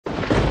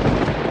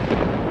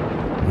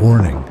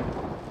Warning,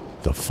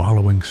 the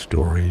following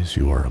stories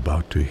you are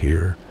about to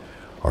hear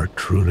are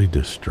truly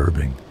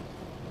disturbing.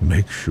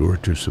 Make sure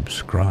to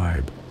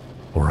subscribe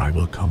or I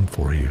will come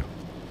for you.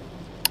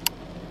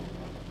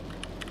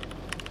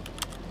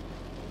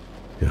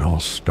 It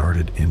all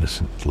started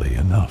innocently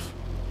enough.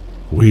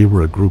 We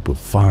were a group of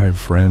 5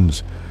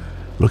 friends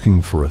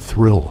looking for a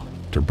thrill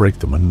to break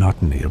the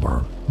monotony of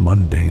our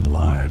mundane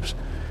lives.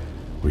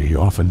 We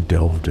often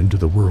delved into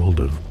the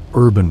world of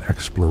urban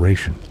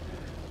exploration,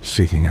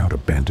 seeking out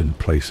abandoned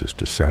places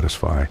to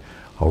satisfy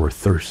our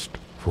thirst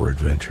for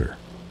adventure.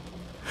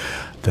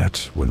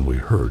 That's when we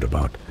heard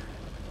about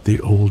the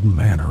old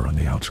manor on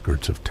the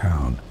outskirts of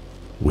town,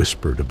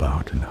 whispered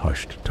about in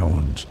hushed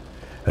tones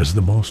as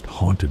the most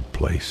haunted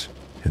place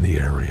in the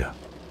area.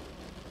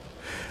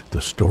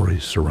 The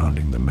stories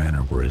surrounding the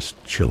manor were as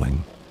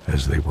chilling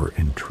as they were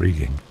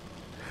intriguing.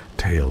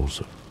 Tales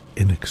of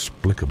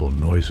inexplicable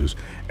noises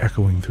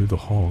echoing through the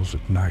halls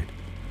at night,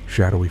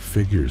 shadowy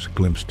figures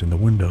glimpsed in the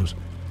windows,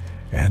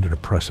 and an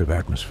oppressive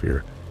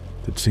atmosphere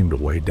that seemed to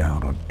weigh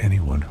down on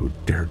anyone who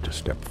dared to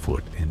step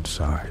foot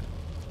inside.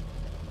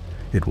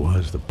 It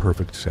was the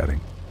perfect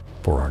setting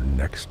for our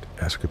next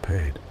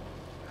escapade.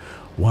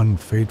 One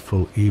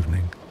fateful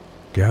evening,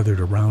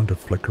 gathered around a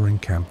flickering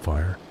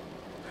campfire,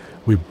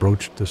 we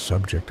broached the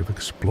subject of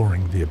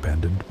exploring the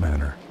abandoned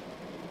manor.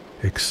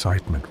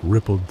 Excitement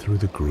rippled through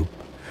the group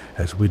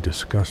as we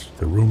discussed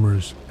the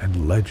rumors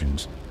and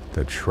legends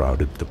that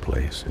shrouded the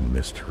place in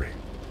mystery.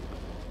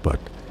 But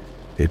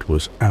it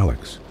was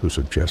Alex who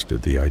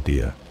suggested the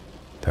idea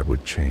that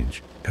would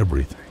change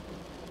everything.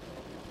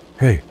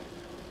 "Hey,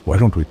 why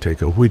don't we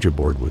take a Ouija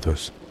board with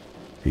us?"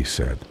 he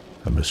said,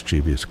 a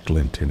mischievous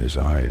glint in his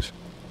eyes.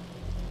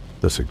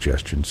 The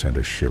suggestion sent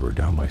a shiver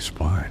down my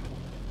spine.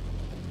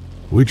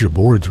 Ouija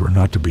boards were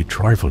not to be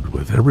trifled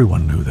with,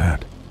 everyone knew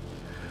that.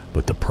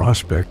 But the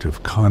prospect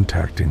of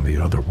contacting the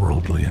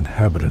otherworldly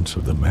inhabitants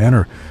of the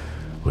manor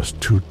was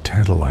too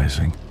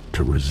tantalizing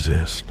to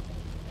resist.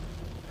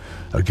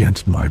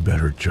 Against my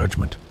better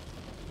judgment,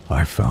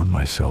 I found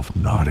myself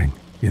nodding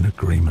in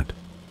agreement.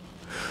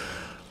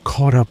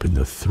 Caught up in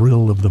the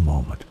thrill of the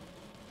moment,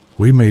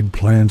 we made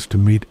plans to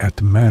meet at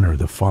the manor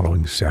the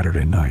following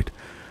Saturday night,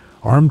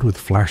 armed with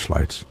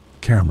flashlights,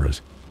 cameras,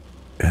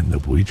 and the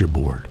Ouija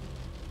board.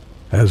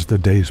 As the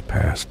days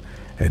passed,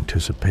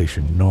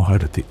 anticipation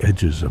gnawed at the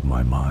edges of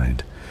my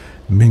mind,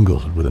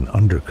 mingled with an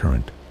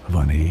undercurrent of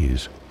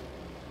unease.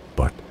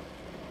 But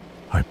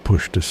I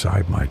pushed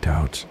aside my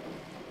doubts,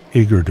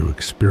 eager to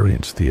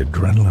experience the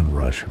adrenaline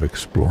rush of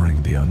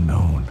exploring the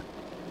unknown.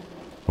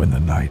 When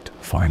the night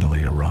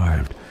finally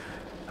arrived,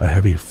 a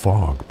heavy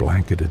fog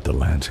blanketed the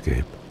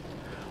landscape,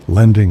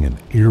 lending an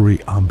eerie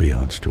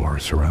ambiance to our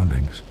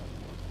surroundings.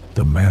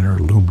 The manor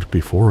loomed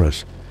before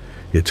us,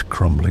 its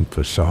crumbling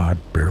facade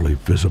barely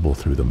visible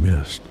through the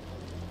mist.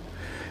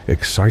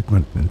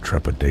 Excitement and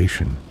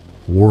trepidation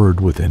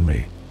warred within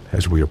me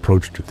as we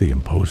approached the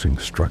imposing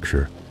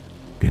structure,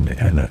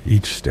 and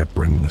each step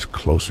bringing us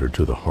closer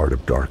to the heart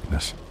of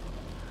darkness.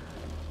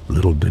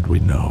 Little did we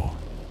know,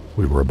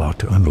 we were about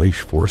to unleash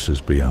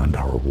forces beyond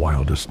our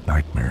wildest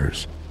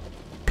nightmares,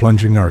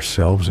 plunging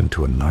ourselves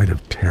into a night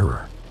of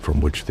terror from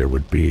which there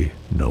would be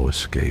no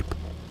escape.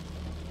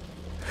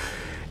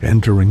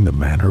 Entering the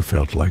manor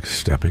felt like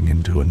stepping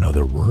into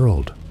another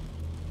world.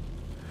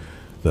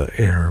 The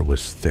air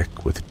was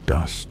thick with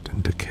dust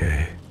and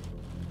decay,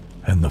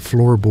 and the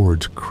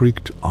floorboards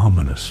creaked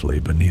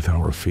ominously beneath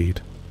our feet.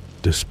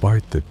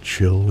 Despite the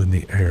chill in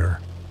the air,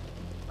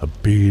 a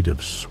bead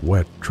of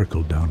sweat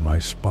trickled down my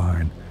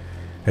spine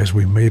as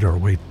we made our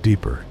way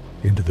deeper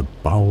into the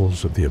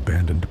bowels of the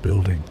abandoned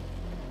building.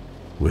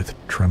 With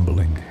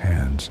trembling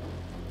hands,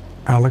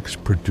 Alex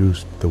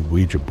produced the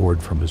Ouija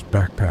board from his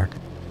backpack,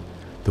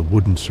 the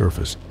wooden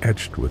surface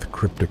etched with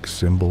cryptic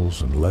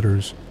symbols and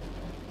letters.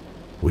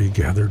 We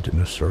gathered in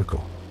a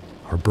circle,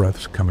 our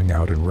breaths coming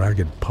out in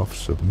ragged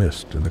puffs of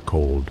mist in the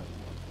cold,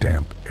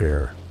 damp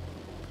air.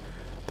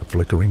 The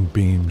flickering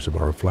beams of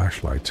our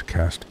flashlights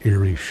cast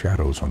eerie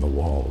shadows on the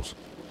walls,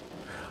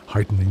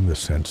 heightening the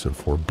sense of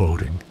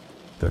foreboding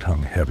that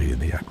hung heavy in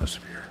the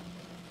atmosphere.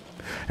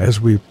 As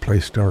we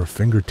placed our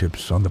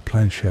fingertips on the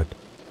planchette,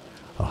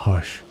 a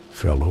hush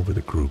fell over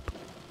the group.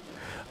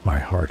 My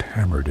heart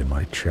hammered in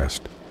my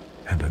chest,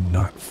 and a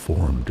knot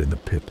formed in the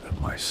pit of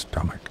my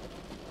stomach.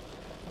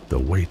 The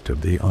weight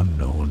of the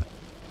unknown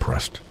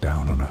pressed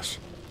down on us,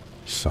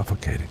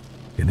 suffocating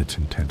in its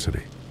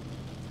intensity.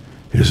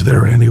 "Is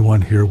there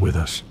anyone here with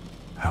us?"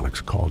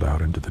 Alex called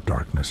out into the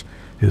darkness,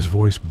 his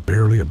voice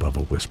barely above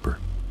a whisper.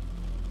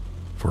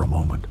 For a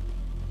moment,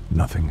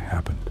 nothing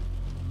happened.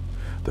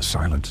 The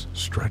silence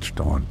stretched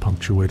on,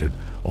 punctuated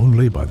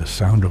only by the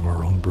sound of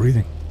our own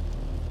breathing.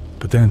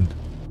 But then,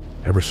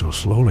 ever so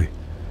slowly,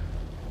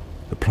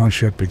 the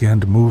planchette began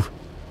to move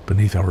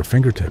beneath our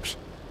fingertips,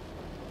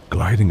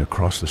 gliding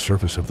across the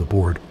surface of the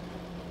board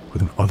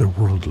with an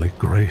otherworldly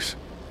grace.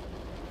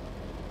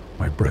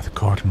 My breath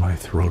caught in my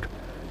throat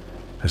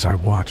as I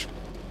watched,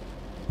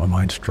 my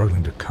mind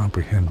struggling to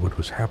comprehend what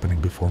was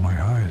happening before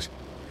my eyes.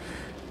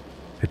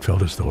 It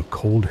felt as though a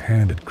cold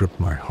hand had gripped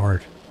my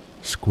heart,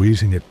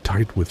 squeezing it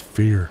tight with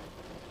fear.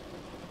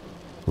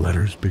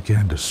 Letters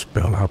began to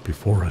spell out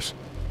before us,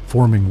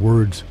 forming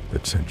words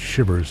that sent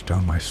shivers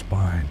down my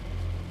spine.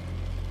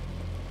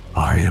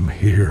 "I am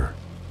here,"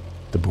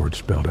 the board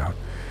spelled out,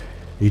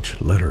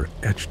 each letter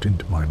etched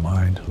into my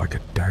mind like a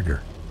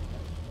dagger.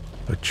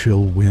 A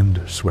chill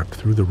wind swept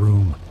through the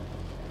room,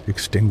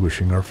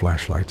 extinguishing our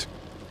flashlights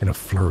in a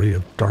flurry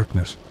of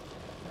darkness.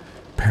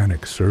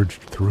 Panic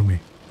surged through me,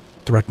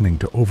 threatening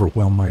to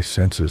overwhelm my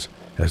senses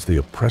as the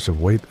oppressive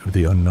weight of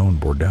the unknown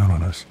bore down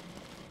on us.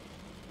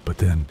 But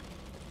then,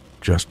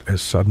 just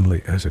as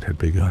suddenly as it had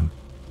begun,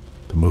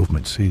 the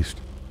movement ceased,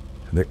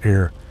 and the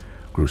air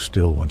grew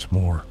still once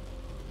more.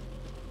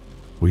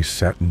 We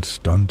sat in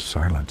stunned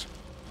silence,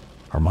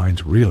 our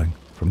minds reeling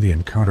from the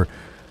encounter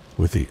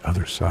with the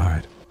other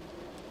side.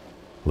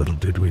 Little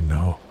did we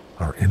know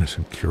our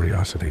innocent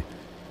curiosity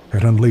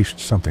had unleashed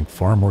something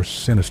far more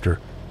sinister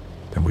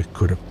than we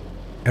could have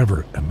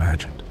ever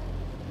imagined.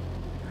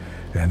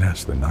 And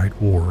as the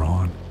night wore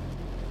on,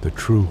 the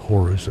true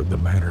horrors of the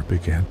manor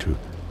began to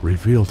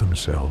reveal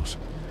themselves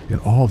in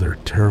all their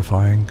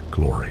terrifying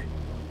glory.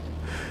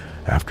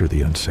 After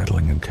the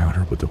unsettling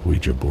encounter with the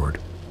Ouija board,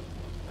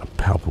 a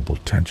palpable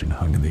tension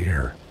hung in the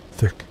air,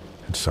 thick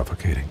and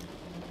suffocating.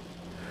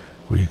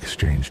 We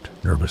exchanged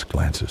nervous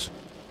glances,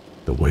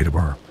 the weight of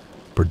our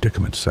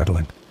predicament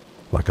settling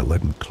like a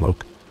leaden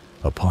cloak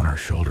upon our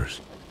shoulders.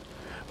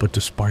 But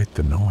despite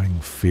the gnawing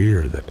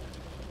fear that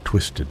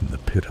twisted in the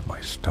pit of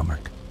my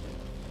stomach,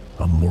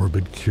 a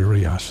morbid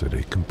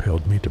curiosity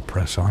compelled me to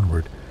press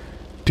onward,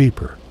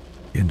 deeper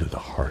into the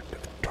heart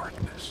of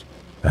darkness.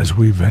 As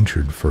we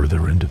ventured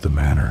further into the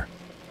manor,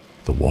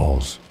 the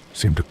walls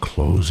seemed to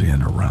close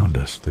in around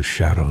us, the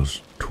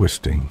shadows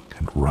twisting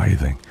and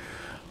writhing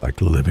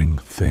like living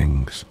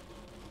things.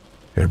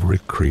 Every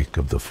creak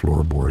of the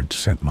floorboard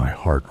sent my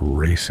heart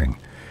racing,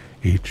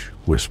 each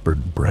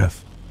whispered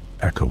breath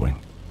echoing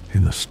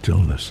in the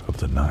stillness of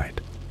the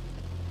night.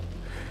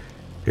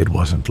 It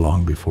wasn't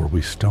long before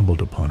we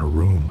stumbled upon a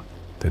room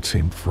that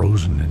seemed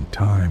frozen in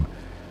time,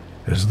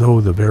 as though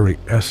the very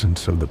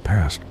essence of the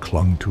past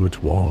clung to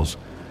its walls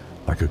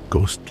like a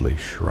ghostly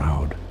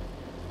shroud.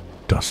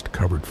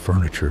 Dust-covered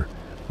furniture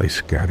lay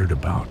scattered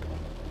about,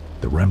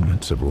 the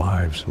remnants of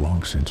lives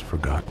long since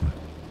forgotten.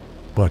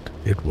 But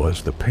it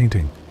was the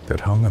painting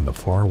that hung on the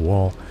far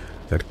wall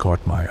that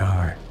caught my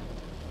eye,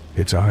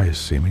 its eyes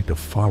seeming to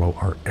follow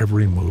our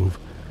every move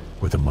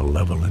with a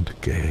malevolent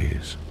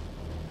gaze.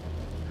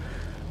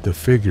 The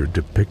figure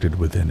depicted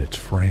within its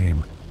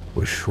frame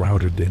was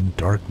shrouded in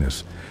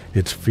darkness,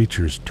 its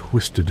features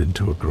twisted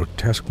into a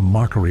grotesque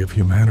mockery of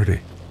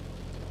humanity.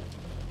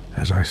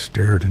 As I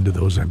stared into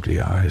those empty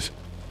eyes,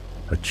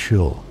 a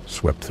chill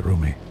swept through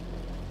me,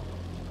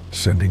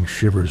 sending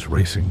shivers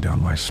racing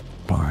down my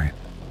spine.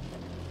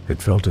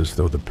 It felt as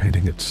though the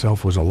painting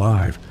itself was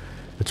alive,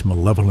 its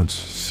malevolence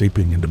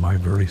seeping into my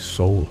very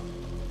soul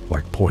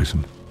like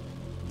poison.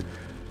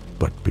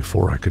 But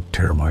before I could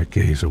tear my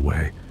gaze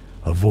away,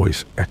 a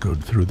voice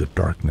echoed through the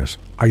darkness,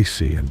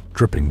 icy and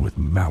dripping with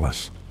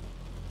malice.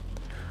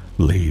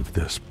 "Leave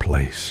this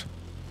place,"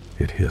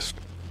 it hissed,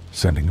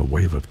 sending a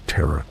wave of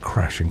terror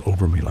crashing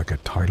over me like a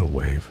tidal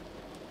wave.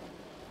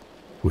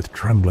 With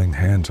trembling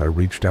hands, I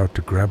reached out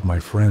to grab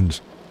my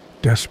friends,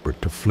 desperate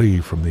to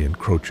flee from the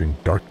encroaching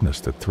darkness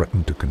that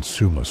threatened to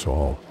consume us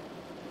all.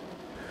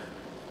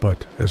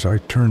 But as I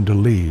turned to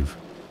leave,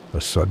 a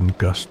sudden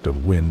gust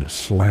of wind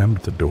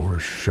slammed the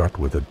doors shut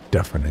with a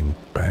deafening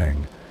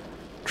bang,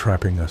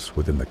 trapping us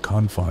within the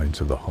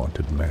confines of the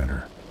haunted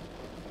manor.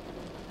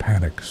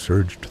 Panic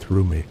surged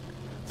through me,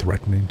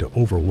 threatening to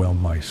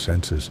overwhelm my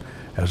senses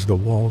as the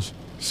walls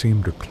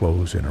seemed to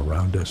close in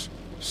around us,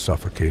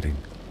 suffocating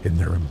in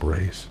their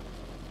embrace.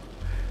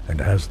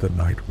 And as the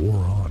night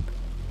wore on,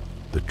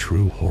 the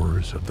true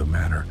horrors of the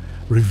manor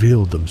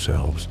revealed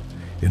themselves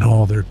in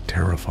all their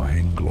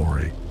terrifying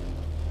glory,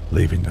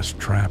 leaving us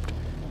trapped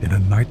in a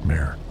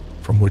nightmare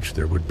from which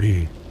there would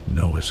be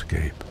no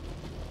escape.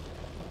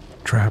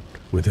 Trapped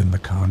within the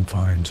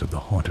confines of the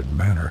haunted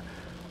manor,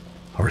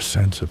 our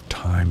sense of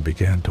time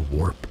began to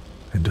warp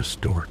and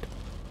distort,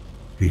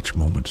 each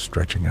moment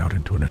stretching out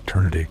into an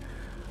eternity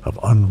of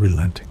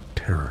unrelenting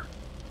terror.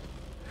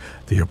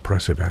 The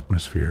oppressive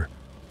atmosphere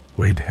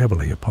weighed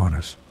heavily upon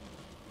us,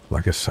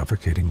 like a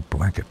suffocating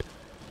blanket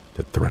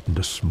that threatened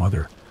to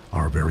smother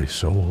our very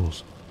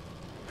souls.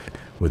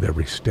 With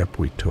every step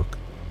we took,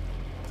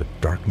 the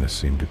darkness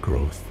seemed to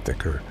grow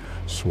thicker,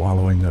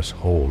 swallowing us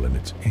whole in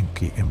its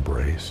inky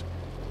embrace.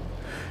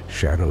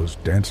 Shadows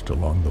danced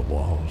along the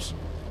walls,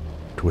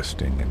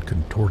 twisting and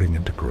contorting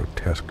into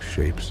grotesque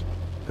shapes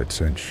that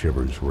sent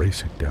shivers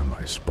racing down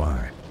my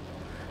spine.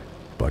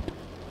 But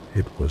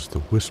it was the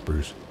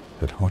whispers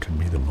that haunted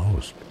me the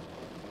most,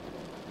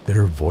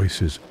 their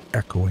voices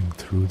echoing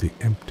through the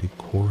empty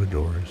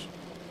corridors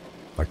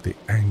like the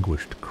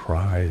anguished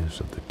cries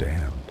of the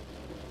damned.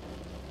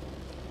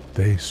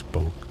 They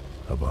spoke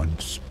of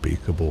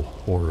unspeakable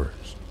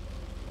horrors,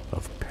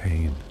 of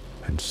pain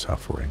and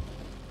suffering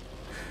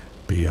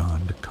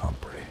beyond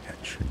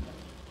comprehension.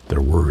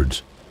 their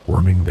words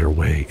worming their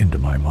way into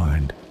my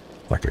mind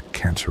like a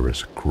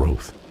cancerous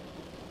growth.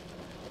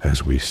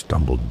 As we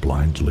stumbled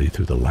blindly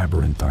through the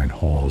labyrinthine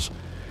halls,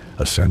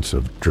 a sense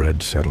of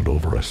dread settled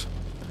over us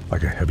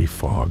like a heavy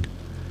fog,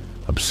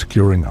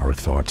 obscuring our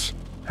thoughts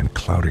and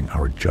clouding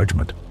our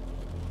judgment.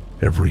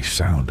 Every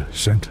sound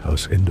sent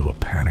us into a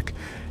panic,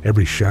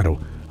 every shadow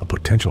a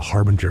potential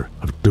harbinger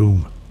of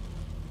doom.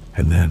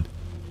 And then,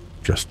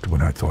 just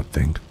when I thought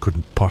things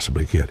couldn't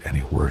possibly get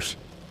any worse,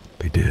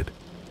 they did.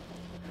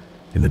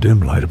 In the dim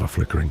light of a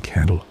flickering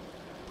candle,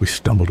 we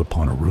stumbled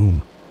upon a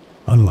room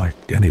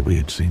unlike any we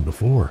had seen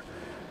before.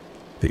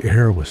 The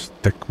air was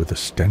thick with the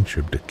stench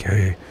of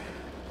decay,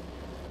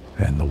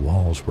 and the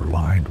walls were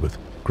lined with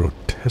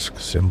grotesque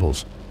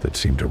symbols that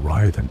seemed to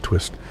writhe and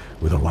twist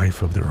with a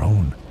life of their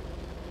own.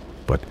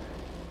 But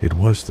it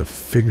was the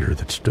figure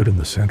that stood in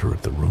the center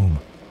of the room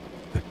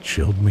that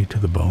chilled me to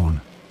the bone.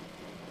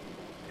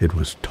 It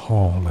was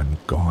tall and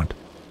gaunt,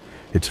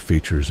 its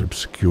features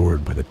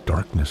obscured by the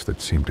darkness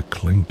that seemed to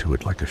cling to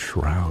it like a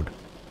shroud.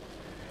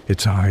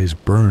 Its eyes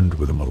burned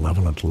with a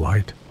malevolent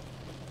light,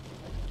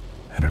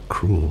 and a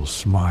cruel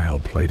smile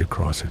played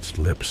across its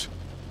lips.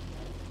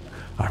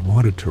 I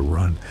wanted to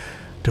run,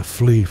 to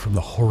flee from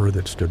the horror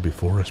that stood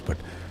before us, but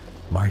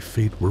my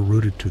feet were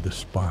rooted to the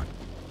spot,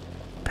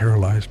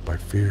 paralyzed by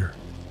fear.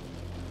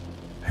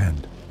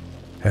 And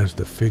as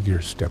the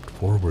figure stepped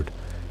forward,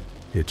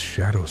 its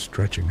shadow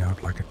stretching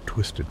out like a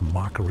twisted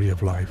mockery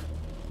of life,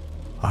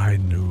 I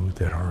knew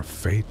that our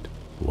fate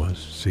was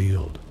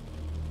sealed.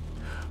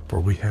 For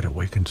we had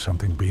awakened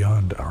something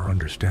beyond our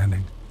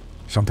understanding,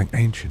 something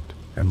ancient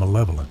and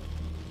malevolent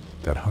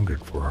that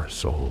hungered for our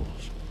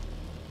souls.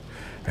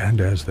 And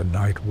as the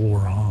night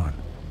wore on,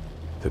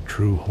 the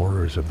true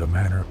horrors of the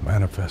manor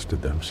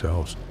manifested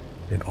themselves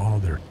in all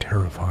their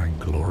terrifying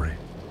glory,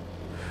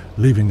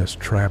 leaving us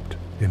trapped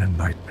in a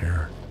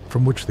nightmare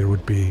from which there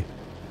would be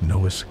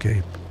no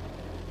escape.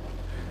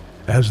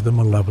 As the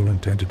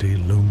malevolent entity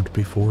loomed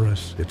before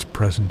us, its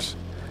presence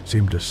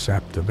seemed to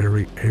sap the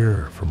very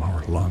air from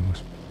our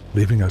lungs,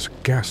 leaving us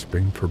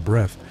gasping for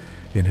breath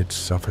in its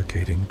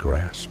suffocating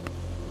grasp.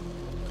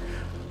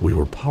 We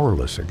were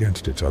powerless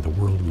against its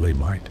otherworldly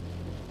might,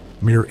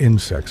 mere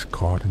insects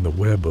caught in the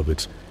web of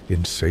its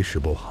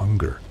insatiable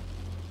hunger.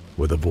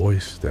 With a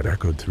voice that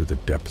echoed through the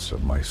depths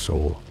of my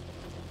soul,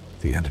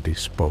 the entity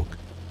spoke,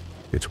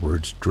 its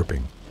words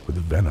dripping with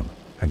venom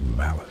and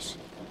malice.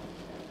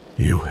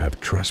 "You have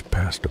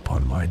trespassed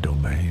upon my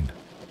domain,"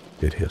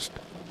 it hissed,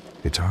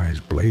 its eyes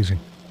blazing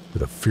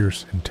with a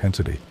fierce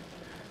intensity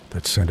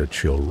that sent a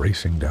chill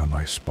racing down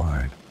my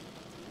spine.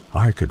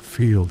 I could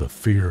feel the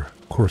fear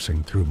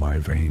coursing through my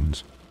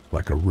veins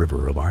like a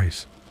river of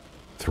ice,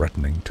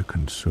 threatening to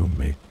consume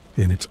me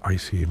in its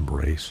icy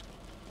embrace.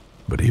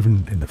 But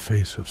even in the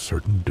face of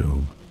certain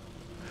doom,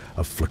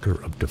 a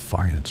flicker of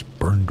defiance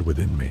burned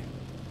within me,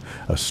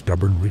 a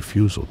stubborn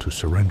refusal to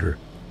surrender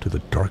to the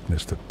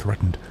darkness that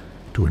threatened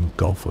to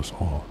engulf us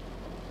all.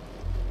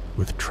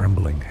 With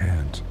trembling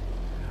hands,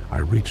 I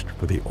reached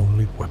for the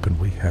only weapon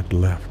we had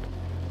left,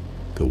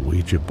 the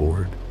Ouija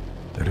board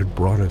that had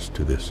brought us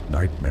to this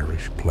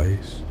nightmarish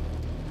place.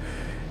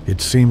 It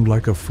seemed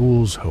like a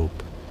fool's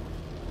hope,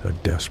 a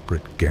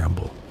desperate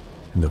gamble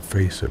in the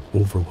face of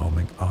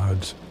overwhelming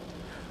odds,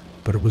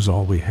 but it was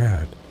all we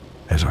had.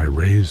 As I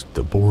raised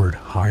the board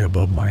high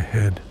above my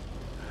head,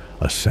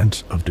 a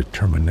sense of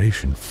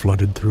determination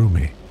flooded through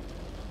me,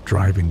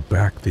 driving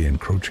back the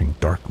encroaching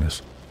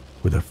darkness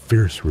with a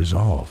fierce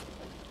resolve.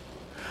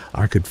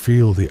 I could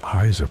feel the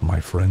eyes of my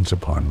friends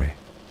upon me,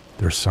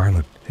 their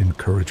silent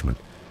encouragement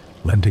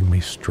lending me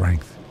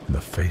strength in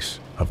the face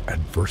of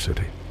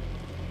adversity.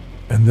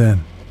 And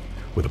then,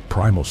 with a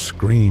primal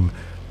scream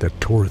that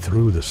tore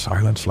through the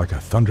silence like a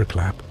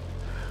thunderclap,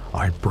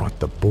 I brought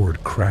the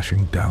board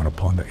crashing down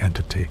upon the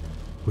entity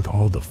with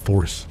all the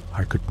force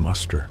I could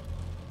muster.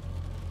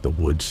 The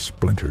wood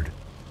splintered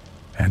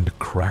and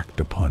cracked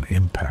upon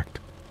impact,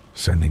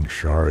 sending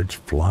shards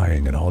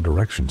flying in all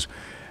directions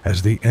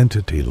as the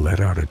entity let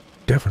out a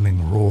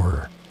deafening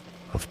roar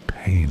of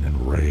pain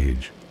and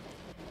rage.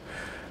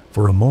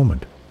 For a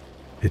moment,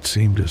 it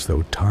seemed as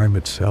though time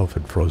itself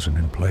had frozen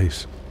in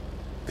place,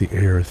 the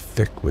air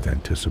thick with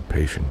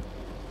anticipation,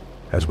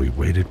 as we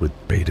waited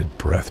with bated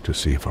breath to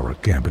see if our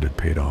gambit had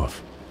paid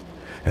off.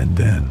 And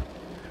then,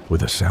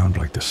 with a sound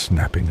like the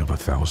snapping of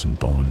 1,000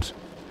 bones,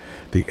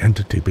 the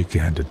entity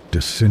began to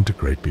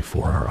disintegrate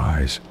before our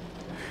eyes,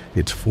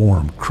 its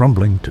form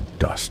crumbling to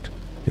dust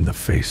in the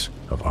face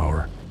of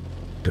our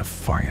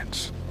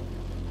defiance.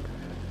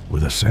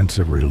 With a sense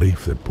of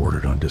relief that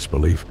bordered on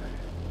disbelief,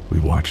 we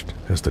watched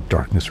as the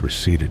darkness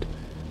receded,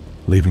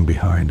 leaving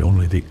behind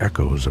only the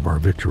echoes of our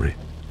victory.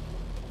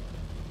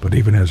 But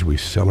even as we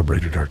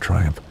celebrated our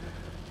triumph,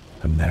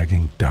 a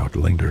nagging doubt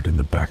lingered in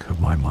the back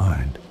of my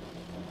mind,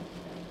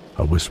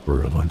 a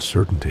whisper of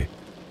uncertainty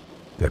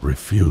that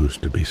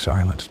refused to be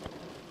silenced.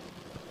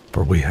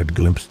 For we had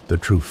glimpsed the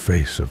true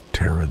face of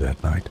terror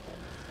that night,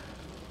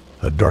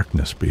 a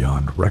darkness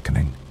beyond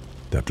reckoning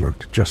that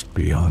lurked just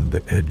beyond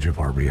the edge of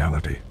our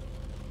reality.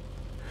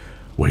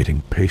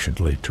 waiting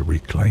patiently to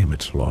reclaim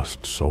its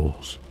lost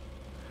souls.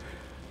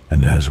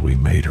 And as we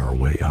made our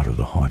way out of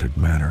the haunted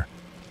manor,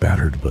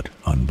 battered but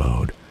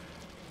unbowed,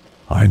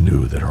 I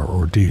knew that our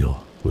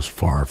ordeal was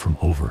far from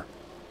over.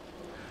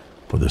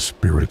 For the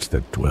spirits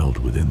that dwelled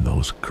within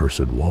those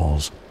cursed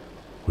walls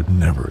would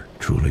never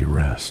truly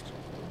rest,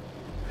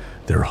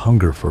 their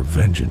hunger for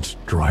vengeance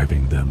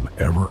driving them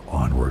ever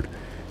onward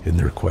in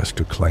their quest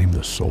to claim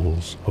the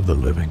souls of the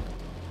living.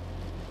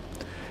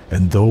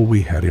 And though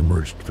we had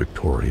emerged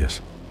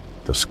victorious,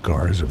 the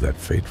scars of that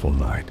fateful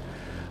night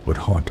would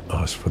haunt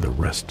us for the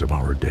rest of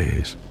our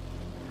days,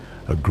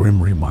 a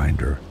grim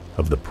reminder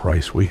of the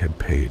price we had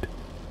paid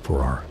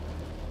for our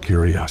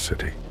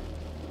curiosity.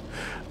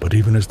 But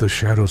even as the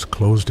shadows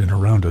closed in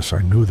around us,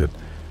 I knew that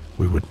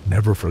we would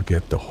never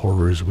forget the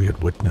horrors we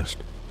had witnessed,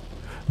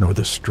 nor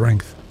the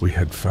strength we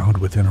had found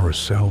within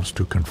ourselves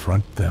to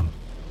confront them.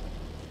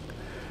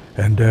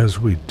 And as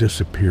we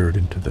disappeared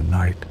into the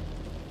night,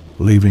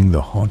 leaving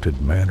the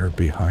haunted manor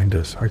behind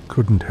us, I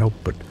couldn't help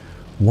but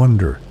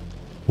wonder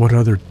what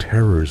other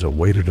terrors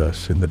awaited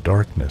us in the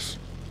darkness,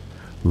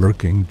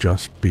 lurking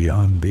just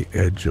beyond the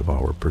edge of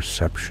our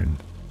perception,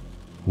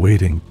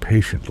 waiting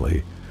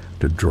patiently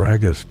to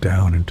drag us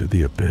down into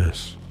the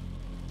abyss.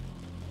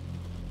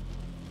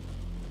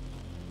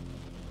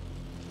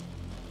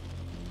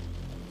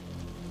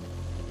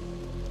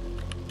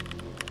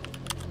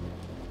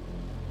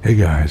 Hey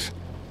guys,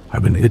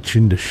 I've been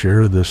itching to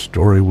share this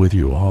story with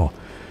you all.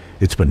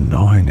 It's been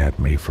gnawing at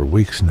me for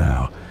weeks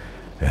now,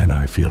 and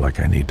I feel like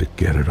I need to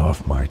get it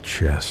off my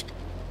chest.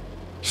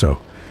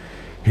 So,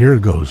 here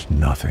goes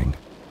nothing.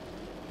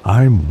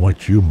 I'm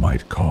what you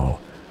might call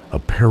a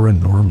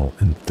paranormal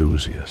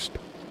enthusiast.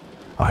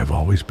 I've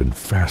always been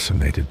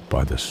fascinated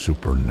by the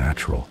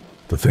supernatural,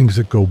 the things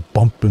that go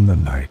bump in the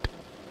night,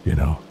 you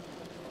know.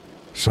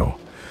 So,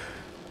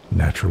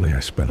 naturally I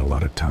spent a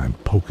lot of time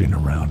poking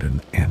around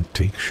in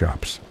antique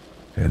shops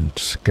and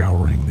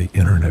scouring the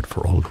internet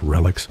for old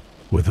relics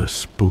with a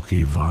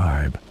spooky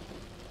vibe.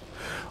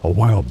 A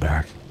while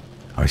back,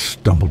 I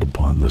stumbled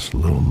upon this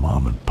little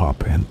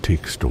mom-and-pop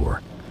antique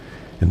store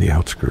in the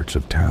outskirts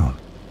of town.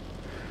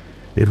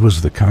 It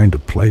was the kind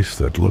of place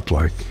that looked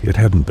like it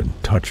hadn't been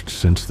touched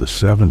since the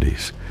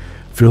 70s,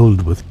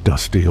 filled with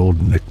dusty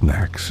old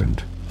knickknacks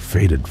and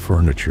faded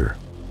furniture.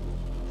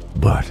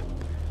 But,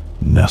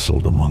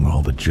 nestled among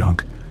all the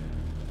junk,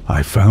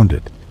 I found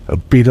it, a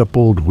beat-up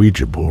old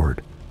Ouija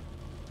board.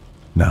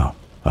 Now,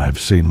 I've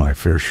seen my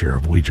fair share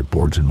of Ouija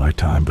boards in my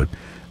time, but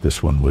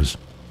this one was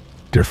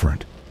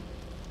different.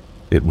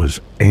 It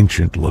was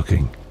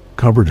ancient-looking,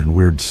 covered in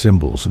weird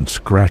symbols and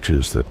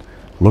scratches that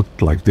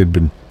looked like they'd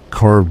been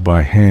carved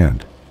by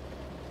hand.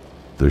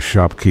 The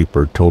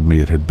shopkeeper told me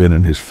it had been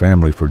in his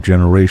family for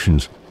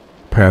generations,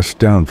 passed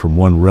down from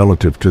one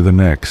relative to the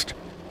next.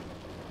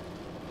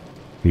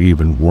 He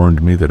even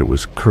warned me that it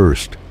was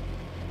cursed,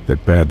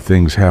 that bad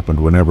things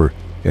happened whenever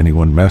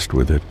anyone messed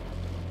with it.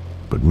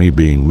 But me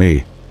being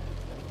me,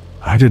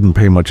 I didn't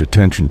pay much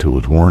attention to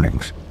his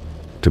warnings.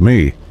 To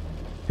me,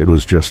 it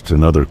was just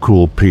another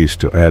cool piece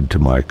to add to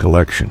my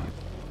collection.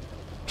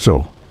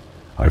 So,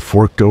 I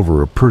forked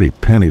over a pretty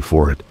penny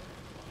for it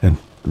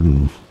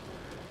and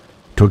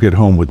took it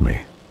home with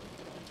me.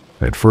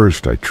 At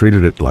first, I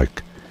treated it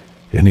like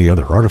any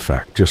other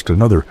artifact, just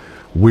another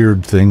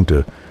weird thing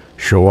to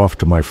show off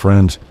to my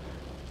friends.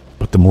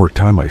 But the more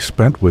time I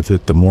spent with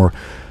it, the more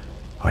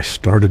I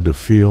started to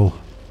feel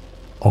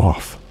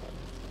off.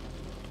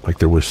 Like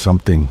there was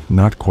something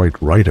not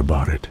quite right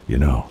about it, you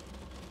know.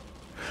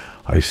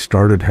 I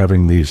started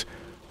having these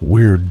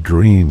weird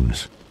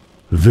dreams,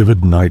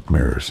 vivid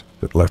nightmares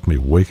that left me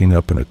waking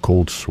up in a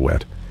cold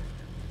sweat.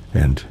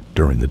 And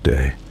during the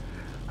day,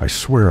 I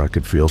swear I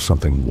could feel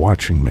something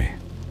watching me,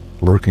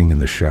 lurking in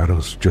the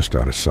shadows just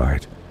out of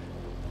sight.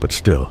 But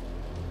still,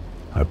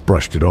 I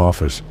brushed it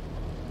off as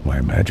my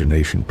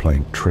imagination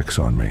playing tricks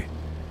on me.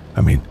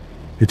 I mean,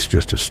 it's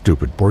just a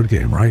stupid board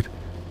game, right?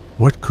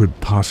 What could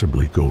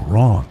possibly go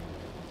wrong?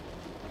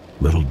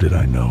 Little did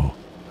I know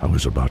I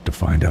was about to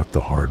find out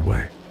the hard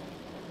way.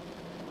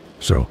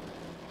 So,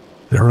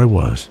 there I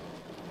was,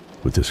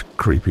 with this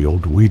creepy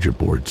old Ouija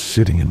board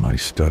sitting in my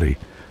study,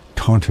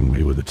 taunting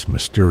me with its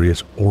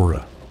mysterious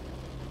aura.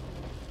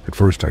 At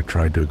first I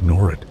tried to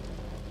ignore it,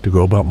 to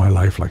go about my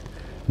life like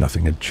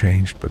nothing had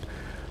changed, but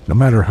no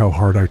matter how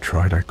hard I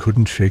tried, I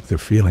couldn't shake the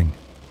feeling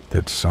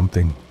that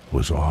something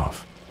was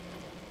off.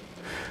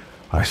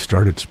 I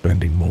started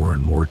spending more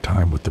and more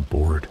time with the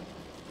board,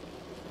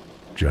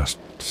 just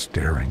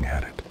staring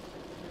at it,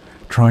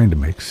 trying to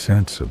make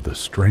sense of the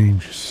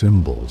strange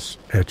symbols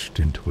etched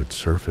into its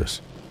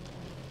surface.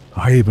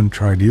 I even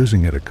tried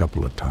using it a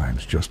couple of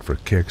times just for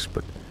kicks,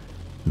 but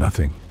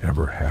nothing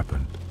ever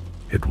happened.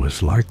 It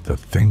was like the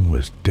thing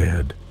was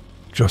dead,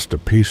 just a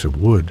piece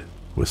of wood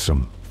with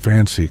some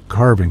fancy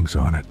carvings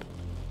on it.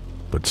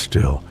 But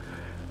still,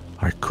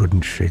 I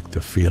couldn't shake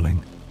the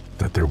feeling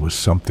that there was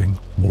something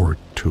more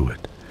to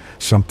it,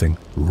 something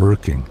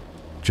lurking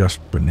just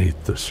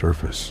beneath the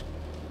surface.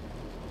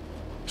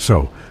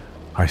 So,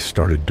 I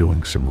started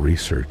doing some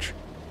research,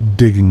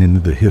 digging into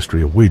the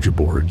history of Ouija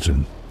boards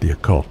and the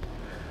occult.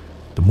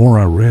 The more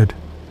I read,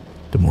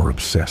 the more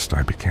obsessed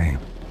I became.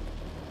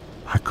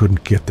 I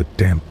couldn't get the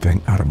damn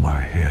thing out of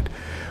my head.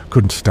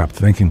 Couldn't stop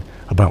thinking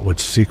about what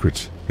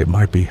secrets it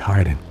might be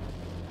hiding.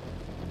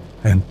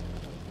 And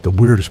the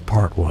weirdest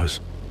part was,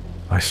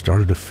 I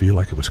started to feel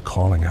like it was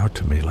calling out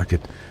to me, like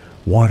it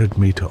wanted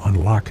me to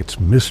unlock its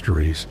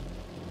mysteries.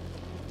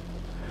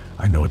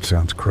 I know it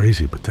sounds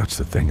crazy, but that's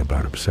the thing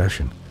about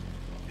obsession.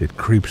 It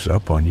creeps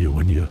up on you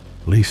when you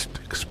least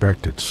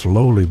expect it,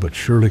 slowly but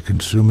surely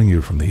consuming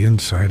you from the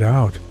inside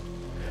out.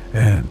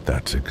 And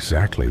that's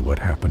exactly what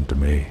happened to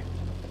me.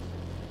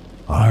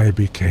 I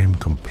became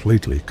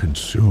completely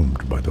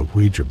consumed by the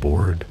Ouija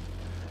board,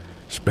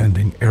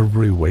 spending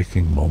every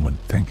waking moment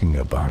thinking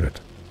about it,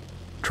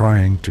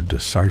 trying to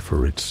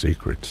decipher its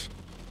secrets.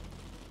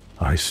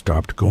 I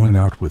stopped going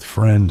out with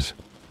friends,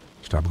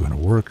 stopped going to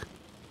work.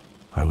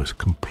 I was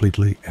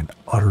completely and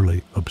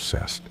utterly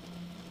obsessed.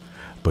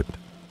 But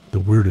the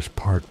weirdest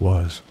part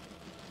was,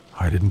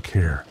 I didn't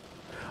care.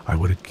 I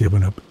would have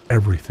given up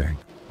everything,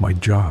 my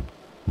job,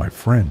 my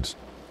friends,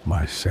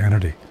 my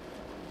sanity,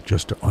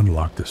 just to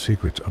unlock the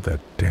secrets of that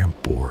damn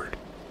board.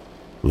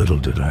 Little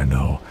did I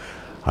know,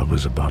 I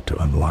was about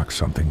to unlock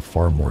something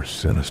far more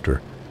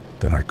sinister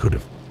than I could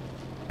have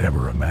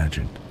ever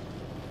imagined.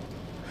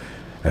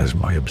 As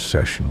my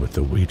obsession with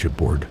the Ouija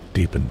board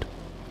deepened,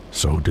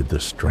 so did the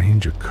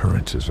strange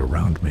occurrences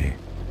around me.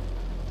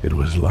 It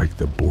was like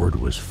the board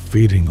was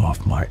feeding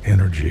off my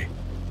energy,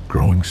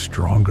 growing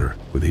stronger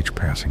with each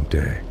passing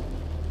day.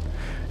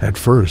 At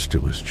first,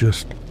 it was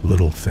just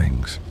little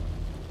things,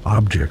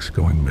 objects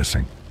going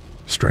missing,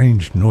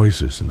 strange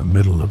noises in the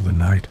middle of the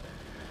night.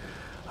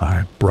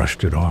 I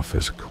brushed it off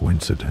as a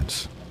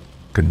coincidence,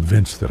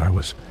 convinced that I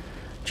was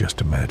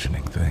just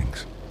imagining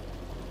things.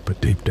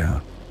 But deep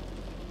down,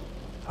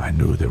 I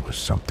knew there was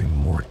something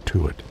more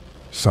to it,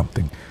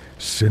 something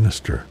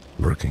sinister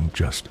lurking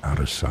just out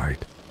of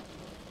sight.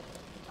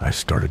 I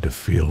started to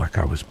feel like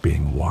I was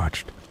being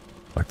watched,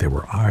 like there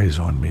were eyes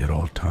on me at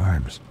all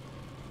times.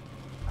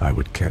 I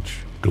would catch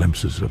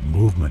glimpses of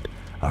movement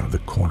out of the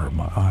corner of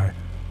my eye,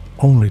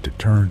 only to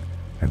turn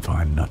and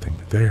find nothing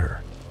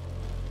there.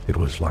 It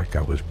was like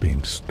I was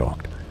being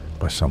stalked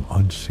by some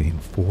unseen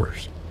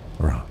force,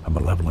 or a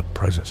malevolent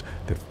presence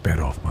that fed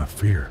off my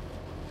fear.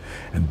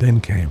 And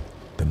then came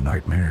the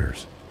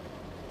nightmares.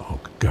 Oh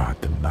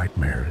God, the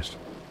nightmares.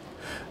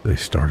 They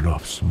started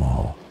off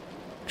small,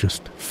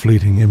 just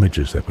fleeting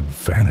images that would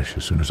vanish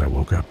as soon as I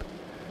woke up.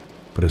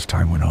 But as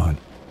time went on,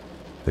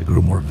 they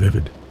grew more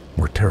vivid,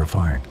 more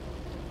terrifying.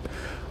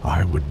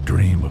 I would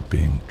dream of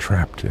being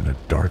trapped in a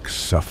dark,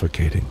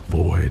 suffocating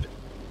void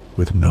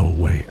with no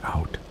way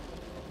out.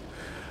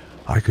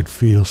 I could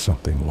feel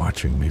something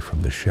watching me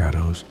from the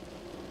shadows,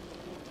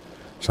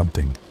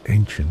 something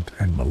ancient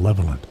and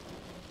malevolent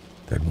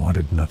that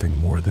wanted nothing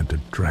more than to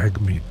drag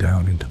me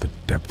down into the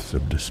depths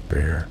of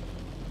despair.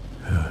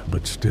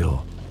 But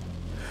still,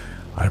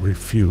 I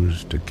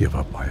refused to give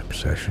up my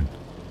obsession.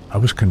 I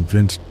was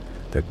convinced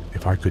that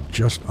if I could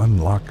just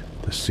unlock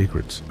the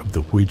secrets of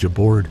the Ouija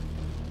board,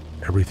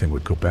 everything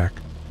would go back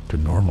to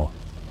normal.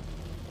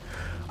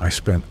 I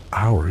spent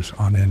hours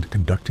on end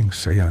conducting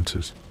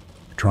seances,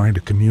 trying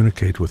to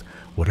communicate with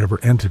whatever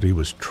entity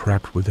was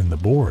trapped within the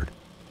board.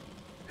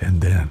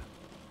 And then,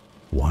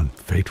 one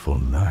fateful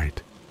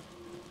night,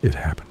 it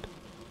happened.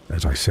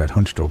 As I sat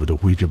hunched over the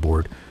Ouija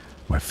board,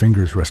 my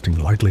fingers resting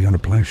lightly on a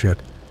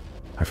planchette,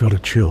 I felt a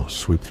chill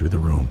sweep through the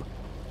room.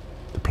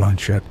 The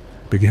planchette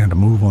began to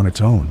move on its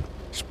own,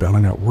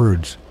 spelling out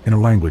words in a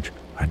language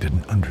I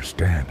didn't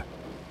understand.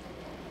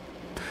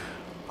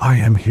 I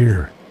am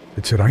here.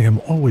 It said, I am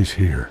always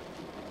here.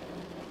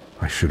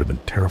 I should have been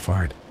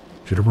terrified,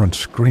 should have run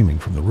screaming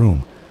from the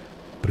room,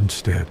 but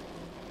instead,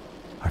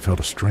 I felt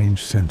a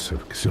strange sense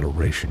of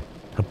exhilaration,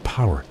 of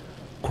power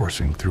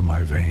coursing through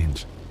my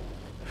veins.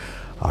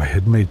 I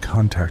had made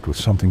contact with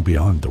something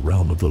beyond the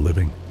realm of the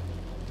living,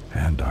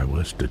 and I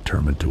was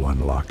determined to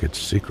unlock its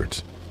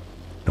secrets,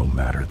 no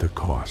matter the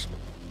cost.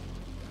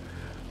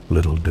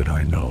 Little did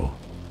I know,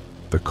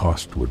 the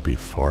cost would be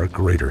far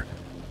greater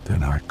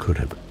than I could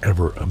have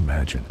ever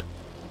imagined.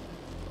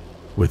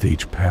 With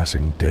each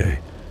passing day,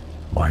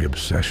 my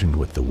obsession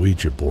with the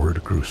Ouija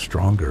board grew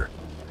stronger,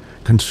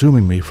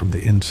 consuming me from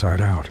the inside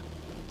out.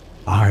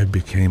 I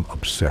became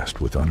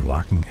obsessed with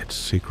unlocking its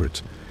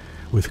secrets,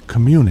 with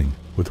communing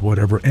with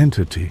whatever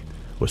entity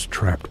was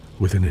trapped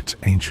within its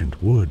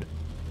ancient wood.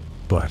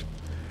 But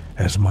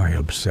as my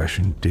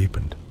obsession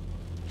deepened,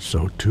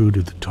 so too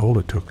did the toll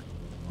it took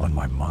on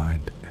my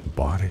mind and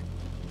body.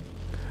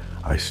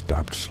 I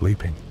stopped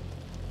sleeping,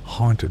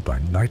 haunted by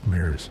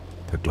nightmares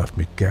that left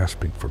me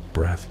gasping for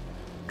breath,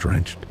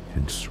 drenched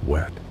in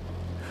sweat.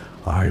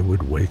 I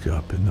would wake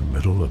up in the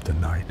middle of the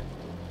night,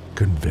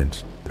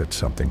 convinced that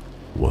something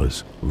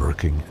was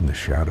lurking in the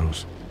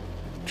shadows,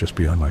 just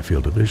beyond my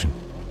field of vision.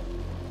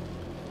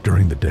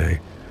 During the day,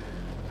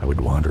 I would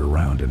wander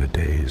around in a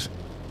daze,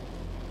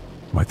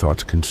 my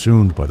thoughts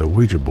consumed by the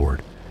Ouija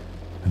board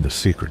and the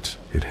secrets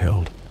it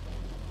held.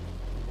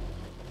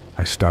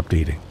 I stopped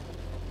eating,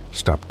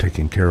 stopped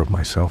taking care of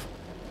myself.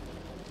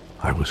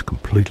 I was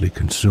completely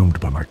consumed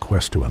by my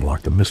quest to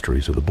unlock the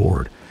mysteries of the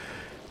board.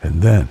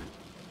 And then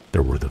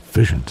there were the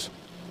visions.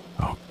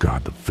 Oh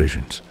God, the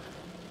visions.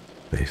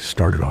 They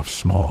started off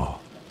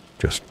small,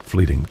 just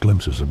fleeting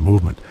glimpses of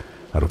movement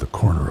out of the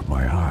corner of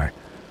my eye.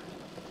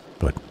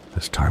 But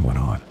as time went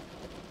on,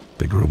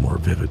 they grew more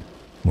vivid,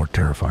 more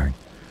terrifying.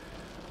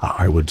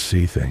 I would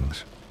see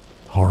things,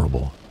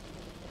 horrible,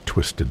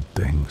 twisted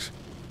things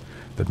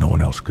that no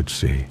one else could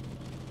see.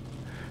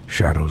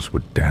 Shadows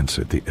would dance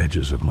at the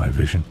edges of my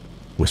vision,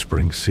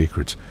 whispering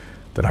secrets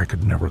that I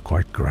could never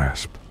quite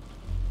grasp.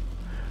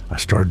 I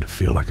started to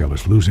feel like I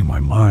was losing my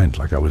mind,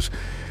 like I was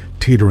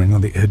teetering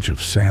on the edge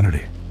of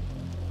sanity.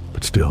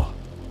 But still,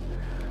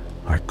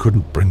 I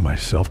couldn't bring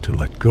myself to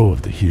let go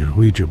of the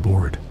Ouija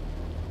board.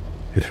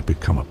 It had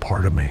become a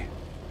part of me,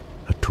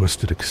 a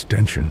twisted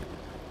extension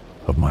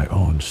of my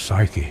own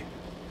psyche.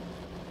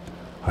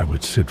 I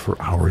would sit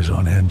for hours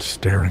on end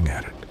staring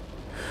at it,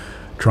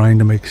 trying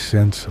to make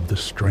sense of the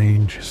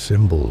strange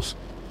symbols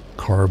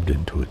carved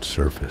into its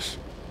surface.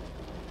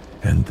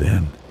 And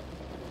then,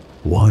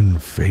 one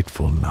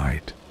fateful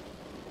night,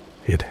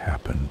 it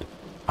happened.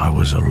 I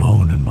was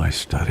alone in my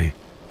study,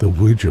 the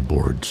Ouija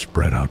board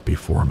spread out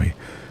before me,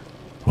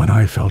 when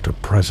I felt a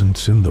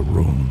presence in the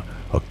room,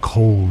 a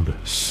cold,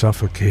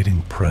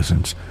 suffocating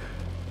presence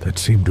that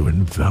seemed to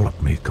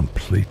envelop me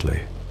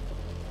completely.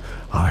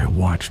 I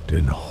watched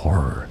in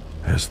horror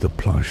as the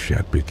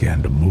planchette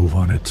began to move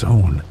on its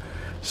own,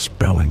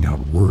 spelling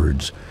out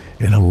words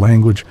in a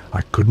language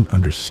I couldn't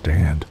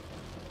understand.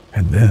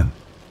 And then,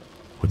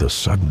 with a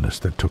suddenness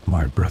that took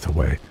my breath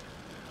away,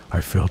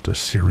 I felt a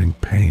searing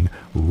pain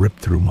rip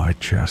through my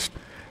chest,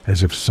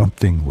 as if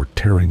something were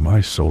tearing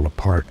my soul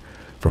apart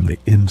from the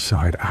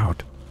inside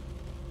out.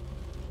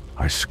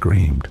 I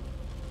screamed,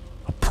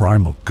 a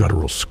primal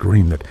guttural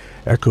scream that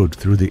echoed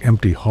through the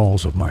empty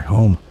halls of my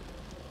home.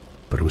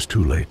 But it was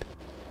too late.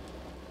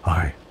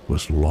 I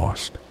was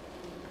lost,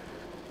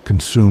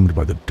 consumed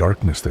by the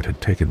darkness that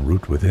had taken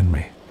root within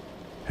me.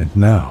 And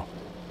now,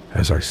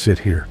 as I sit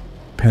here,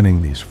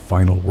 penning these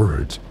final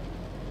words,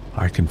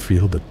 I can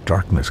feel the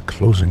darkness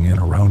closing in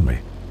around me,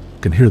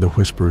 can hear the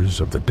whispers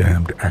of the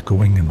damned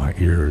echoing in my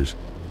ears.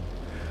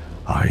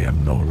 I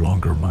am no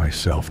longer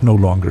myself, no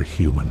longer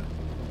human.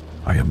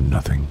 I am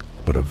nothing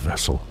but a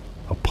vessel,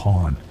 a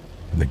pawn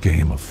in the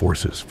game of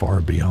forces far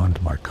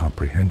beyond my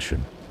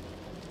comprehension.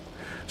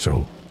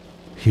 So,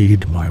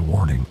 heed my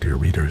warning, dear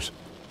readers,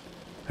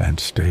 and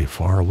stay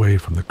far away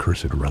from the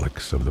cursed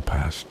relics of the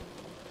past.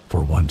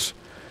 For once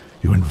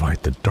you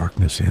invite the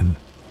darkness in,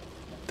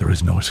 there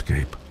is no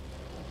escape.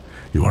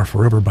 You are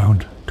forever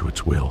bound to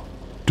its will,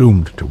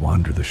 doomed to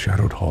wander the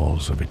shadowed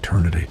halls of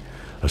eternity,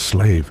 a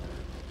slave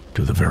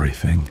to the very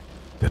thing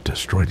that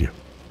destroyed you.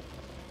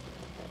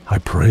 I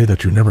pray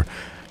that you never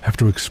have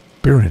to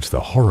experience the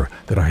horror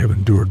that I have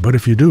endured, but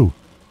if you do,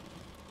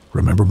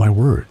 remember my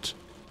words,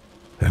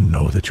 and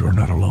know that you are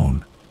not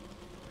alone.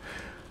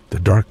 The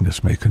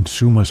darkness may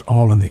consume us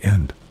all in the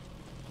end,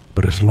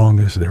 but as long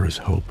as there is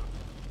hope,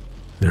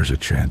 there's a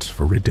chance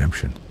for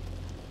redemption.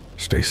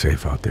 Stay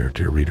safe out there,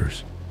 dear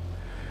readers,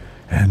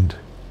 and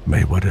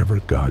may whatever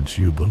gods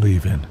you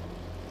believe in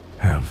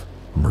have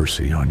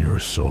mercy on your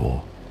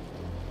soul.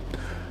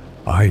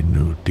 I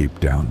knew deep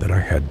down that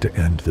I had to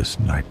end this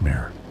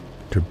nightmare,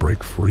 to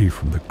break free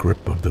from the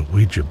grip of the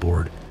Ouija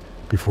board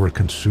before it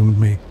consumed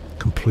me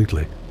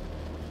completely.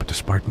 But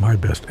despite my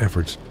best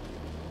efforts,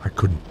 I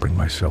couldn't bring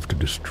myself to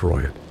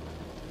destroy it.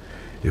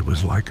 It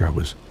was like I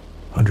was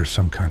under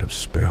some kind of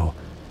spell,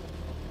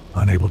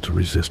 unable to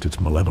resist its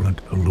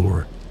malevolent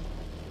allure.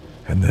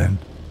 And then,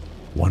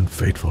 one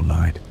fateful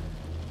night,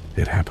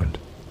 it happened.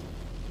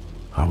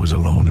 I was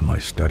alone in my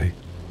study,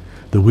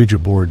 the Ouija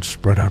board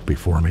spread out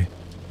before me,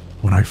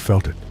 when I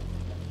felt it,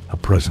 a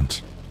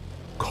presence,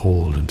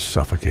 cold and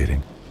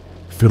suffocating,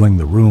 filling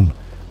the room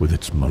with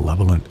its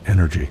malevolent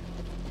energy.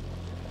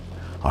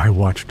 I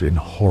watched in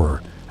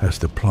horror as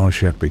the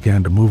planchette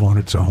began to move on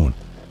its own,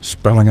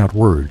 spelling out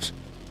words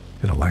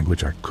in a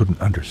language I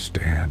couldn't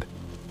understand.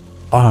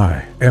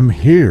 I am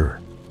here,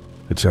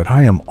 it said.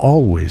 I am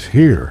always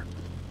here.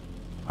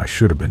 I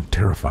should have been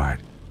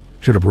terrified,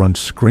 should have run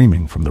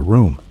screaming from the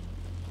room,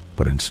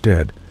 but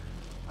instead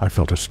I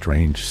felt a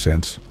strange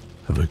sense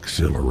of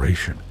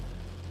exhilaration,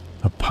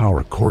 a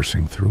power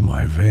coursing through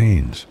my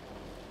veins.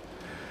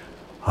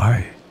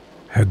 I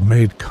had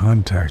made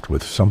contact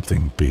with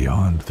something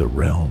beyond the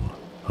realm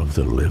of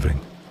the living,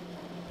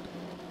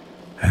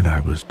 and I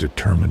was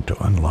determined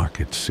to unlock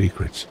its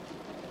secrets,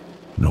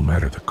 no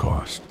matter the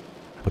cost.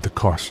 But the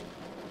cost,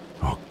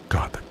 oh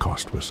God, the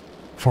cost was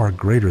far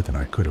greater than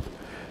I could have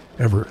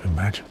ever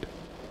imagined.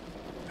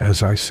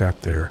 As I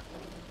sat there,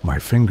 my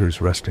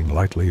fingers resting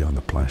lightly on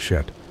the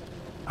planchette,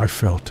 I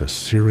felt a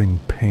searing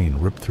pain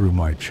rip through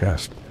my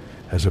chest,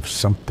 as if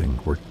something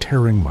were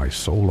tearing my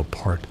soul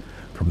apart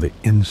from the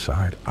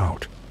inside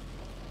out.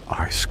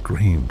 I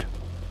screamed,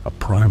 a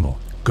primal,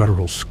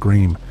 guttural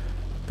scream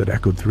that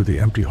echoed through the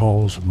empty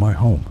halls of my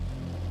home.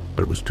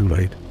 But it was too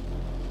late.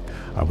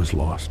 I was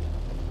lost,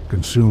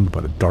 consumed by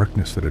the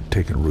darkness that had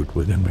taken root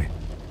within me.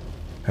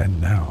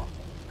 And now,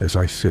 as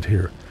I sit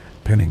here,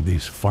 penning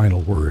these final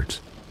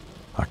words,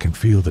 I can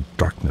feel the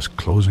darkness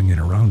closing in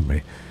around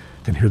me,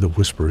 can hear the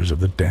whispers of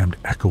the damned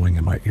echoing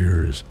in my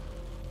ears.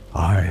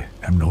 I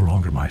am no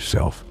longer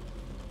myself,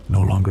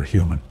 no longer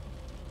human.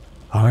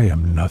 I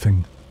am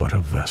nothing but a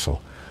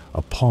vessel,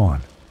 a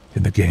pawn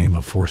in the game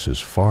of forces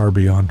far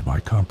beyond my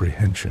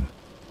comprehension.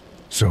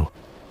 So,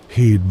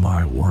 heed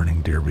my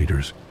warning, dear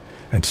readers,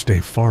 and stay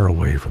far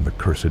away from the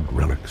cursed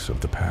relics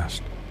of the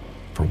past.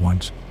 For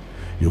once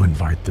you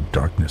invite the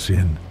darkness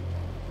in,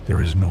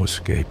 there is no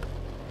escape.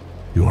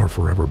 You are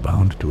forever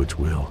bound to its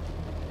will,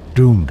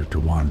 doomed to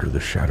wander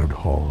the shadowed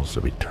halls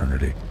of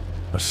eternity,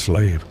 a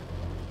slave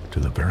to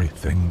the very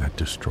thing that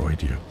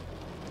destroyed you.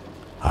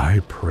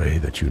 I pray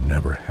that you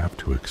never have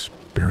to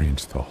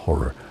experience the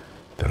horror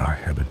that I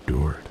have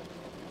endured.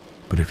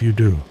 But if you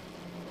do,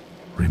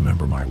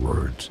 remember my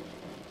words,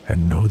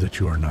 and know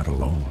that you are not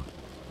alone.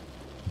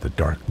 The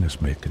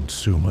darkness may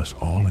consume us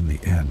all in the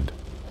end,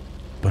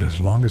 but as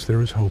long as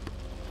there is hope,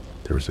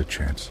 there is a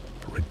chance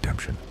for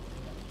redemption.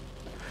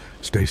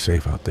 Stay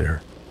safe out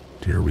there,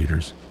 dear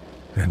readers,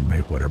 and may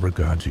whatever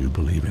gods you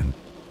believe in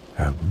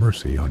have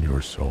mercy on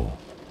your soul.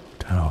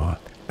 Tau,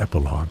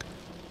 epilogue,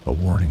 a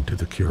warning to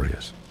the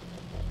curious.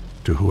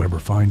 To whoever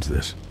finds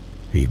this,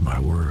 heed my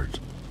words.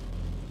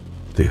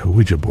 The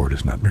Ouija board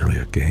is not merely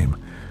a game,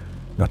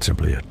 not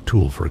simply a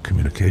tool for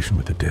communication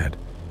with the dead.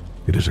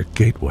 It is a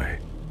gateway,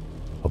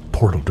 a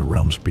portal to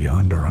realms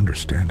beyond our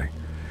understanding.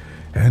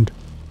 And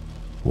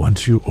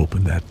once you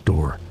open that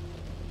door,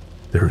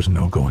 there is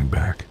no going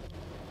back.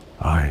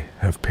 I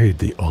have paid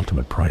the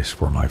ultimate price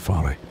for my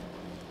folly,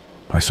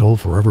 my soul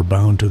forever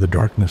bound to the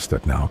darkness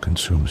that now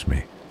consumes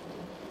me.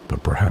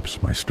 But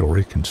perhaps my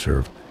story can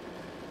serve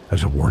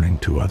as a warning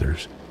to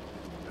others,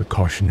 a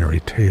cautionary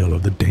tale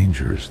of the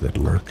dangers that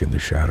lurk in the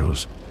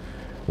shadows,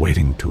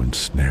 waiting to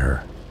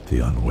ensnare the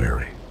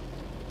unwary.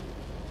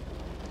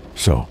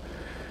 So,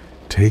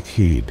 take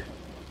heed,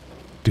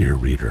 dear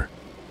reader,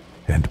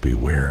 and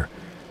beware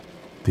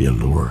the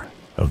allure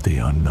of the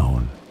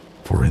unknown,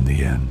 for in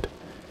the end,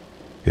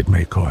 it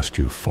may cost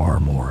you far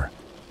more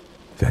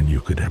than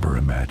you could ever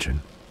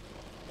imagine.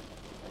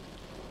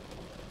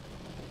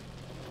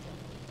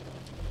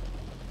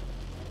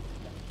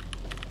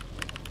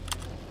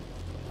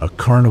 A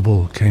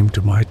carnival came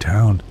to my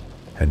town,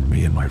 and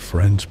me and my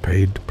friends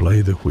paid to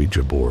play the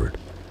Ouija board.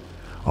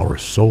 Our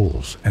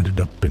souls ended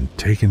up being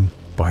taken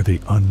by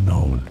the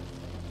unknown.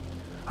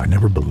 I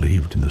never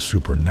believed in the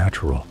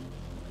supernatural.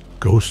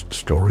 Ghost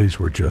stories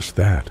were just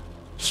that,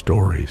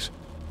 stories.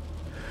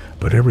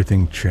 But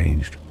everything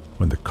changed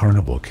when the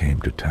carnival came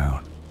to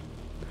town.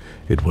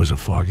 It was a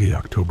foggy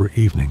October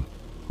evening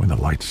when the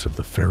lights of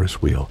the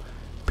Ferris wheel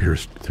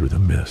pierced through the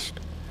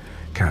mist,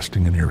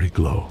 casting an eerie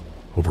glow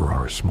over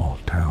our small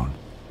town.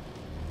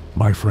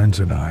 My friends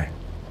and I,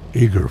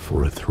 eager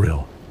for a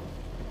thrill,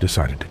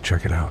 decided to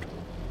check it out.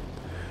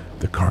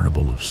 The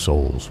Carnival of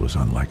Souls was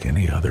unlike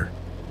any other.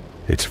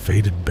 Its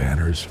faded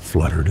banners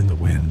fluttered in the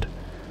wind,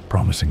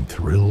 promising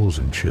thrills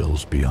and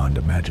chills beyond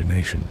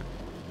imagination.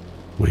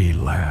 We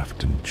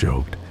laughed and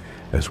joked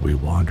as we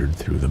wandered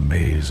through the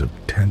maze of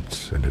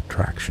tents and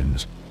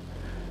attractions,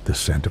 the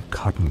scent of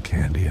cotton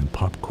candy and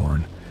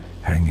popcorn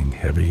hanging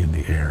heavy in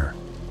the air.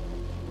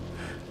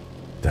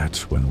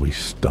 That's when we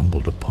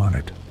stumbled upon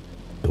it,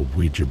 the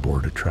Ouija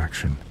board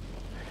attraction.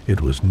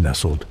 It was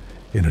nestled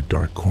in a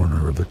dark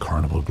corner of the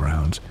carnival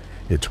grounds,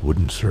 its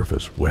wooden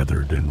surface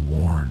weathered and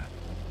worn.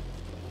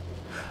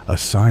 A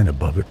sign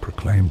above it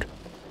proclaimed,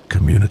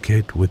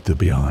 "Communicate with the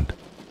beyond,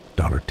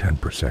 $10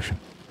 per session."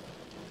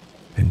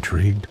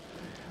 Intrigued,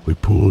 we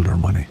pooled our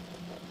money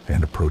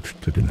and approached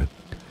the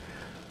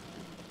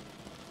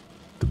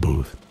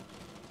booth.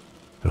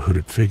 A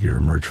hooded figure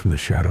emerged from the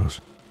shadows,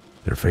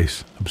 their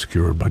face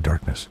obscured by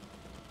darkness.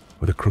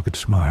 With a crooked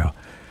smile,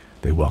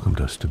 they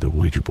welcomed us to the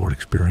Ouija board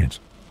experience.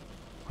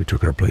 We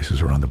took our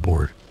places around the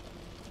board,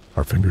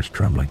 our fingers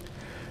trembling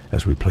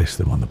as we placed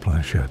them on the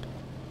planchette.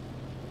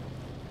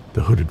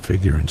 The hooded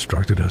figure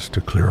instructed us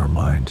to clear our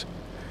minds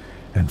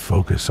and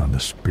focus on the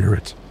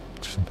spirits.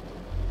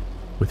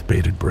 With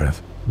bated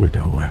breath, we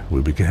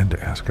began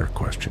to ask our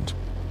questions.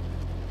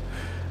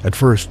 At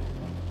first,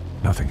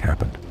 nothing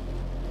happened.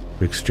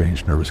 We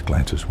exchanged nervous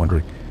glances,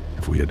 wondering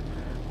if we had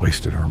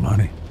wasted our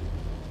money.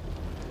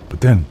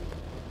 But then,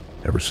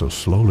 ever so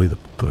slowly,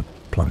 the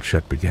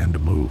planchette began to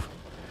move.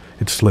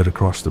 It slid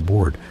across the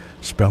board,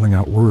 spelling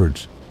out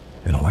words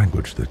in a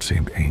language that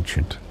seemed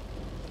ancient,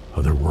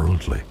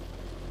 otherworldly.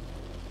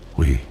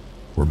 We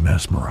were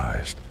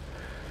mesmerized,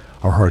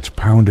 our hearts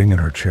pounding in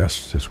our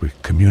chests as we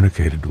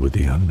communicated with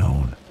the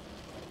unknown.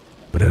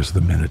 But as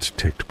the minutes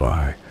ticked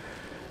by,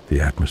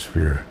 the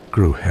atmosphere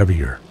grew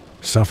heavier,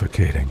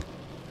 suffocating.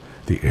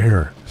 The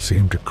air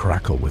seemed to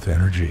crackle with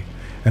energy,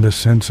 and a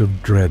sense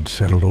of dread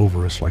settled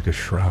over us like a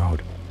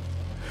shroud.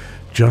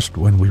 Just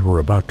when we were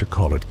about to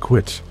call it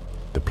quits,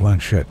 the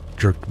planchette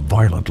jerked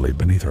violently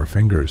beneath our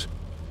fingers.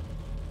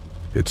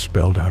 It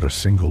spelled out a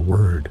single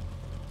word: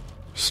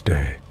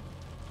 stay.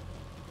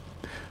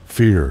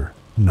 Fear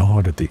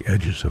gnawed at the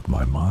edges of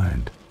my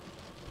mind,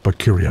 but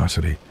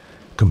curiosity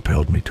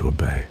compelled me to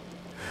obey.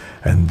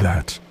 And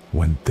that's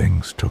when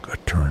things took a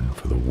turn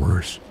for the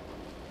worse.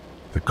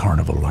 The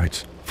carnival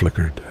lights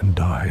flickered and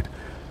died,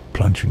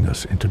 plunging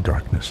us into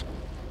darkness.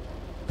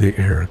 The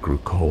air grew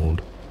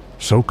cold,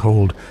 so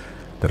cold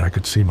that I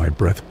could see my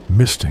breath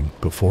misting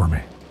before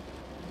me.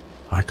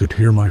 I could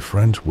hear my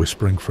friends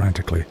whispering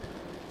frantically,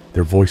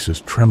 their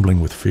voices trembling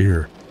with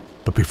fear.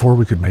 But before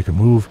we could make a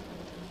move,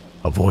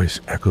 a voice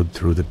echoed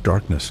through the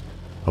darkness,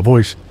 a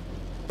voice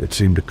that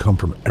seemed to come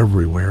from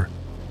everywhere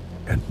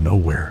and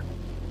nowhere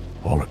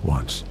all at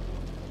once.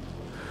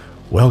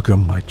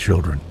 "Welcome, my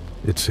children,"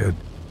 it said,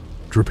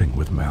 dripping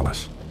with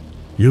malice.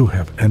 "You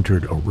have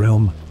entered a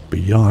realm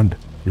beyond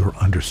your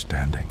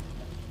understanding.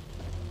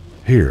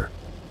 Here,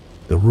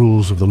 the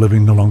rules of the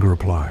living no longer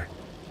apply.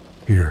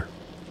 Here,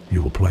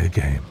 you will play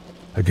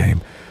a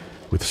game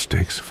with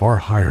stakes far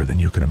higher than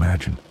you can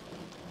imagine."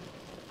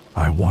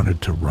 I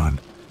wanted to run,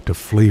 to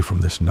flee from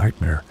this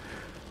nightmare,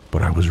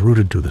 but I was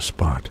rooted to the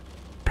spot,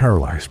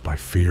 paralyzed by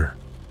fear.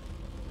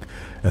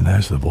 And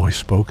as the voice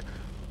spoke,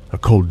 a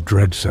cold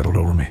dread settled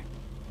over me,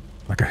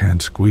 like a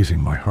hand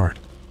squeezing my heart.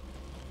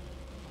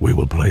 "We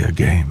will play a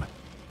game,"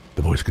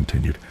 the voice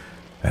continued,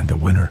 "and the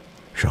winner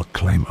shall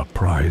claim a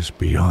prize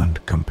beyond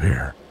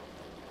compare.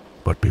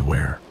 But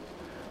beware,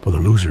 for the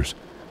losers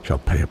shall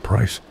pay a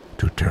price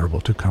too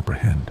terrible to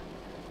comprehend."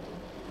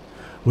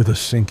 With a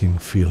sinking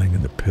feeling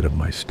in the pit of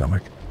my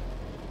stomach,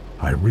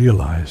 I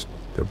realized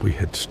that we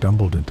had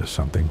stumbled into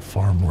something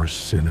far more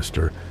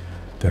sinister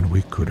than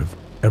we could have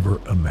ever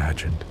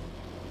imagined.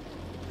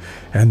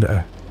 And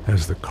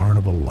as the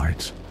carnival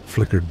lights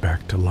flickered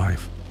back to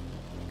life,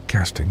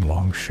 casting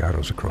long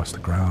shadows across the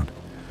ground,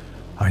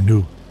 I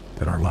knew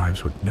that our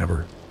lives would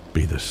never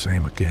be the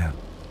same again.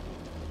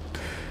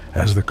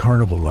 As the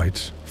carnival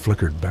lights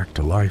flickered back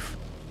to life,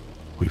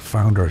 we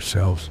found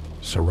ourselves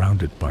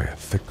surrounded by a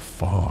thick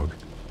fog,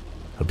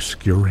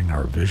 obscuring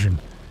our vision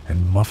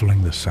and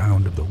muffling the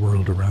sound of the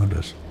world around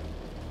us.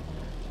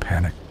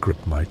 Panic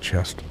gripped my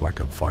chest like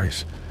a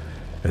vice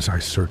as I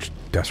searched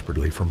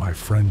desperately for my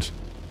friends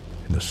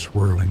in the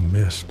swirling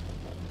mist.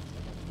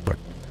 But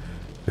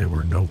they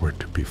were nowhere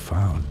to be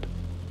found.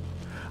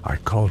 I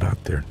called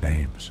out their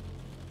names,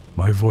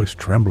 my voice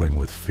trembling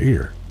with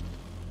fear,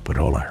 but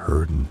all I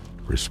heard in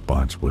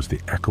response was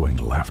the echoing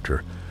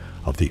laughter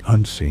of the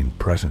unseen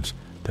presence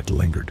that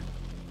lingered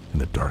in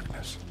the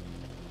darkness.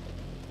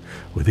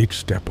 With each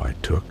step I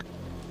took,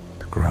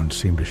 the ground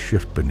seemed to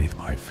shift beneath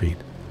my feet,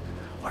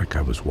 like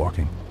I was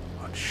walking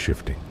on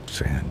shifting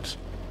sands.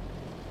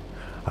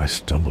 I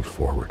stumbled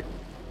forward,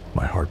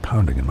 my heart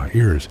pounding in my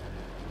ears,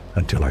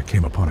 until I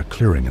came upon a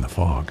clearing in the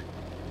fog.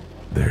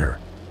 There,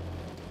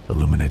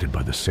 illuminated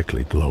by the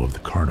sickly glow of the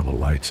carnival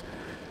lights,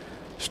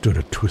 stood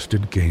a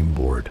twisted game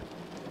board,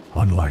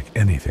 unlike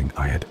anything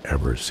I had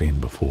ever seen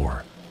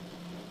before.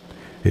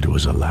 It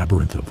was a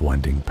labyrinth of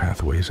winding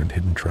pathways and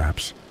hidden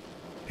traps,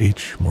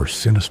 each more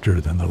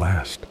sinister than the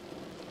last.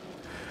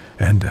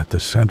 And at the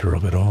center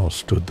of it all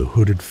stood the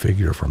hooded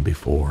figure from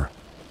before,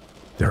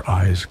 their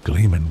eyes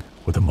gleaming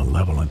with a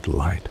malevolent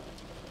light.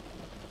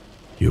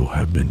 "You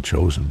have been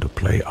chosen to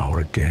play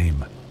our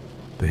game,"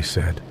 they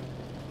said,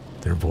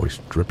 their voice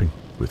dripping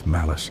with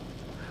malice.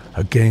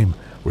 "A game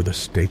where the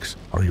stakes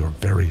are your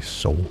very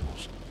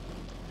souls."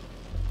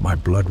 My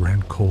blood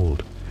ran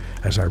cold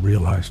as I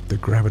realized the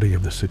gravity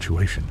of the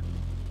situation.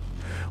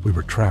 We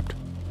were trapped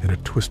in a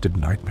twisted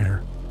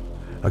nightmare,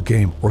 a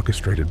game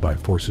orchestrated by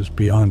forces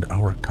beyond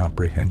our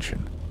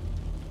comprehension.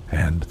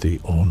 And the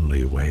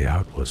only way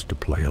out was to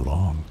play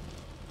along,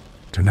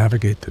 to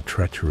navigate the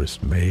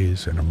treacherous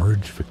maze and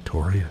emerge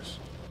victorious.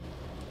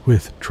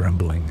 With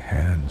trembling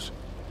hands,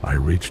 I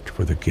reached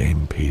for the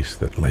game piece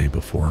that lay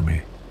before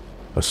me,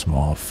 a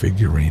small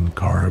figurine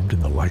carved in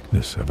the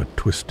likeness of a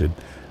twisted,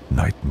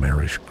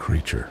 nightmarish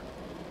creature.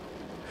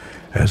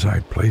 As I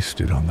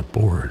placed it on the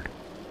board,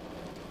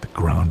 the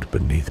ground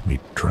beneath me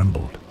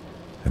trembled,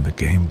 and the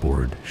game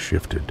board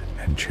shifted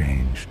and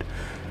changed,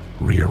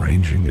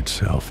 rearranging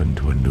itself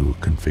into a new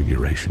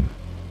configuration.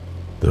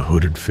 The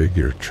hooded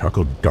figure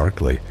chuckled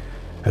darkly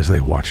as they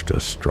watched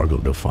us struggle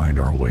to find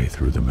our way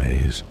through the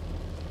maze.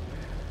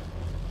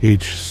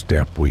 Each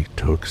step we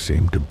took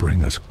seemed to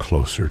bring us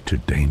closer to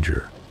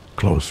danger,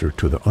 closer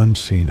to the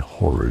unseen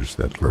horrors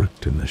that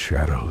lurked in the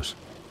shadows.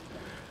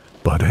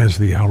 But as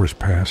the hours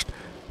passed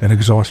and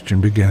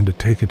exhaustion began to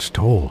take its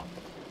toll,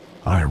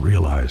 I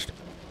realized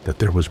that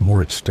there was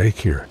more at stake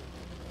here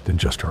than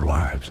just our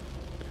lives.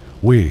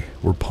 We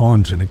were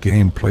pawns in a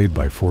game played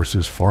by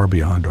forces far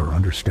beyond our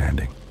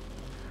understanding,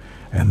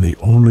 and the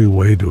only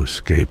way to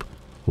escape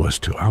was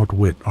to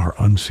outwit our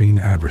unseen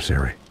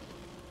adversary.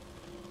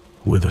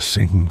 With a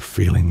sinking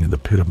feeling in the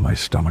pit of my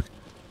stomach,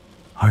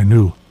 I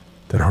knew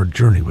that our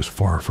journey was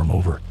far from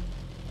over,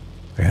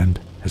 and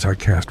as I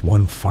cast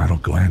one final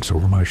glance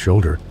over my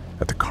shoulder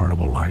at the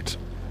carnival lights,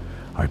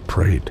 I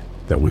prayed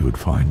that we would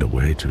find a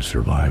way to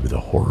survive the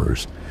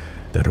horrors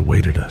that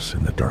awaited us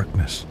in the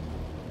darkness.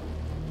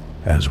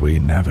 As we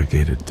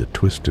navigated the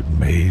twisted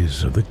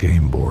maze of the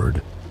game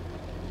board,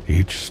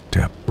 Each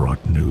step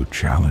brought new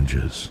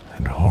challenges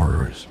and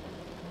horrors.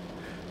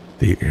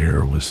 The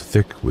air was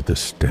thick with the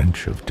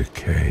stench of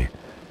decay,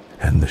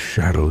 and the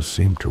shadows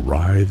seemed to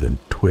writhe and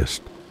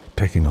twist,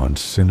 taking on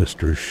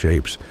sinister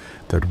shapes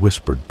that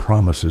whispered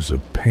promises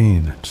of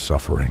pain and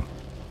suffering.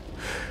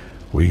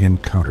 We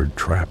encountered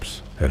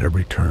traps at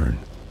every turn,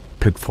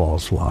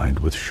 pitfalls lined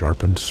with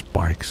sharpened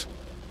spikes,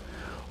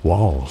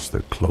 walls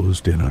that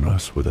closed in on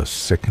us with a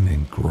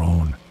sickening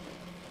groan,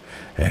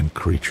 and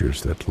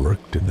creatures that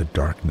lurked in the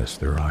darkness,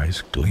 their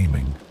eyes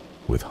gleaming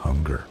with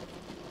hunger.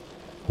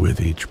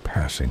 With each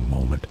passing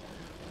moment,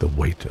 the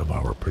weight of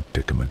our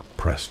predicament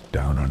pressed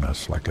down on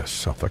us like a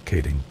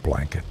suffocating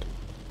blanket.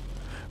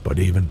 But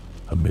even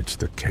amidst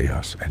the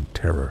chaos and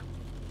terror,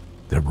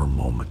 there were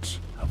moments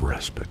of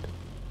respite.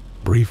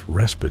 Brief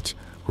respites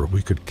where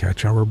we could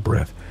catch our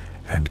breath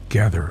and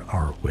gather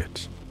our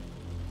wits.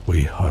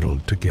 We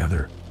huddled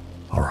together,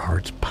 our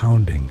hearts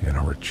pounding in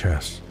our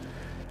chests,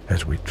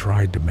 as we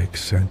tried to make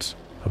sense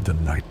of the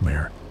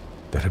nightmare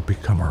that had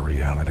become our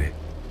reality.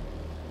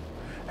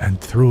 And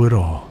through it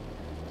all,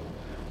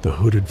 the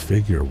hooded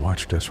figure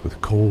watched us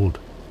with cold,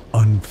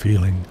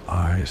 unfeeling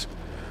eyes,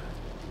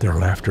 their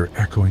laughter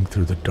echoing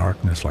through the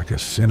darkness like a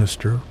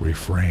sinister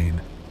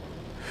refrain.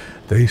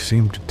 They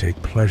seemed to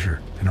take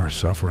pleasure in our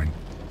suffering,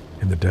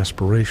 in the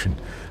desperation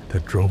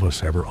that drove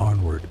us ever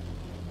onward.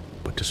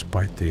 But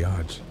despite the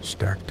odds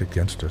stacked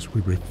against us,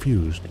 we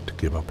refused to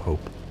give up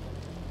hope.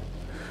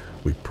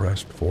 We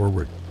pressed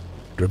forward,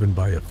 driven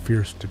by a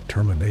fierce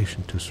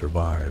determination to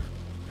survive,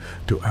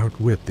 to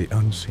outwit the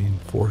unseen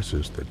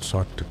forces that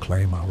sought to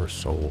claim our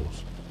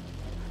souls.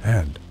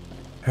 And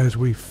as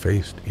we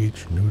faced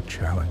each new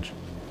challenge,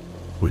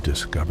 we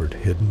discovered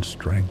hidden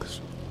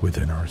strengths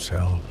within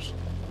ourselves,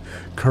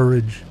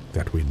 courage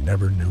that we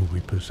never knew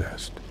we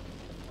possessed,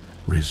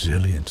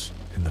 resilience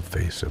in the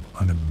face of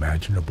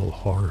unimaginable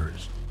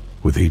horrors.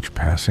 With each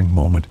passing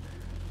moment,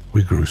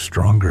 we grew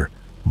stronger,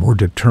 more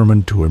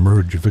determined to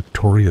emerge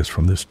victorious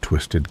from this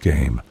twisted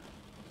game.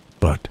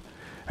 But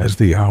as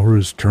the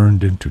hours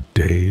turned into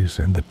days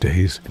and the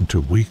days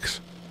into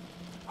weeks,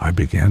 I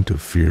began to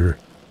fear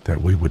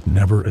that we would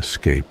never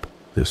escape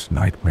this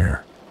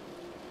nightmare.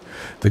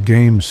 The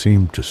game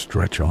seemed to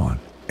stretch on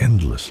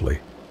endlessly,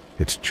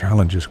 its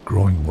challenges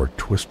growing more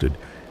twisted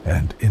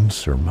and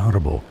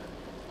insurmountable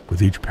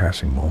with each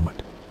passing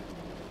moment.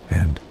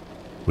 And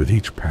with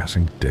each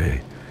passing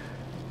day,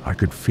 I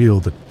could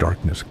feel the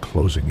darkness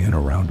closing in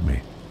around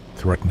me,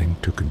 threatening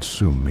to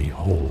consume me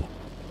whole.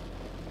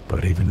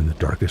 But even in the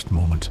darkest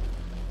moments,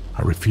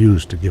 I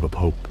refused to give up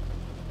hope,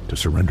 to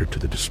surrender to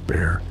the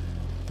despair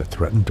that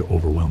threatened to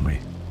overwhelm me.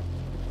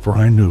 For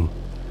I knew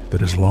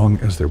that as long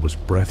as there was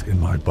breath in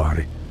my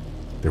body,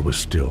 there was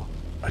still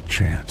a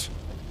chance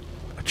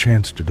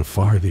to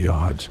defy the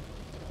odds,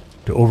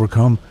 to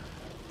overcome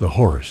the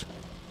horrors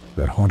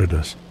that haunted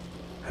us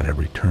at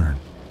every turn.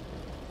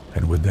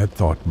 And with that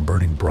thought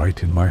burning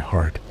bright in my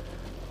heart,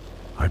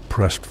 I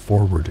pressed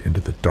forward into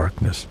the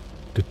darkness,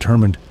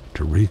 determined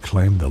to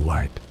reclaim the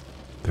light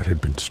that had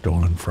been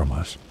stolen from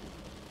us.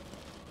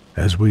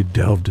 As we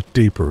delved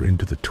deeper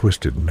into the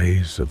twisted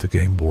maze of the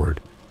game board,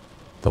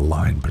 the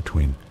line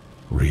between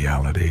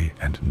reality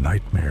and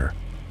nightmare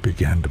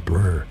began to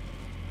blur.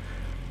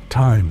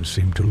 Time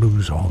seemed to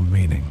lose all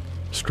meaning,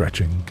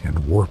 stretching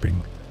and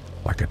warping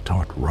like a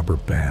taut rubber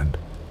band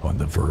on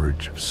the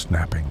verge of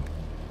snapping.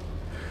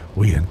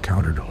 We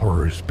encountered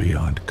horrors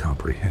beyond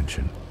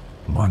comprehension,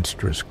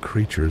 monstrous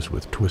creatures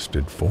with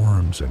twisted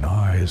forms and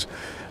eyes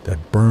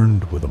that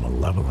burned with a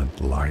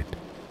malevolent light,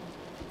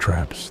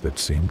 traps that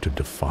seemed to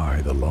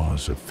defy the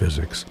laws of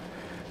physics,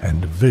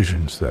 and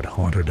visions that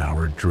haunted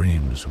our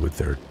dreams with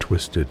their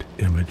twisted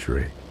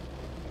imagery.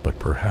 But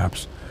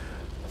perhaps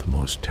the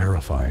most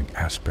terrifying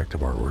aspect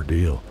of our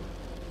ordeal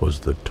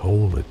was the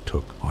toll it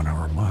took on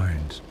our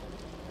minds.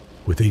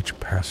 With each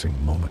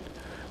passing moment,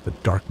 the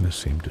darkness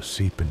seemed to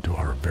seep into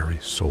our very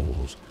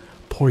souls,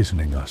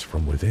 poisoning us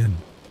from within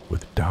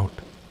with doubt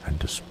and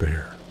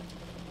despair.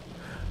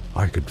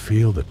 I could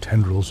feel the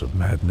tendrils of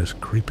madness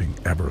creeping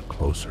ever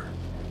closer,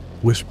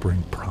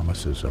 whispering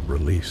promises of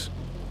release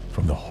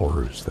from the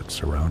horrors that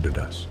surrounded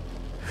us.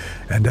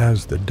 And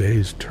as the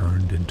days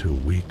turned into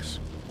weeks,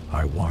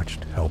 I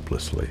watched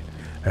helplessly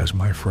as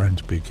my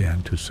friends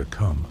began to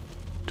succumb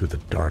to the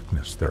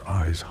darkness, their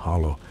eyes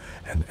hollow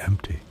and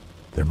empty,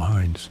 their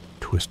minds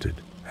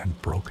twisted and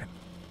broken.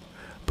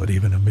 But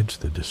even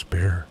amidst the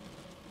despair,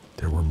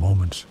 there were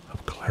moments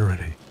of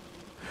clarity,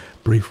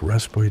 brief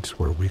respites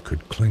where we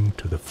could cling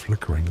to the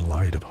flickering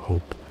light of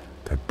hope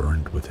that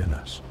burned within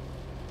us.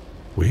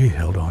 We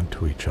held on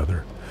to each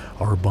other,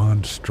 our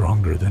bond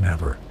stronger than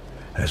ever,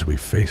 as we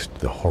faced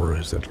the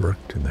horrors that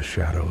lurked in the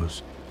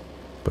shadows.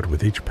 But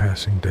with each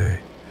passing day,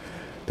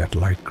 that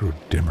light grew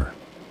dimmer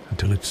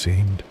until it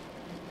seemed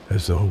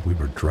as though we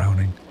were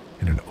drowning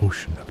in an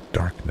ocean of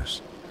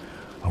darkness,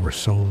 our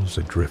souls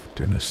adrift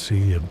in a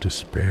sea of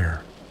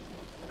despair.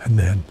 And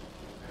then,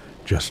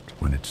 just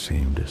when it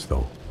seemed as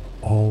though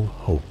all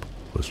hope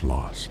was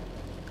lost,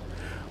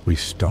 we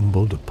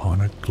stumbled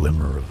upon a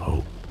glimmer of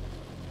hope.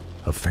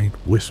 a faint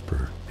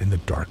whisper in the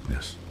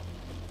darkness,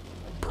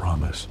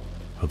 promise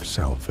of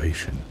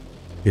salvation.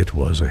 It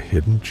was a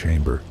hidden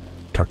chamber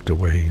tucked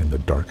away in the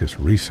darkest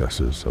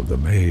recesses of the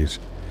maze,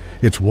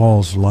 its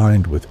walls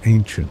lined with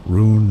ancient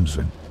runes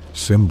and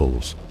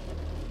symbols,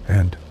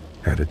 and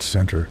at its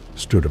center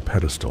stood a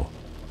pedestal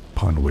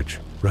upon which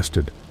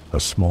rested a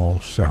small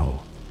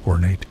cell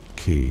ornate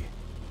key.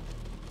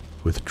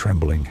 With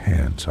trembling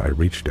hands I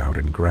reached out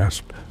and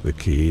grasped the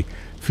key,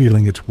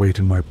 feeling its weight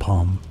in my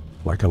palm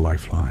like a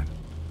lifeline.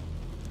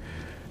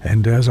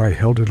 And as I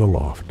held it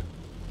aloft,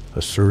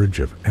 a surge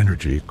of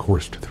energy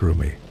coursed through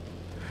me,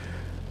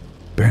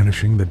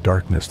 banishing the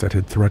darkness that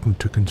had threatened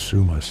to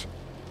consume us.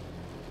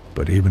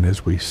 But even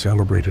as we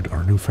celebrated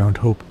our newfound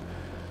hope,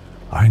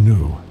 I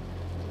knew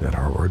that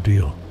our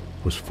ordeal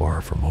was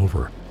far from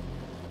over.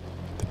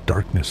 The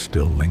darkness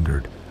still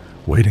lingered,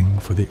 waiting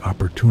for the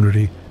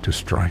opportunity to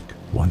strike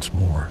once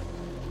more.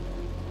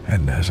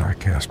 And as I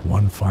cast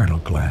one final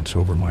glance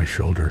over my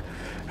shoulder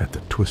at the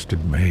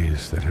twisted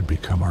maze that had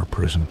become our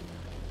prison,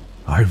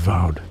 I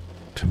vowed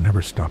to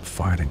never stop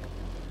fighting,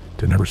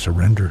 to never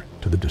surrender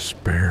to the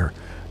despair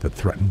that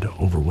threatened to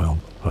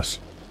overwhelm us.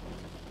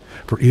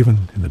 For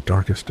even in the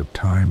darkest of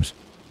times,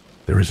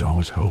 there is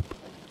always hope,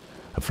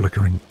 a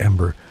flickering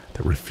ember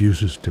that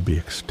refuses to be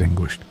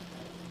extinguished,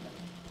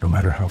 no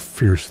matter how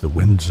fierce the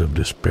winds of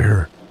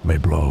despair may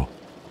blow.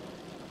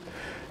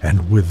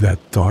 And with that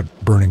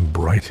thought burning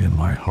bright in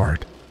my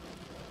heart,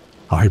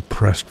 I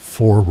pressed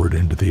forward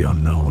into the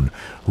unknown,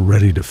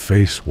 ready to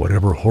face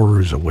whatever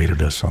horrors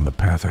awaited us on the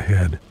path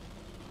ahead.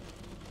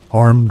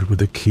 Armed with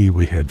the key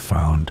we had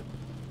found,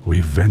 we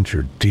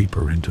ventured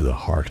deeper into the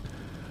heart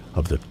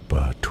of the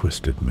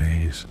twisted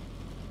maze,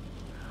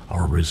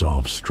 our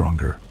resolve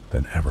stronger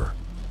than ever.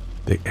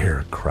 The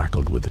air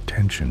crackled with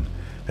tension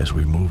as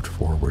we moved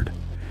forward,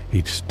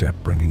 each step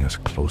bringing us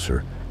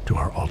closer to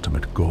our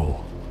ultimate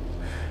goal,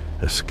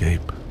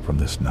 escape from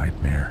this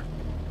nightmare.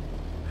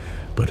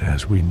 But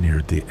as we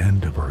neared the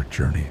end of our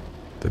journey,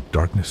 the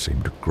darkness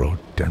seemed to grow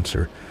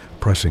denser,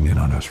 pressing in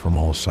on us from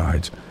all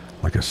sides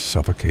like a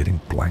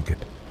suffocating blanket.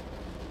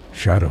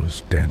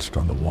 Shadows danced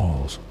on the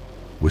walls,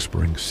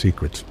 whispering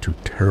secrets too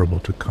terrible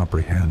to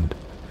comprehend,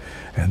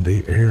 and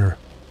the air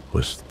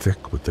was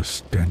thick with the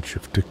stench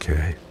of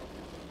decay.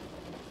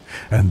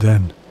 And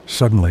then,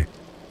 suddenly,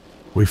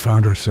 we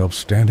found ourselves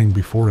standing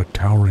before a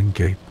towering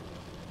gate,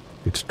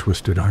 its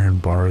twisted iron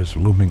bars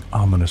looming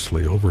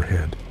ominously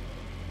overhead.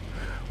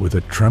 With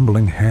a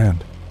trembling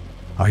hand,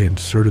 I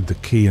inserted the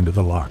key into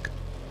the lock,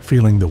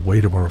 feeling the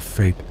weight of our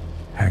fate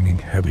hanging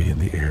heavy in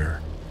the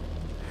air.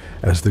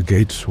 As the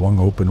gate swung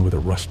open with a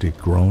rusty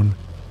groan,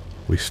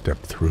 we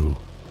stepped through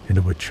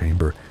into a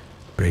chamber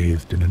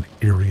bathed in an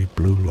eerie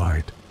blue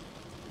light.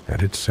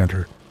 At its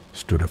center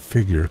stood a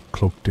figure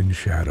cloaked in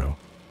shadow,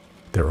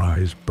 their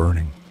eyes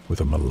burning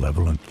with a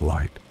malevolent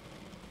light.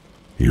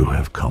 "You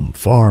have come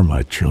far,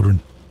 my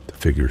children," the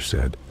figure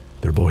said,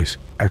 their voice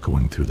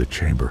echoing through the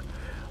chamber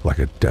like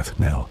a death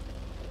knell.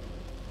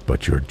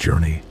 "But your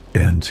journey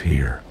ends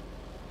here.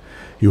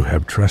 You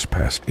have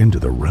trespassed into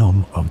the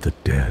realm of the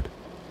dead,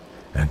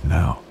 and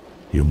now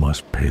you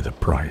must pay the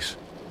price."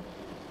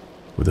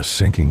 With a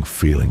sinking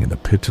feeling in the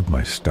pits of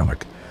my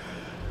stomach,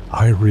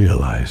 I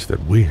realized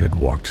that we had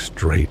walked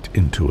straight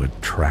into a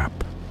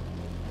trap.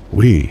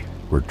 We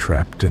were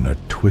trapped in a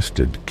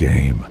twisted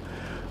game,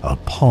 a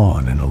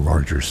pawn in a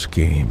larger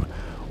scheme,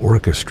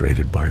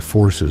 orchestrated by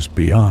forces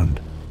beyond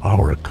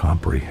our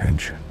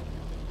comprehension.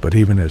 But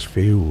even as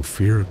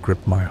fear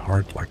gripped my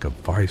heart like a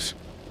vice,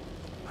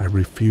 I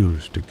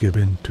refused to give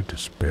in to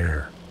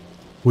despair.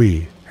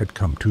 We had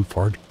come too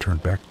far to turn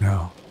back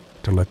now,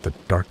 to let the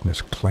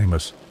darkness claim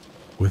us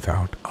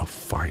without a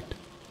fight.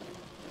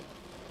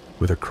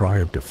 With a cry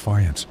of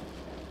defiance,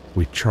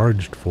 we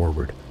charged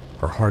forward,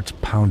 our hearts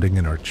pounding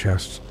in our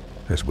chests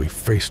as we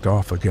faced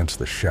off against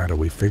the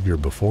shadowy figure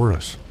before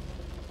us.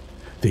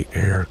 The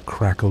air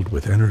crackled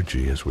with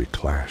energy as we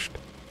clashed,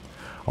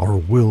 our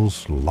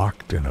wills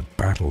locked in a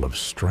battle of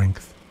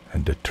strength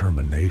and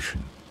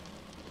determination.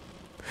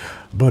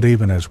 But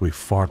even as we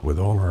fought with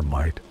all our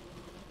might,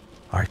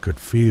 I could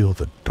feel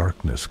the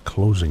darkness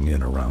closing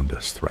in around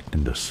us,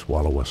 threatening to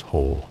swallow us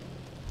whole.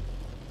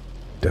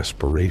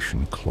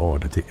 Desperation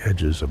clawed at the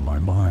edges of my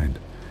mind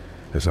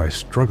as I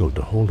struggled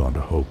to hold on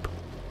to hope,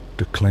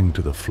 to cling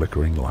to the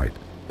flickering light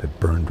that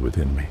burned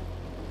within me.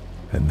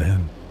 And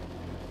then,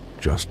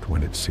 just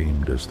when it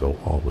seemed as though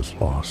all was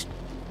lost,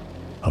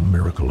 a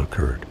miracle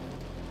occurred.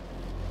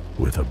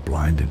 With a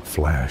blinding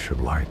flash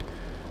of light,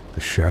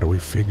 the shadowy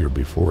figure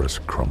before us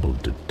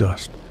crumbled to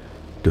dust,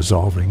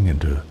 dissolving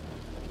into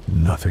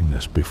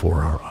nothingness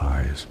before our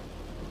eyes.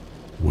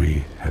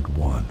 We had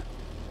won.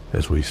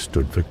 As we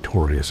stood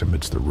victorious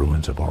amidst the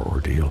ruins of our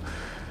ordeal,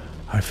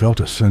 I felt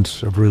a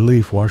sense of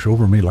relief wash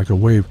over me like a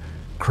wave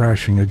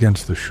crashing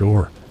against the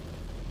shore.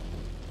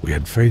 We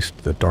had faced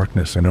the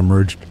darkness and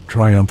emerged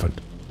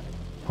triumphant,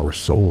 our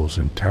souls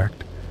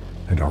intact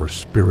and our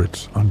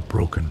spirits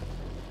unbroken.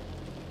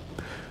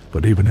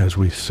 But even as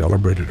we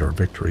celebrated our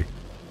victory,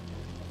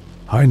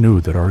 I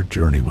knew that our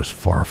journey was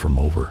far from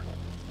over.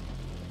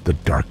 The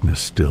darkness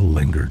still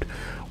lingered,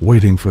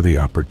 waiting for the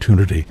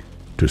opportunity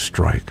to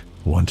strike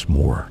once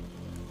more.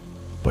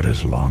 But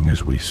as long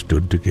as we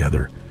stood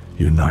together,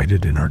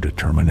 united in our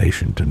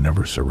determination to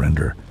never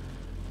surrender,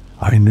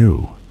 I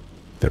knew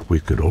that we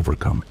could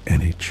overcome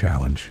any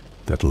challenge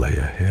that lay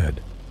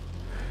ahead.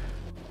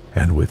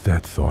 And with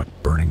that thought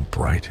burning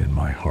bright in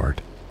my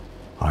heart,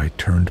 I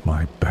turned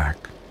my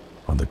back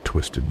on the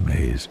twisted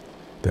maze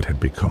that had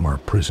become our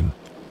prison,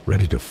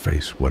 ready to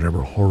face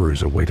whatever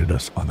horrors awaited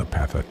us on the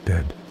path of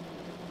death.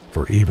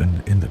 For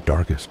even in the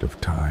darkest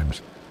of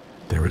times,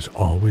 there is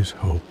always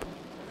hope,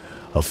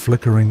 a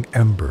flickering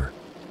ember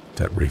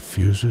that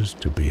refuses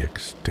to be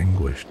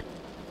extinguished,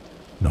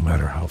 no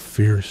matter how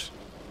fierce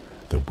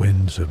the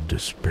winds of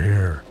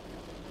despair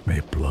may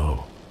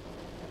blow.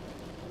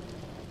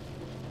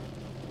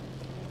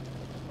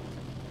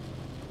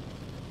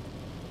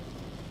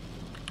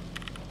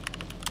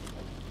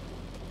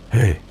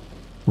 Hey,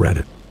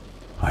 Reddit,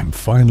 I'm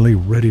finally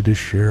ready to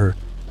share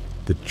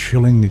the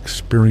chilling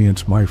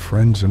experience my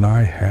friends and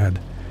I had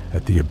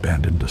at the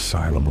abandoned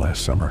asylum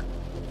last summer.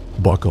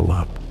 Buckle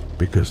up,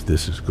 because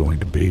this is going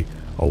to be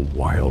a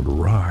wild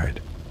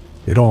ride.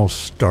 It all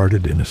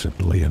started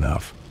innocently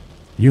enough.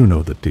 You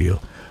know the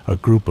deal, a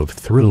group of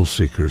thrill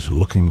seekers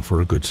looking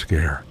for a good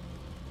scare.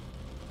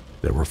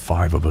 There were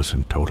 5 of us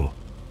in total.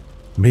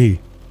 Me,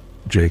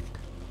 Jake,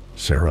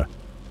 Sarah,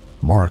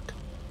 Mark,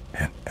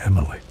 and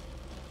Emily.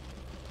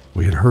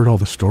 We had heard all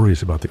the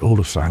stories about the old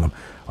asylum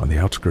on the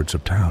outskirts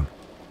of town.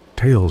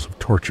 Tales of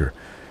torture,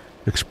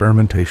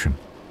 experimentation,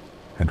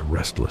 and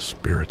restless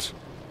spirits.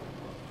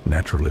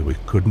 Naturally, we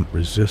couldn't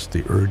resist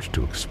the urge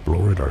to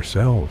explore it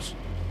ourselves.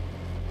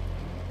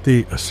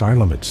 The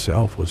asylum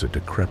itself was a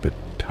decrepit,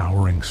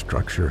 towering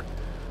structure,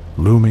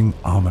 looming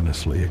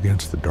ominously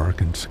against the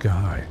darkened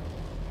sky.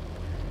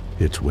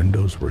 Its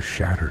windows were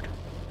shattered,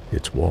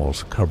 its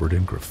walls covered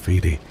in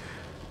graffiti,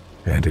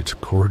 and its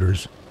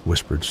corridors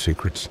whispered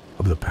secrets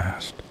of the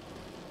past.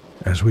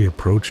 As we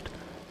approached,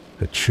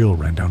 a chill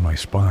ran down my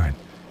spine,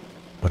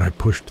 but I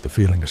pushed the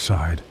feeling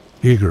aside,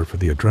 eager for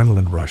the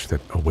adrenaline rush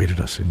that awaited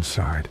us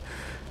inside.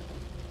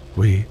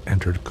 We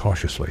entered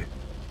cautiously,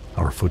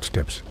 our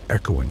footsteps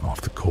echoing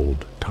off the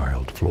cold,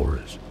 tiled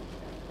floors.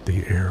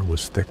 The air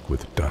was thick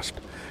with dust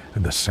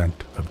and the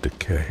scent of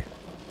decay.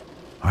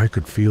 I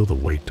could feel the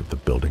weight of the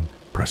building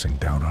pressing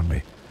down on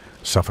me,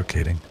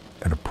 suffocating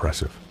and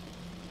oppressive.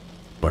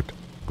 But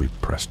we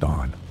pressed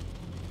on,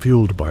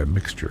 fueled by a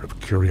mixture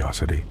of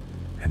curiosity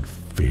and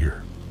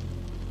fear.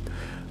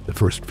 The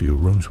first few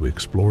rooms we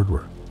explored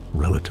were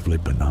relatively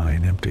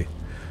benign, empty,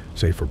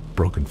 save for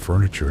broken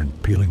furniture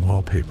and peeling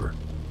wallpaper.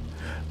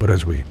 But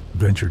as we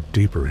ventured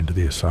deeper into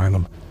the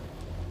asylum,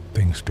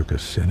 things took a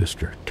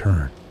sinister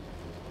turn.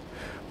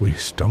 We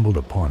stumbled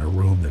upon a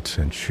room that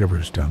sent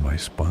shivers down my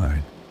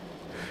spine.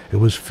 It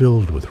was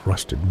filled with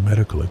rusted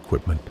medical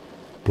equipment,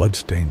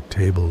 blood-stained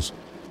tables,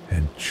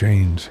 and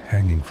chains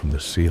hanging from the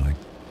ceiling.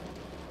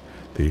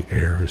 The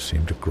air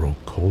seemed to grow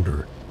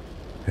colder,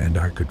 and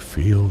I could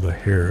feel the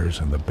hairs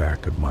on the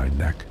back of my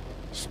neck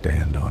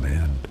stand on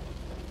end.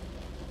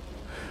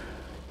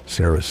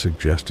 Sarah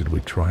suggested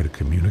we try to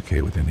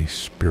communicate with any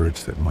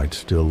spirits that might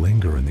still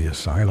linger in the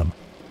asylum.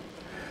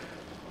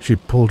 She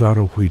pulled out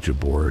a Ouija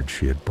board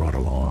she had brought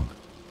along,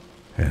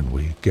 and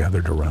we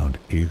gathered around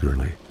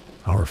eagerly,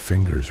 our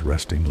fingers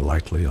resting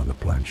lightly on the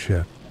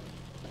planchette.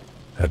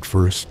 At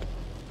first,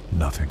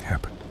 nothing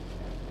happened.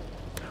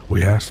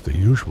 We asked the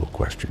usual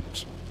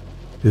questions.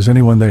 Is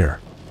anyone there?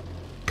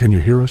 Can you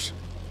hear us?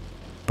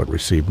 But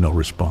received no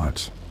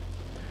response.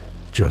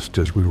 Just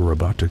as we were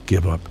about to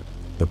give up,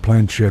 the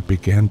planchette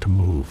began to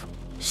move,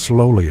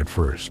 slowly at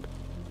first,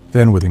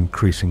 then with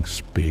increasing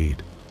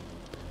speed.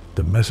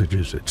 The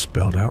messages it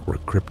spelled out were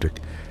cryptic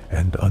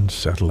and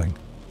unsettling.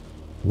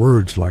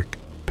 Words like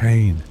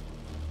pain,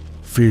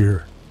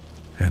 fear,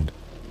 and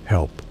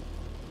help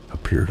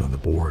appeared on the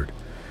board,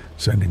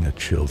 sending a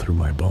chill through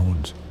my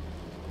bones.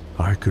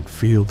 I could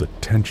feel the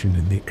tension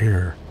in the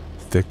air,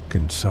 thick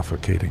and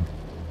suffocating,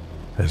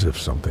 as if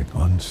something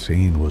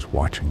unseen was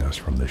watching us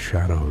from the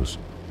shadows.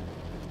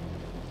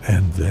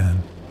 And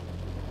then,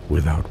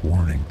 without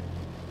warning,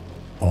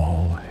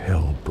 all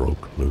hell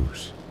broke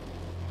loose.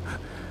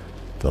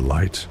 The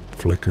lights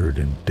flickered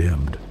and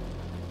dimmed,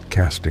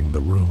 casting the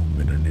room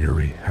in an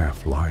eerie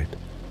half-light.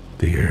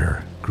 The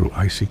air grew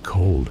icy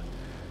cold,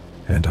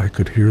 and I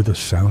could hear the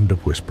sound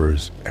of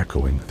whispers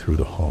echoing through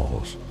the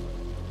halls.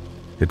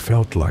 It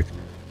felt like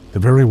the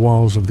very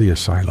walls of the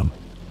asylum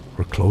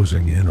were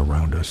closing in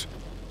around us,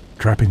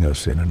 trapping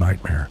us in a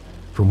nightmare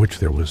from which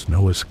there was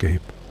no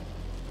escape.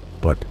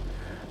 But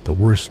the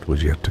worst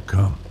was yet to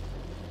come.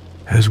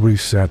 As we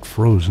sat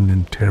frozen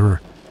in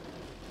terror,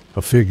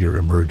 a figure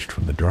emerged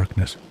from the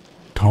darkness,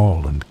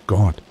 tall and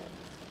gaunt,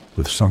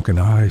 with sunken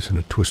eyes and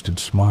a twisted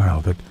smile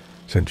that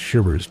sent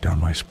shivers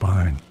down my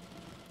spine.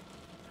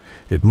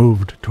 It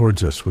moved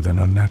towards us with an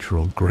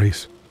unnatural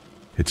grace,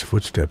 its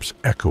footsteps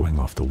echoing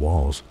off the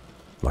walls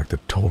like the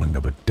tolling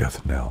of a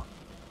death knell.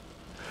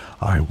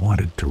 I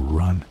wanted to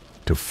run,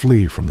 to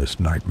flee from this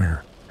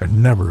nightmare,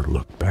 and never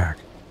look back.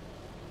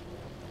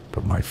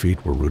 but my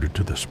feet were rooted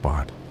to the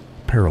spot,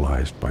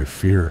 paralyzed by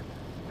fear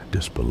and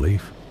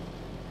disbelief.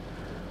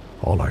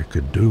 All I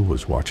could do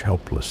was watch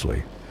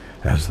helplessly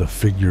as the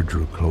figure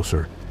drew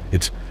closer,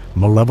 its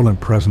malevolent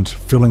presence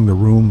filling the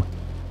room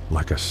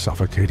like a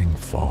suffocating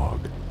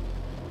fog.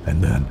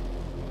 And then,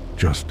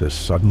 just as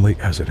suddenly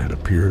as it had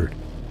appeared,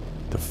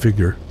 the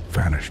figure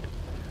vanished,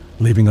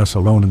 leaving us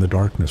alone in the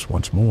darkness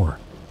once more.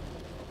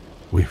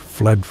 We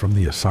fled from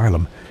the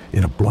asylum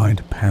in a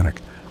blind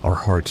panic, our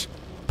hearts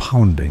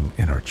pounding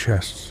in our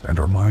chests and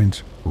our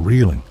minds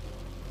reeling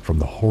from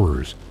the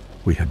horrors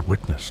we had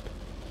witnessed.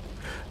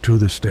 To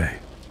this day,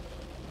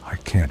 I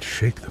can't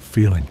shake the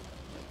feeling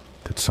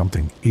that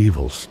something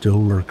evil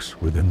still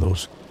lurks within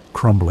those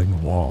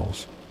crumbling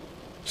walls,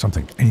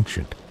 something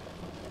ancient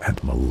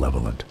and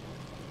malevolent,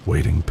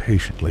 waiting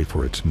patiently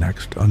for its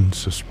next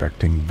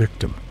unsuspecting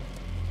victim.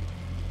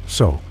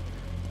 So,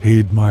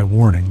 heed my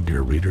warning,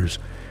 dear readers,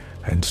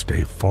 and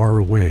stay far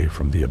away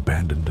from the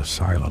abandoned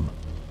asylum.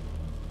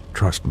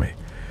 Trust me,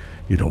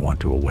 you don't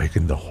want to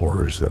awaken the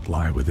horrors that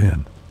lie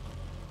within.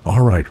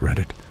 All right,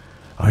 Reddit,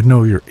 I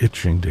know you're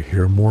itching to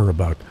hear more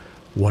about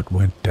what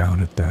went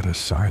down at that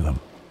asylum.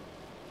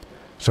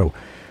 So,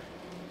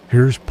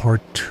 here's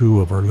part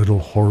 2 of our little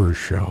horror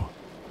show.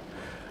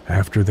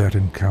 After that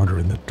encounter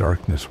in the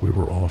darkness, we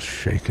were all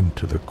shaken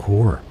to the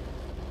core,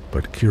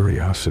 but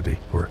curiosity,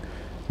 or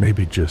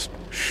maybe just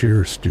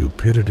sheer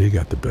stupidity,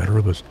 got the better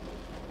of us,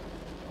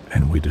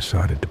 and we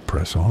decided to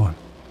press on.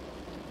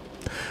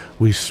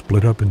 We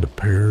split up into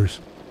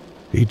pairs,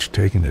 each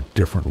taking a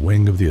different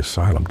wing of the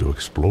asylum to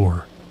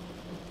explore.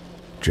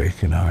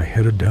 Jake and I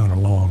headed down a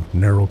long,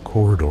 narrow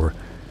corridor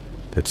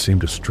that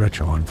seemed to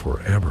stretch on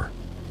forever.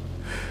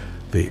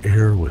 The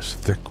air was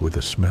thick with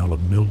the smell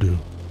of mildew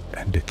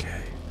and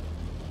decay,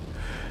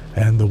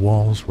 and the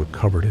walls were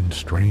covered in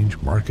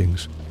strange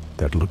markings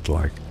that looked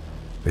like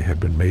they had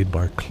been made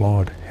by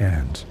clawed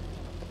hands.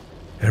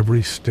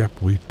 Every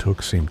step we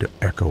took seemed to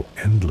echo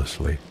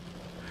endlessly,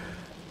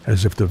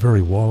 as if the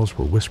very walls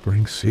were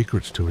whispering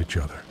secrets to each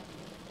other.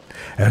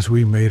 As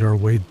we made our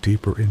way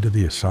deeper into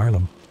the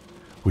asylum,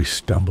 we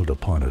stumbled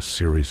upon a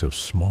series of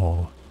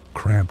small,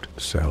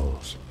 cramped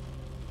cells.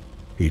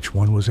 Each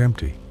one was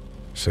empty,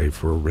 save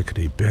for a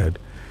rickety bed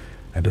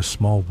and a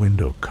small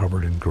window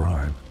covered in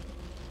grime.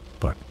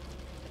 But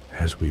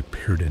as we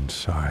peered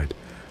inside,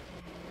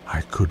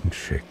 I couldn't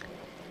shake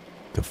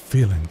the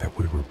feeling that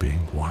we were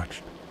being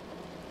watched,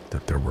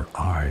 that there were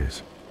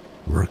eyes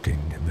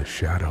lurking in the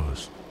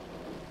shadows,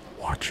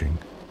 watching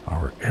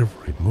our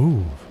every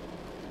move.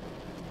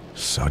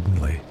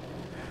 Suddenly,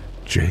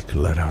 Jake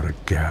let out a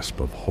gasp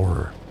of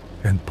horror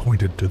and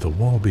pointed to the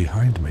wall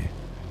behind me.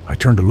 I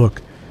turned to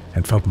look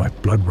and felt my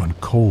blood run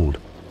cold.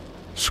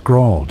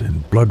 Scrawled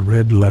in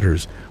blood-red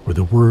letters were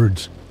the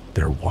words,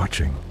 "They're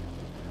watching,"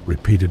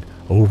 repeated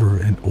over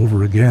and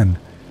over again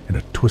in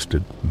a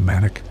twisted,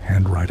 manic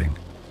handwriting.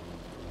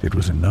 It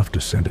was enough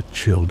to send a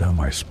chill down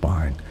my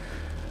spine,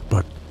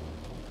 but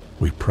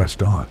we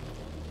pressed on,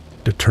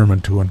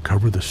 determined to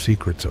uncover the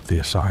secrets of the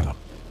asylum.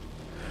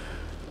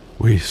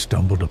 We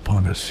stumbled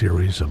upon a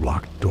series of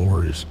locked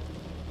doors,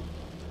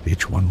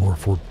 each one more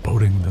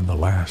foreboding than the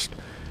last,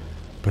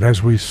 but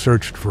as we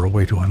searched for a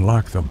way to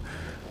unlock them,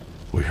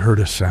 we heard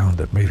a sound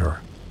that made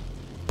our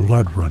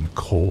blood run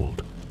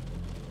cold,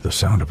 the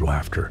sound of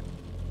laughter,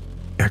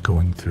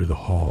 echoing through the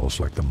halls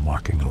like the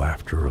mocking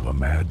laughter of a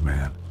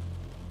madman.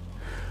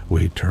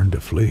 We turned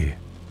to flee,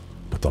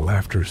 but the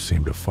laughter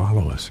seemed to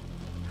follow us,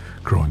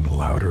 growing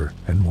louder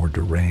and more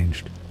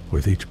deranged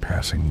with each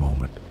passing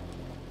moment.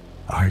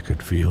 I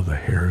could feel the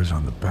hairs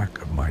on the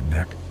back of my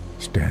neck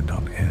stand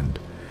on end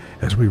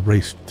as we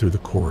raced through the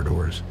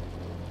corridors,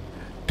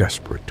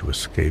 desperate to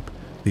escape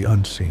the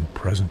unseen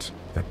presence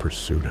that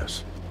pursued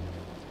us.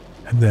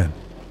 And then,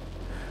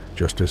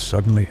 just as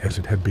suddenly as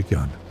it had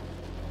begun,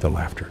 the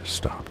laughter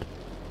stopped.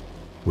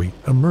 We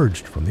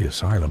emerged from the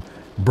asylum,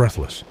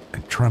 breathless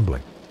and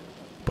trembling,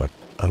 but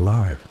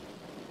alive.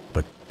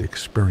 But the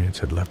experience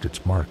had left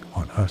its mark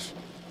on us,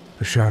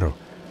 a shadow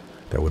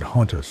that would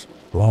haunt us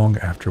long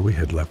after we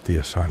had left the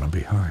asylum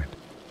behind.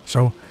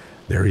 So,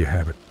 there you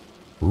have it.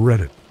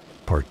 Reddit,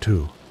 part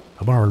 2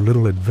 of our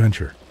little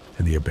adventure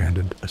in the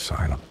abandoned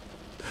asylum.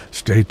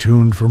 Stay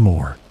tuned for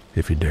more,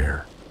 if you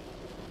dare.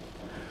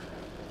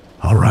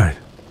 All right,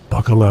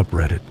 buckle up,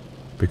 Reddit,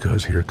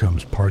 because here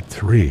comes part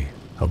 3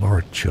 of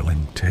our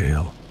chilling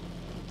tale.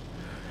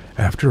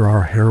 After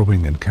our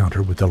harrowing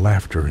encounter with the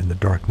laughter in the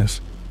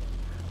darkness,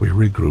 we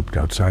regrouped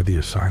outside the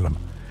asylum,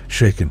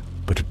 shaken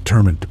but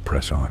determined to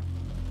press on.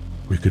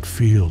 We could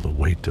feel the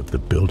weight of the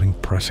building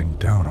pressing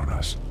down on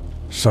us,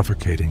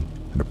 suffocating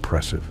and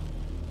oppressive.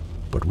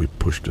 But we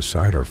pushed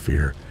aside our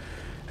fear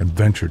and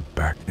ventured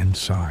back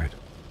inside.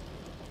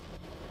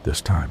 This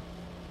time,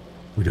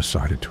 we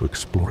decided to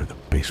explore the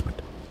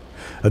basement,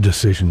 a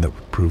decision that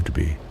would prove to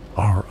be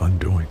our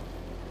undoing.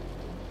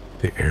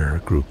 The air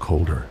grew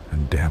colder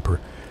and damper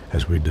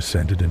as we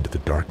descended into the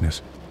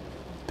darkness,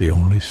 the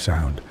only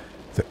sound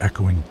the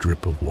echoing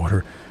drip of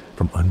water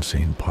from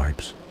unseen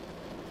pipes.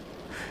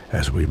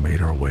 As we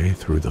made our way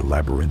through the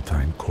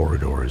labyrinthine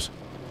corridors,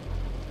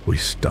 We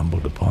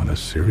stumbled upon a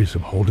series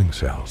of holding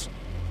cells,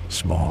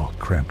 small,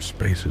 cramped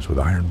spaces with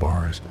iron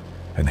bars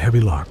and heavy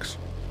locks.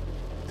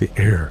 The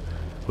air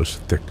was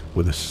thick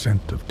with a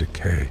scent of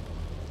decay,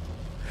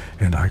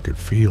 and I could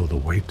feel the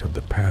weight of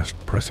the past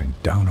pressing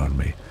down on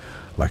me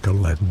like a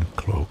leaden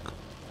cloak.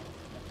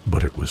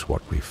 But it was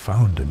what we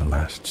found in the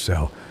last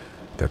cell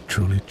that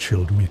truly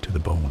chilled me to the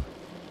bone.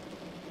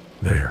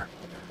 There,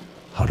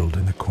 huddled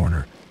in the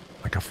corner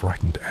like a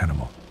frightened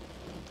animal,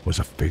 was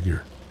a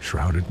figure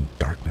shrouded in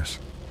darkness.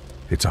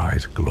 Its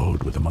eyes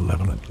glowed with a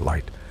malevolent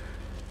light,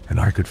 and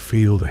I could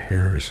feel the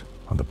hairs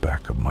on the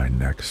back of my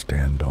neck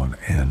stand on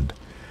end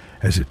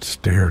as it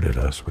stared at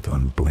us with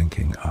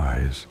unblinking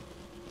eyes.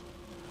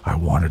 I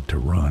wanted to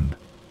run,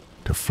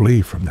 to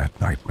flee from that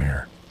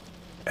nightmare,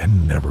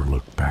 and never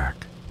look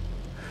back.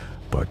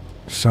 But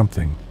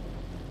something,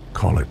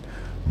 call it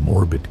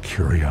morbid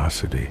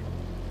curiosity,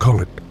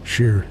 call it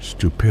sheer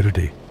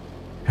stupidity,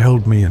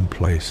 held me in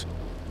place,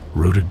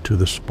 rooted to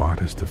the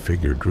spot as the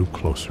figure drew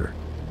closer,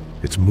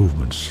 its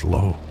movements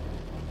slow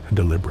and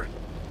deliberate.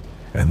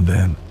 And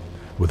then,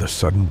 with a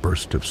sudden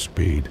burst of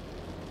speed,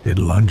 it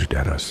lunged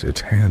at us,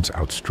 its hands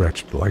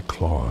outstretched like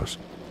claws.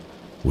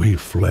 We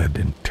fled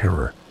in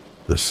terror,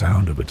 the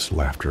sound of its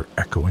laughter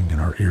echoing in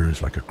our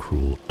ears like a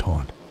cruel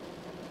taunt.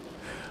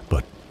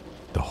 But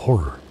the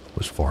horror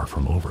was far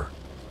from over.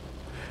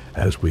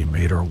 As we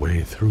made our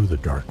way through the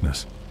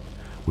darkness,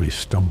 we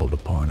stumbled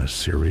upon a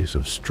series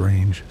of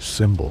strange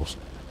symbols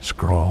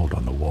scrawled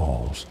on the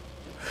walls,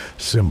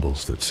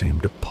 symbols that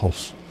seemed to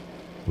pulse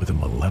with a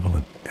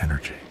malevolent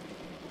energy.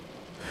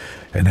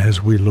 And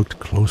as we looked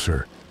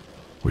closer,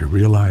 we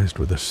realized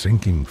with a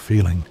sinking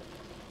feeling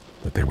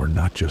that they were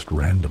not just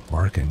random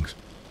markings,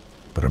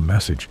 but a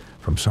message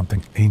from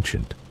something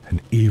ancient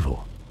and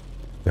evil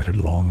that had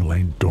long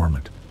lain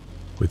dormant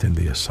within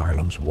the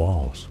asylum's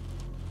walls.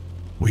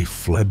 We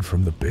fled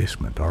from the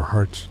basement, our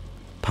hearts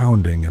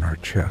pounding in our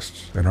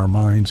chests and our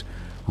minds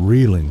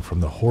reeling from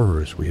the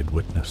horrors we had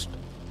witnessed.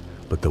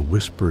 But the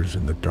whispers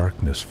in the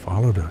darkness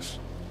followed us,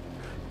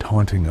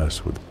 taunting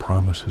us with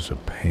promises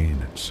of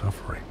pain and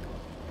suffering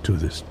to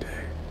this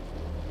day.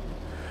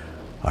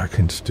 I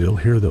can still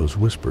hear those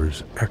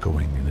whispers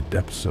echoing in the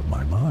depths of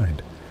my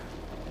mind,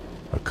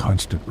 a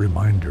constant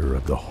reminder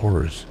of the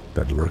horrors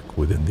that lurk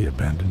within the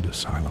abandoned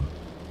asylum.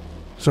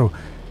 So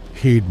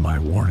heed my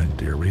warning,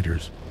 dear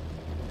readers,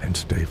 and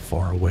stay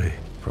far away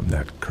from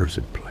that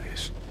cursed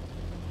place.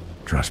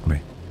 Trust me,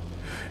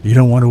 you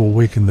don't want to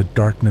awaken the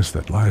darkness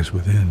that lies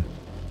within.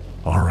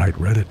 All right,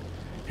 Reddit,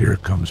 here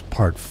comes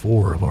part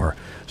 4 of our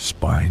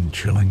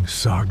spine-chilling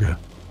saga.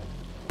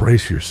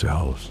 Brace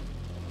yourselves,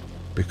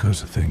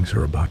 because things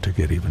are about to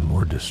get even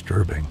more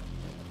disturbing.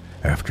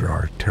 After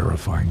our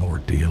terrifying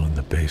ordeal in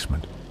the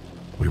basement,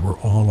 we were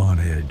all on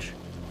edge,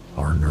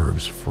 our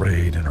nerves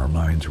frayed and our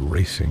minds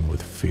racing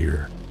with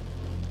fear.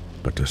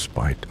 But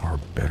despite our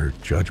better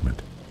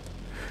judgment,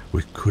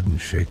 we couldn't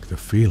shake the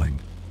feeling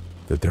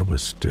that there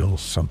was still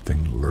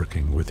something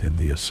lurking within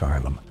the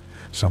asylum,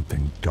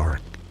 something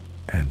dark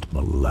and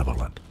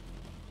malevolent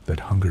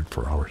that hungered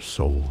for our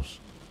souls.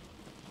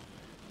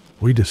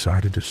 We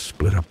decided to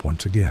split up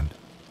once again,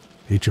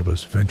 each of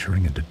us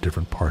venturing into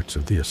different parts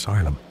of the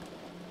asylum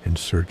in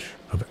search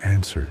of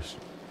answers.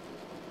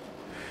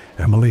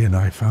 Emily and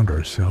I found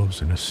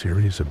ourselves in a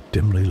series of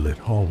dimly lit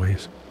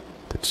hallways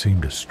that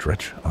seemed to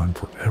stretch on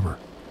forever,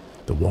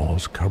 the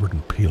walls covered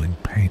in peeling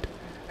paint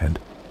and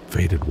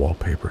faded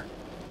wallpaper.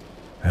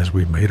 As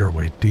we made our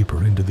way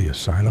deeper into the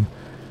asylum,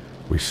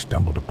 we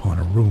stumbled upon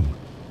a room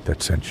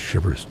that sent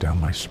shivers down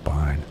my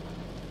spine.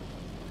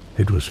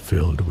 It was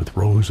filled with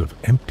rows of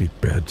empty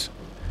beds,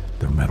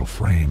 their metal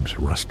frames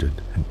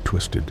rusted and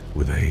twisted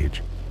with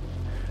age.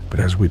 But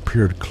as we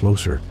peered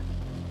closer,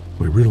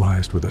 we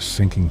realized with a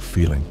sinking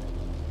feeling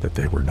that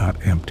they were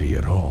not empty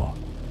at all.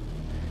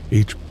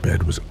 Each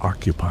bed was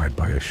occupied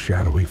by a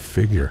shadowy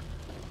figure,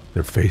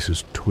 their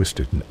faces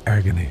twisted in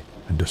agony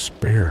and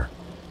despair.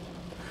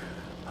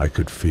 I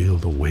could feel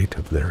the weight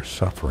of their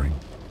suffering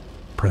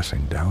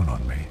pressing down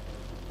on me,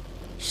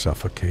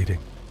 suffocating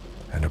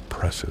and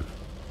oppressive.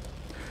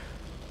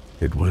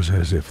 It was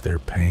as if their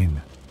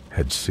pain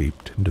had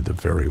seeped into the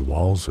very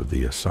walls of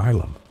the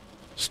asylum,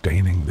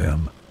 staining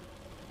them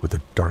with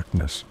a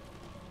darkness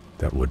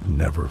that would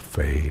never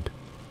fade.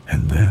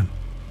 And then,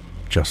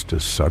 just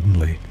as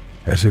suddenly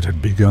as it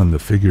had begun, the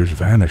figures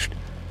vanished,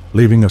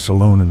 leaving us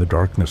alone in the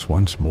darkness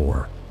once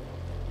more.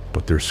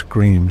 But their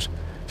screams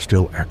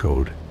still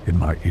echoed in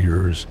my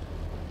ears,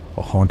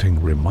 a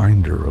haunting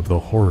reminder of the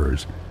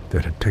horrors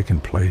that had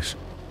taken place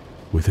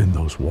within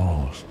those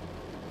walls.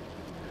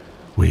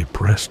 We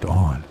pressed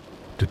on,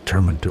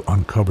 determined to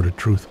uncover the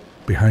truth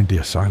behind the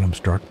asylum's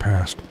dark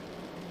past.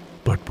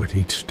 But with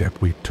each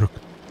step we took,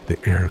 the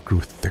air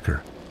grew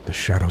thicker, the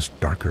shadows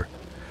darker,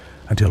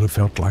 until it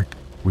felt like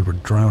we were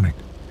drowning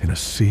in a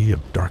sea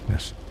of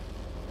darkness.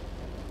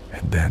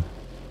 And then,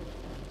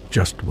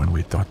 just when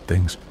we thought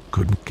things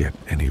couldn't get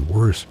any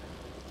worse,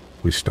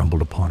 we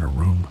stumbled upon a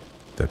room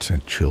that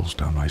sent chills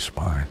down my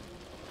spine.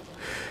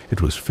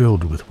 It was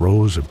filled with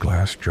rows of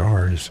glass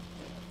jars,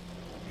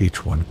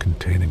 each one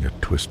containing a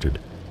twisted,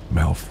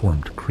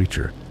 malformed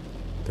creature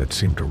that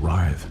seemed to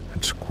writhe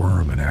and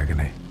squirm in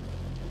agony.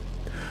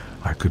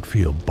 I could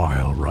feel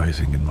bile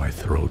rising in my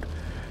throat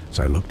as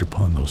I looked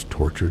upon those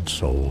tortured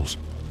souls,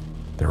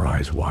 their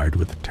eyes wide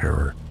with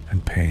terror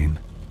and pain.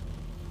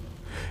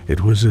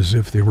 It was as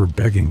if they were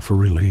begging for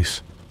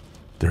release,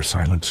 their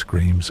silent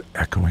screams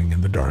echoing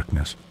in the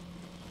darkness.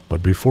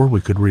 But before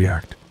we could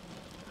react,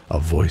 a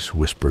voice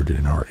whispered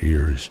in our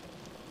ears,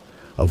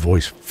 a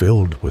voice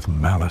filled with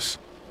malice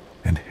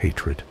and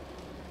hatred.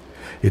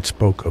 It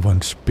spoke of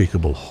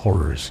unspeakable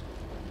horrors,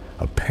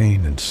 of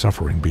pain and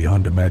suffering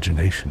beyond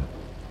imagination.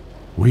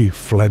 We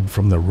fled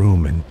from the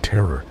room in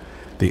terror,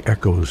 the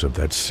echoes of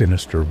that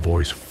sinister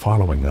voice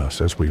following us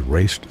as we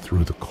raced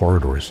through the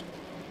corridors,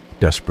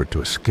 desperate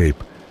to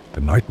escape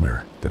the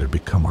nightmare that had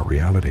become our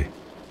reality.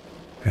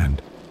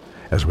 And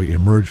as we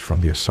emerged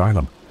from the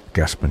asylum,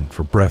 gasping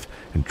for breath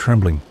and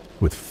trembling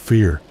with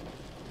fear,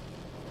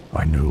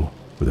 I knew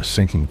with a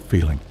sinking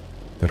feeling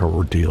that our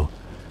ordeal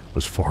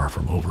was far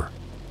from over.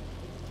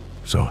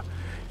 So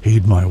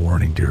heed my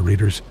warning, dear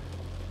readers,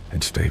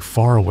 and stay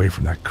far away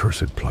from that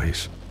cursed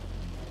place.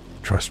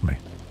 Trust me,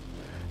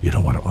 you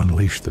don't want to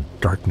unleash the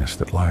darkness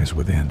that lies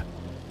within.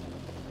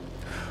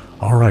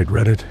 All right,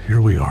 Reddit,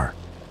 here we are,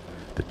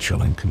 the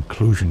chilling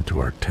conclusion to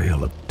our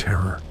tale of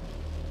terror.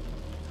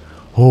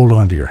 Hold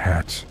on to your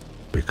hats,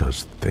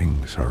 because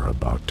things are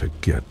about to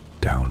get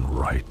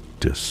downright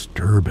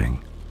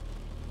disturbing.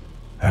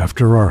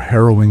 After our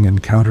harrowing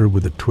encounter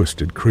with the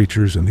twisted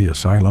creatures in the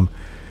asylum,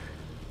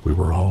 we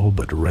were all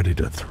but ready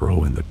to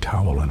throw in the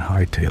towel and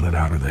hightail it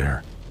out of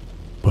there.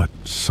 But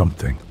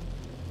something,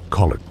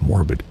 call it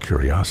morbid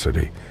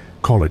curiosity,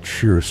 call it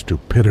sheer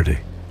stupidity,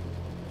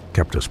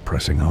 kept us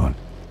pressing on,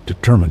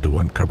 determined to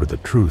uncover the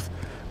truth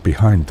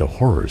behind the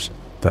horrors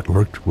that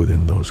lurked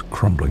within those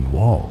crumbling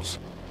walls.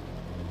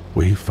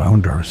 We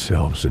found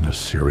ourselves in a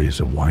series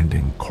of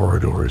winding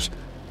corridors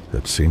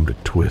that seemed to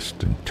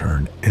twist and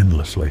turn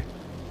endlessly,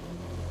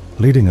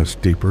 leading us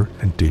deeper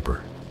and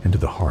deeper into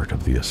the heart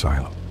of the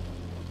asylum.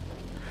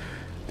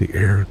 The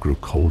air grew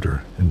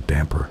colder and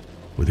damper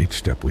with each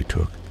step we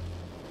took,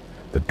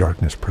 the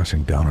darkness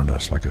pressing down on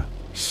us like a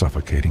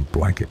suffocating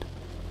blanket.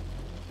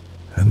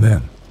 And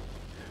then,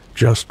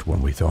 just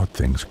when we thought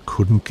things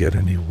couldn't get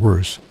any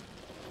worse,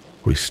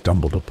 we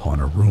stumbled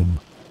upon a room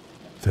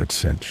that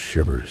sent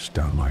shivers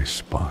down my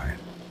spine.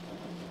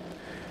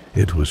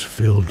 It was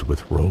filled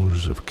with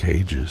rows of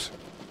cages,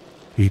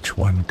 each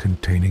one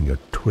containing a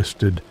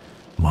twisted,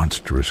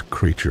 monstrous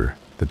creature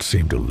that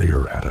seemed to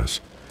leer at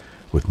us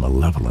with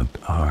malevolent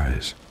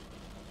eyes.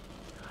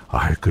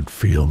 I could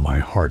feel my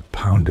heart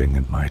pounding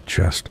in my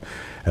chest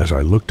as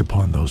I looked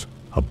upon those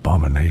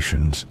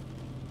abominations,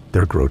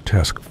 their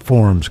grotesque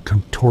forms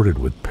contorted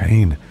with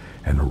pain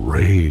and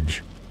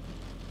rage.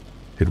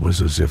 It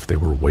was as if they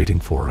were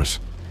waiting for us,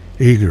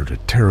 eager to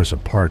tear us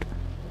apart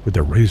with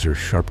their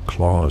razor-sharp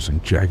claws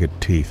and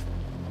jagged teeth.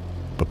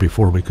 But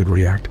before we could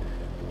react,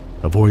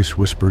 a voice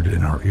whispered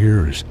in our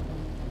ears,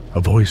 a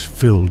voice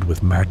filled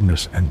with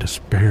madness and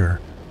despair.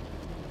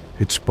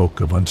 It spoke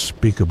of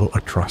unspeakable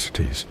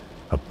atrocities,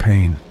 of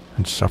pain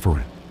and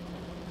suffering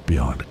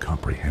beyond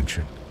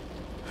comprehension.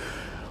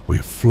 We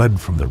fled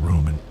from the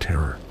room in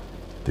terror,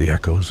 the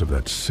echoes of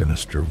that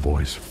sinister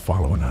voice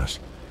following us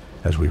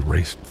as we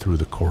raced through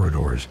the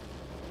corridors,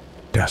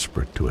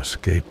 desperate to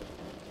escape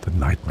the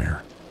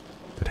nightmare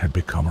that had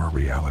become our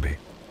reality.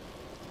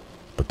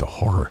 But the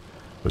horror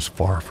was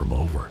far from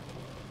over.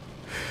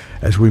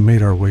 As we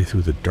made our way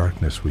through the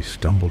darkness, we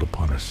stumbled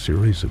upon a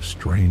series of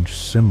strange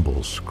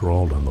symbols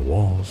scrawled on the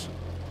walls,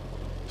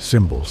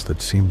 symbols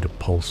that seemed to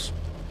pulse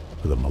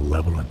with a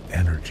malevolent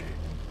energy.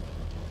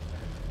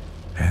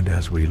 And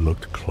as we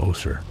looked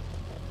closer,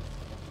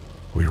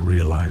 we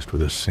realized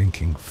with a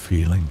sinking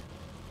feeling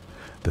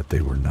that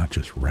they were not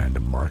just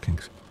random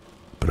markings,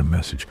 but a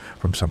message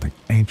from something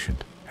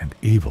ancient and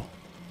evil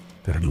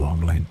that had long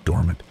lain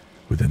dormant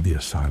within the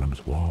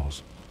asylum's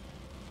walls.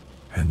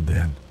 And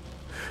then,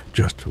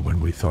 just when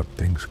we thought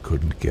things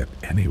couldn't get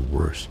any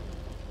worse,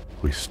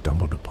 we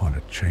stumbled upon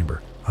a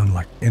chamber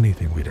unlike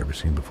anything we'd ever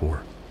seen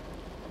before.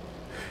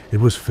 It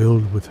was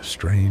filled with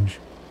strange,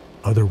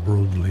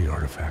 otherworldly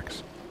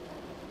artifacts,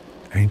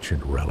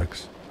 ancient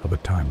relics of a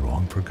time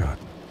long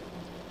forgotten.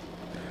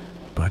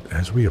 But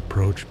as we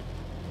approached,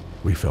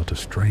 we felt a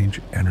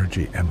strange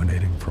energy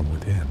emanating from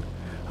within,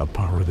 a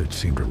power that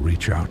seemed to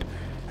reach out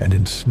and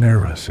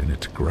ensnare us in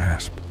its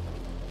grasp.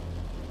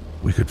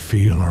 We could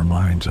feel our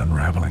minds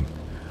unraveling,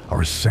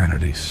 our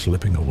sanity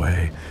slipping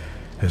away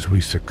as we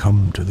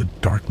succumbed to the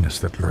darkness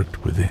that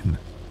lurked within.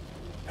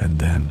 And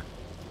then,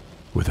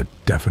 with a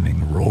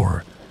deafening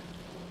roar,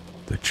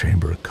 the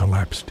chamber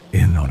collapsed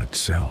in on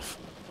itself,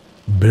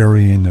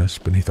 burying us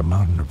beneath a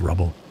mountain of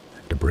rubble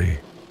and debris.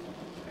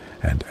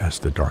 And as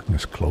the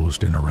darkness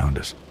closed in around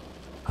us,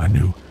 I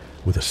knew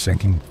with a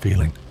sinking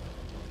feeling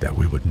that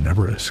we would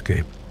never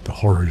escape the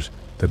horrors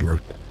that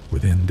lurked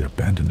within the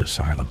abandoned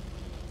asylum.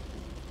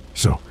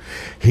 So,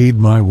 heed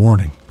my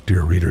warning,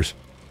 dear readers,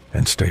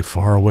 and stay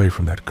far away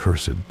from that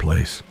cursed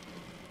place.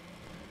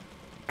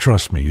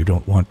 Trust me, you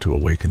don't want to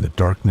awaken the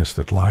darkness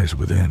that lies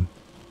within,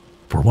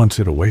 for once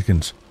it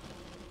awakens,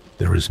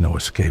 there is no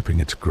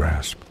escaping its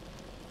grasp.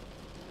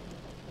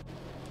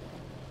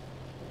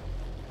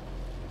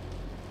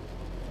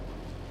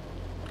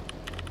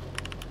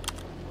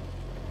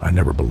 I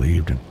never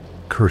believed in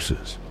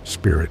curses,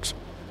 spirits,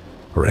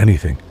 or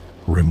anything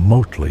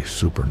remotely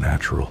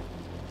supernatural.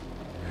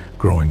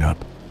 Growing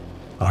up,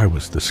 I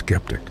was the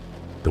skeptic,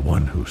 the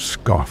one who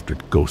scoffed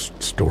at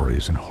ghost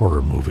stories and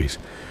horror movies,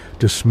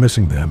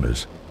 dismissing them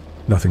as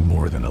nothing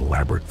more than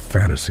elaborate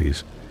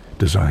fantasies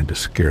designed to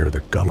scare the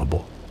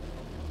gullible.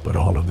 But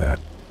all of that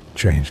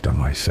changed on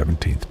my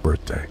 17th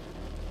birthday.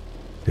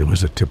 It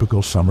was a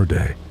typical summer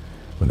day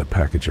when the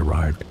package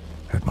arrived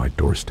at my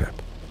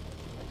doorstep.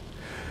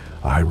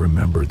 I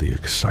remember the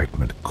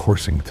excitement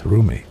coursing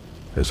through me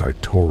as I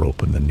tore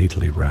open the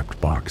neatly wrapped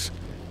box,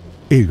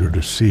 eager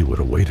to see what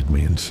awaited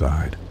me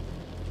inside.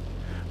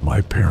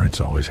 My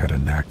parents always had a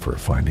knack for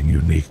finding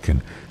unique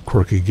and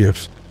quirky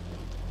gifts,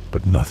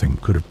 but nothing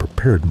could have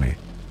prepared me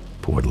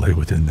for what lay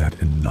within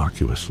that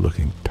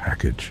innocuous-looking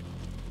package.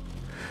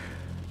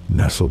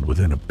 Nestled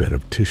within a bed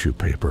of tissue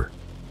paper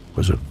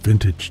was a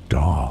vintage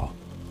doll,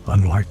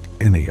 unlike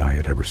any I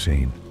had ever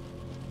seen.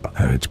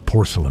 Its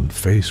porcelain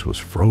face was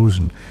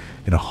frozen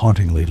in a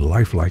hauntingly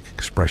lifelike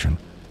expression,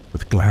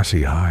 with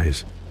glassy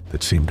eyes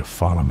that seemed to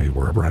follow me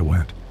wherever I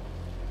went.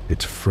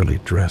 Its frilly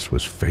dress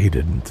was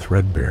faded and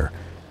threadbare,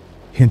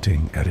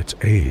 hinting at its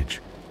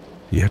age,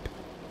 yet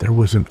there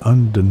was an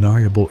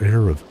undeniable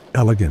air of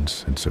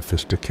elegance and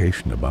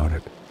sophistication about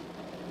it.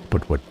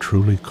 But what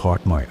truly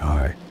caught my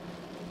eye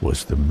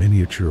was the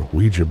miniature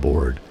Ouija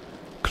board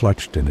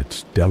clutched in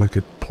its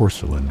delicate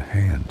porcelain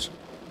hands.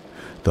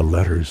 The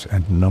letters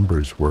and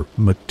numbers were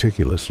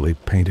meticulously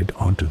painted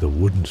onto the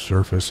wooden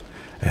surface,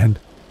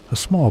 and a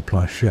small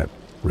planchette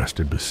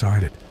rested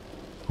beside it,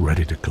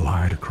 ready to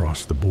glide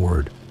across the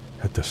board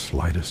at the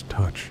slightest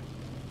touch.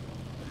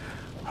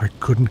 I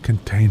couldn't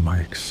contain my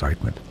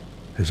excitement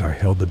as I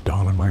held the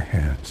doll in my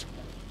hands,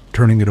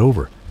 turning it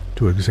over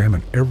to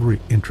examine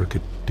every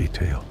intricate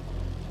detail.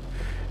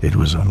 It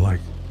was unlike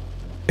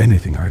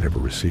anything I'd ever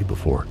received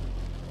before,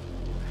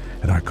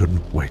 and I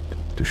couldn't wait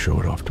to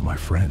show it off to my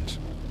friends.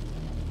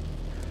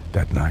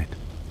 That night,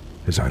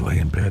 as I lay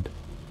in bed,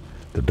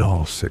 the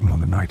doll sitting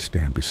on the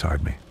nightstand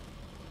beside me,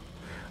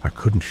 I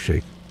couldn't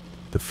shake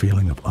the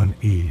feeling of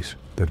unease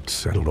that had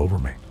settled over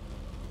me.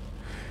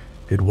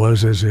 It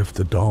was as if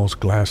the doll's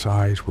glass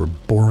eyes were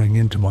boring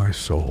into my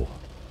soul,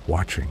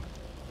 watching,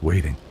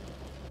 waiting.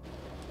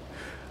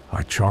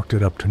 I chalked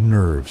it up to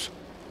nerves,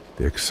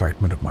 the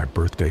excitement of my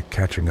birthday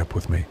catching up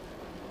with me,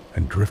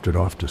 and drifted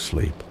off to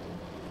sleep.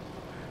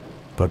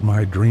 But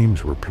my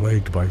dreams were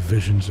plagued by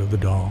visions of the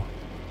doll.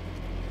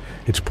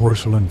 Its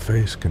porcelain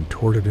face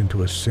contorted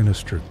into a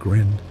sinister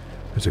grin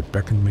as it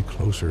beckoned me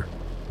closer,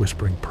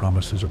 whispering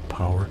promises of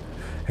power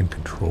and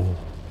control.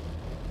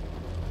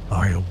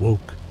 I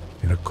awoke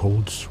in a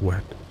cold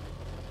sweat,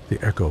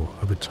 the echo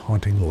of its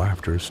haunting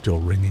laughter still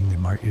ringing in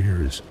my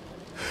ears.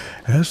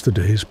 As the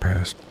days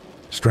passed,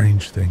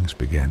 strange things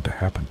began to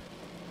happen.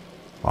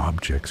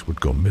 Objects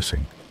would go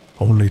missing,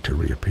 only to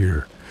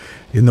reappear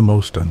in the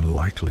most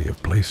unlikely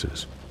of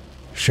places.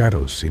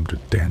 Shadows seemed to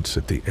dance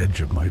at the edge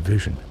of my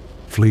vision,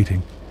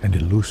 fleeting and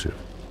elusive,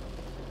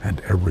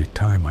 and every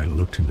time I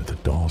looked into the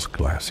doll's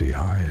glassy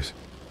eyes,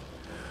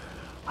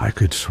 I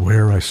could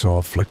swear I saw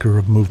a flicker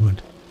of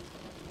movement,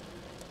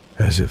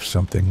 as if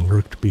something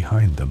lurked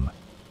behind them,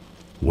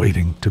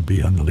 waiting to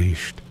be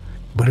unleashed.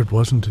 But it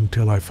wasn't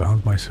until I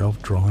found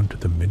myself drawn to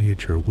the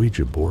miniature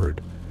Ouija board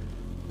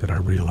that I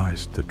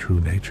realized the true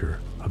nature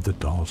of the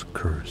doll's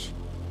curse.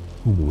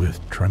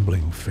 With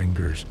trembling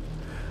fingers,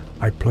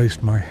 I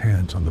placed my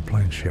hands on the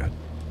planchette,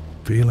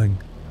 feeling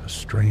a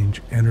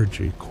strange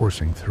energy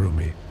coursing through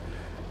me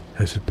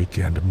as it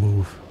began to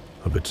move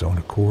of its own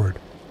accord.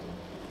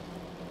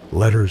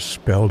 Letters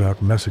spelled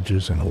out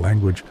messages in a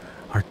language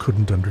I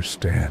couldn't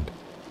understand,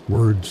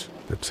 words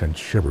that sent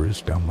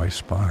shivers down my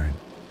spine.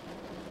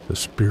 The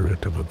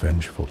spirit of a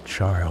vengeful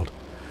child,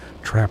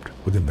 trapped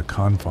within the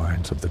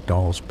confines of the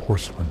doll's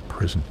porcelain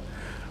prison,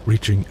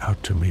 reaching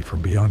out to me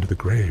from beyond the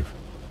grave.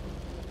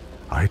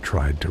 I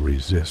tried to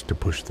resist, to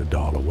push the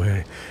doll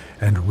away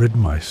and rid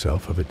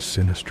myself of its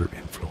sinister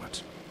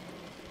influence,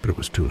 but it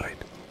was too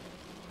late.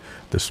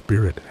 The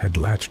spirit had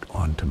latched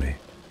onto me,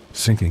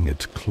 sinking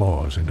its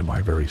claws into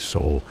my very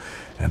soul,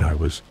 and I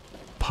was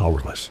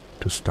powerless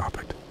to stop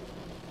it.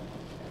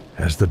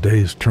 As the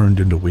days turned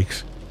into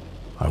weeks,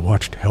 I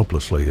watched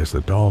helplessly as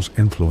the doll's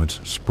influence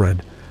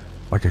spread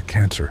like a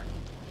cancer,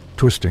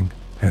 twisting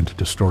and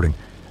distorting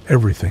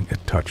everything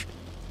it touched.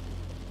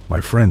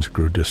 My friends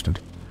grew distant,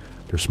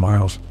 their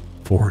smiles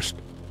forced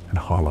and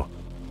hollow.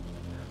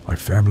 My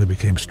family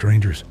became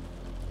strangers,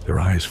 their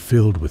eyes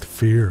filled with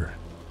fear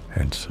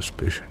and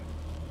suspicion.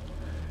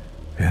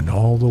 And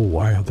all the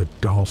while the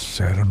doll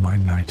sat on my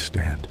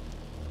nightstand,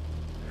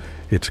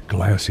 its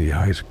glassy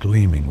eyes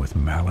gleaming with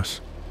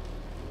malice,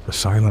 a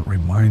silent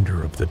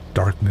reminder of the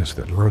darkness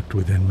that lurked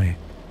within me.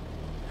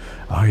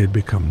 I had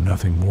become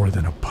nothing more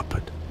than a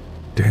puppet,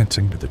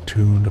 dancing to the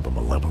tune of a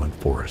malevolent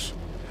force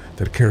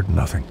that cared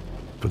nothing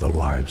for the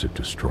lives it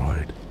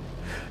destroyed.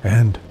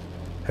 And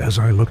as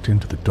I looked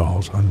into the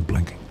doll's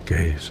unblinking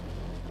gaze,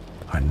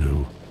 I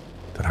knew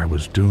that I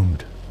was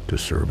doomed to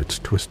serve its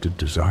twisted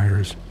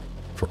desires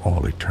for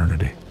all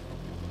eternity.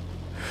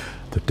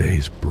 The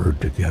days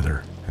blurred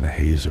together in a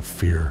haze of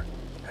fear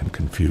and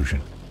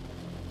confusion.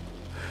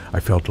 I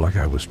felt like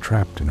I was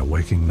trapped in a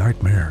waking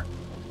nightmare,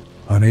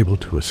 unable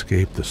to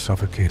escape the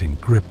suffocating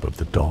grip of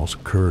the doll's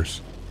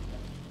curse.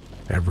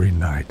 Every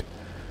night,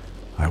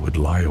 I would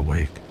lie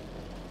awake,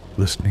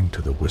 listening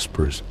to the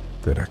whispers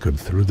that echoed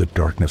through the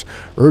darkness,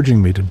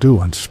 urging me to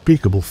do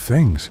unspeakable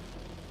things.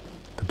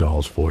 The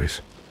doll's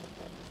voice,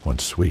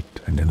 once sweet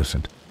and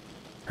innocent,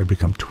 had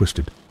become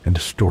twisted and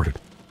distorted,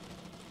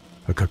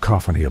 a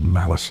cacophony of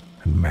malice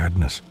and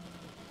madness.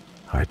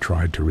 I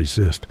tried to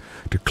resist,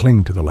 to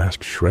cling to the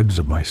last shreds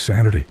of my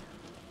sanity,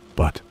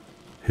 but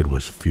it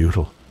was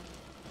futile.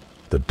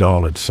 The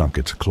doll had sunk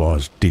its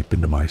claws deep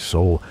into my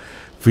soul,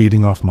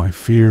 feeding off my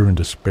fear and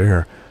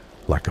despair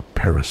like a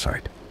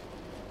parasite.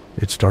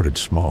 It started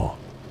small,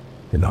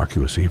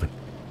 innocuous even,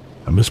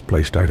 a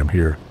misplaced item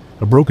here,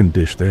 a broken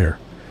dish there.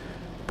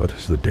 But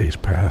as the days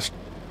passed,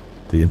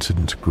 the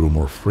incidents grew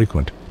more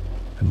frequent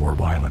and more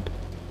violent.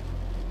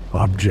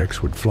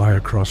 Objects would fly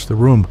across the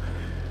room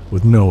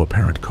with no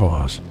apparent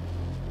cause,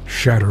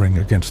 shattering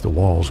against the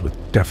walls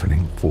with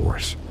deafening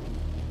force.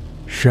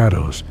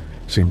 Shadows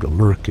seemed to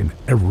lurk in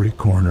every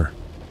corner,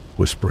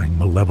 whispering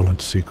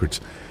malevolent secrets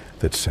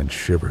that sent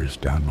shivers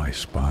down my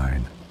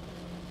spine.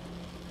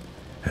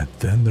 And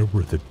then there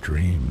were the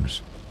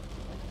dreams,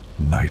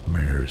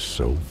 nightmares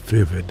so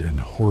vivid and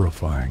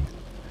horrifying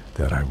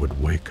that I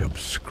would wake up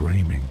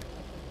screaming,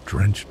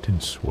 drenched in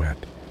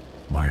sweat,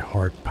 my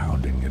heart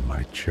pounding in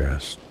my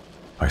chest.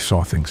 I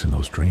saw things in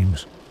those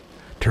dreams,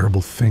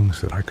 terrible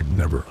things that I could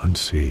never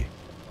unsee.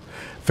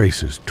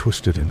 Faces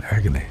twisted in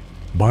agony,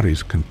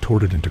 bodies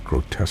contorted into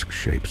grotesque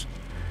shapes,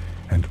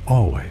 and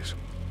always,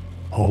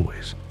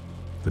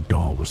 the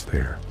doll was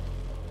there,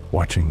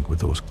 watching with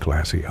those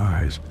glassy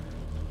eyes,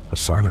 a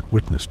silent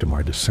witness to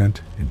my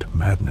descent into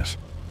madness.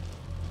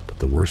 But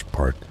the worst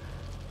part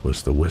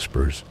was the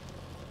whispers,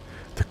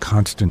 the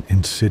constant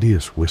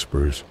insidious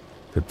whispers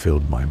that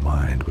filled my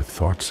mind with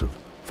thoughts of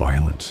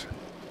violence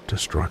and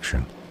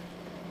destruction.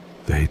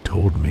 They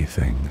told me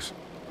things,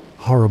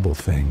 horrible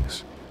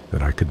things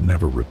that I could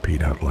never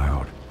repeat out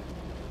loud.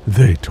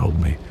 They told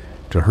me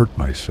to hurt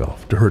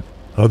myself, to hurt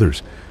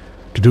others,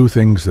 to do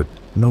things that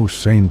no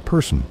sane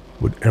person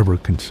would ever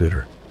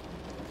consider.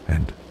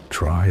 And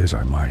try as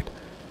I might,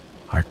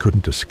 I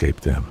couldn't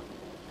escape them.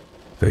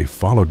 They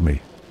followed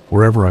me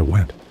wherever I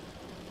went,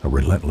 a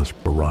relentless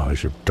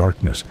barrage of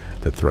darkness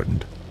that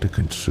threatened to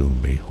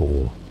consume me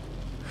whole.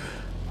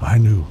 I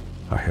knew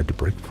I had to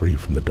break free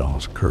from the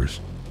doll's curse,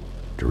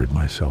 to rid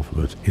myself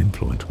of its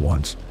influence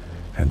once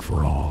and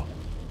for all.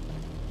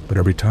 But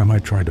every time I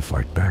tried to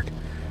fight back,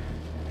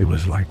 it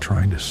was like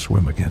trying to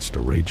swim against a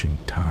raging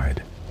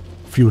tide,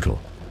 futile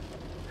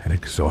and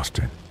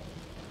exhausting.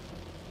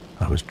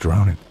 I was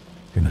drowning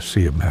in a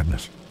sea of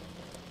madness,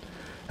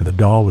 and the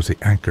doll was the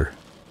anchor,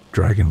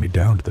 dragging me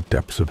down to the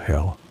depths of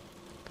hell.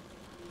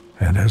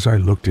 And as I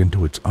looked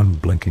into its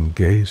unblinking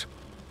gaze,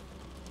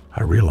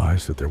 I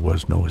realized that there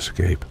was no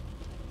escape.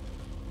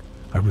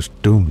 I was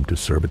doomed to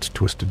serve its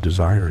twisted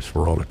desires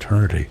for all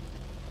eternity,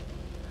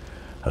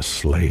 a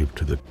slave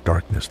to the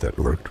darkness that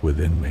lurked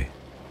within me.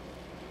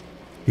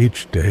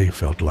 Each day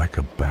felt like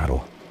a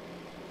battle,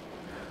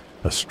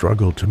 a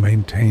struggle to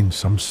maintain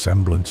some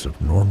semblance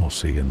of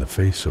normalcy in the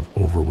face of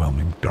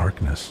overwhelming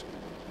darkness.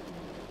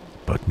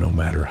 But no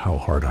matter how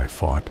hard I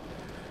fought,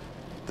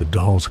 the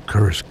doll's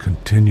curse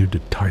continued to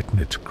tighten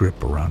its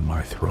grip around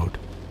my throat,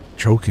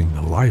 choking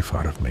the life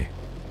out of me.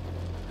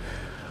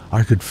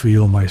 I could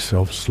feel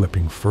myself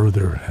slipping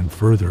further and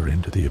further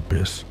into the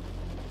abyss,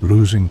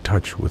 losing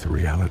touch with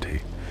reality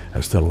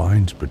as the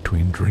lines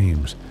between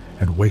dreams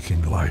and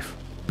waking life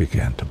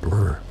began to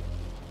blur.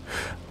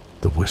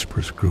 The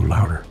whispers grew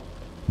louder,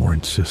 more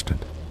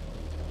insistent,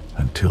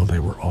 until they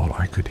were all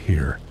I could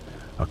hear,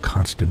 a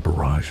constant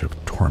barrage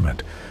of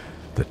torment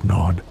that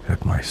gnawed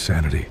at my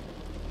sanity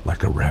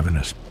like a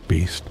ravenous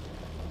beast.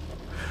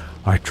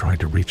 I tried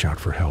to reach out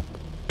for help,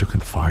 to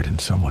confide in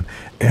someone,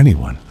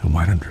 anyone who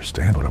might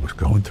understand what I was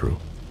going through.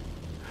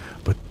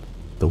 But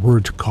the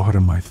words caught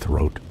in my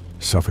throat,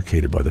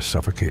 suffocated by the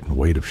suffocating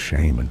weight of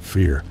shame and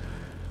fear.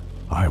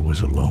 I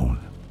was alone,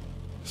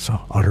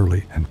 so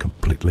utterly and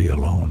completely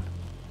alone,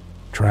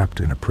 trapped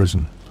in a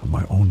prison of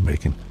my own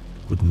making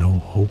with no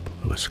hope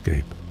of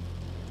escape.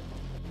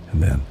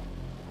 And then,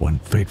 one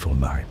fateful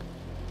night,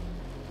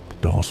 the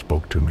doll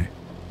spoke to me,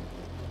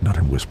 not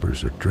in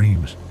whispers or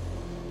dreams,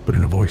 but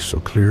in a voice so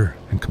clear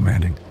and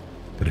commanding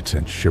that it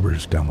sent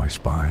shivers down my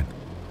spine.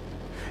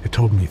 It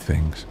told me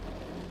things,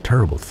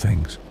 terrible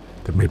things,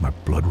 that made my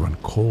blood run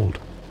cold.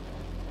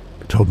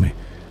 It told me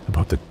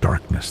about the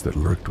darkness that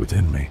lurked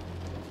within me,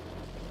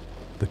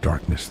 the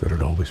darkness that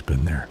had always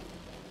been there,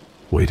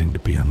 waiting to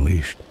be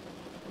unleashed.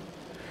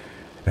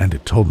 And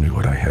it told me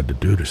what I had to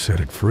do to set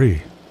it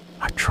free.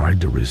 I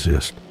tried to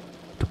resist,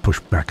 to push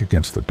back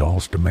against the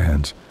doll's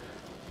demands,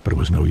 but it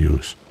was no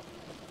use.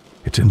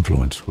 Its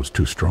influence was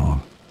too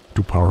strong,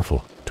 too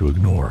powerful to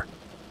ignore.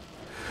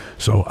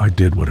 So I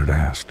did what it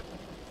asked.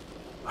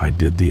 I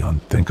did the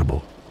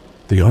unthinkable,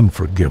 the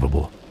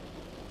unforgivable,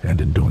 and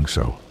in doing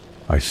so,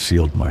 I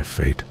sealed my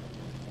fate.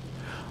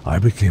 I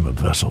became a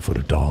vessel for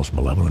the doll's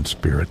malevolent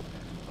spirit,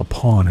 a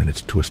pawn in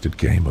its twisted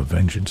game of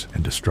vengeance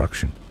and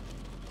destruction.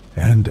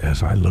 And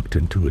as I looked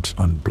into its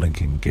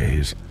unblinking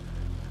gaze,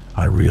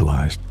 I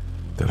realized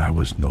that I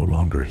was no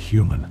longer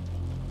human.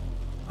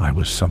 I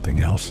was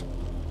something else,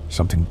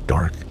 something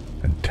dark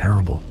and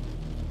terrible,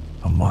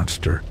 a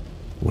monster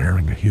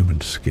wearing a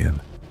human skin.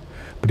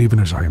 But even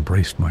as I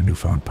embraced my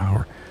newfound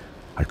power,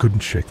 I couldn't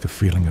shake the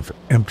feeling of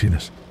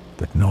emptiness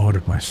that gnawed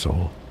at my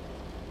soul.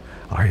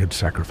 I had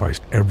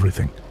sacrificed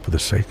everything for the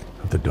sake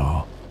of the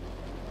doll,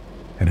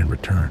 and in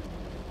return,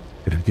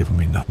 it had given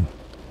me nothing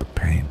but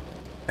pain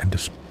and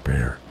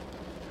despair.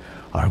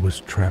 I was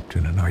trapped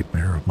in a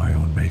nightmare of my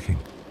own making,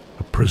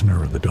 a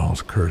prisoner of the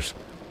doll's curse,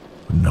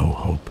 with no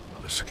hope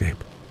of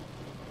escape.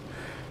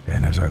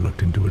 And as I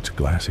looked into its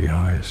glassy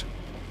eyes,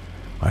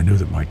 I knew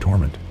that my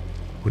torment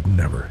would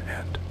never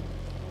end.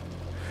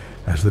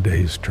 As the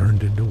days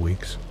turned into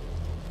weeks,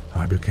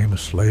 I became a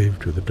slave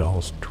to the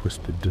doll's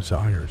twisted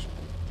desires,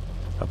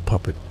 a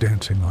puppet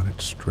dancing on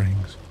its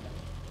strings,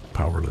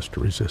 powerless to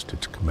resist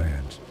its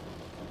commands.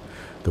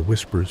 The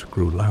whispers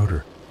grew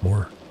louder,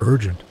 more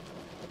urgent,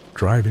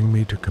 driving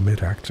me to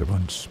commit acts of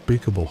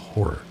unspeakable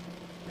horror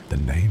in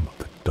the name of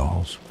the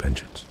doll's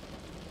vengeance.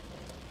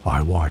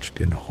 I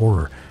watched in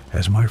horror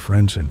as my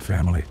friends and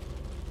family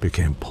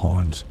became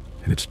pawns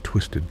in its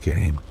twisted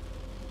game,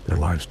 their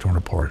lives torn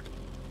apart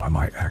by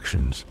my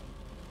actions.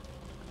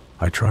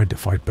 I tried to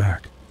fight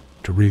back,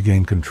 to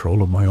regain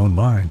control of my own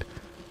mind,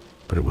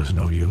 but it was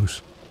no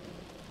use.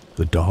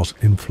 The doll's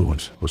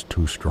influence was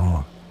too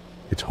strong,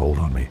 its hold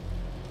on me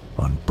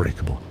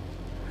unbreakable.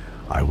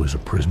 I was a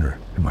prisoner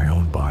in my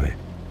own body,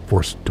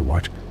 forced to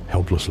watch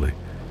helplessly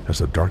as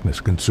the darkness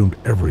consumed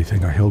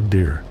everything I held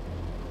dear.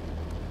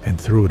 And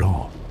through it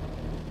all,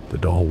 the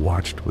doll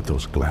watched with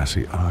those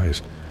glassy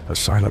eyes, a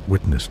silent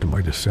witness to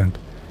my descent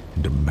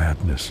into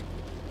madness.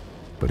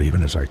 But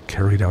even as I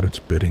carried out its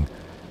bidding,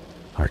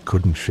 I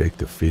couldn't shake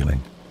the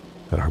feeling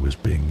that I was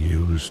being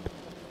used,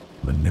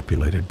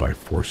 manipulated by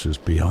forces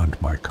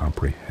beyond my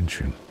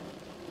comprehension.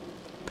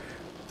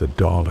 The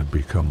doll had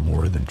become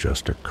more than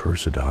just a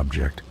cursed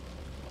object.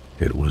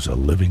 It was a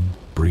living,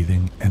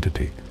 breathing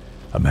entity,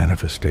 a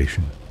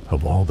manifestation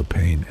of all the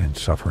pain and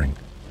suffering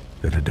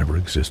that had ever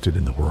existed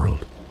in the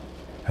world.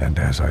 And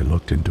as I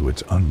looked into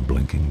its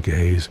unblinking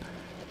gaze,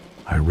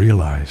 I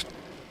realized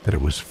that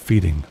it was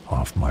feeding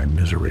off my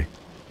misery,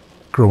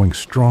 growing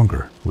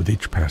stronger with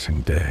each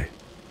passing day.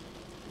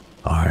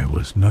 I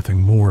was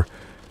nothing more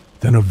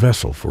than a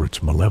vessel for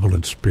its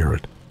malevolent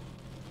spirit,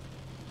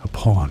 a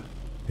pawn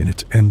in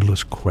its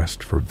endless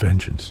quest for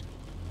vengeance.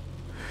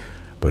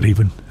 But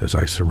even as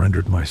I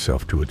surrendered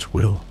myself to its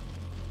will,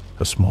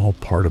 a small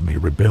part of me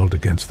rebelled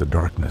against the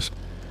darkness,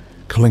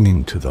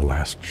 clinging to the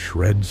last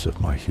shreds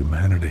of my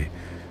humanity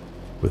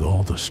with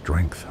all the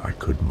strength I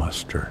could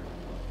muster.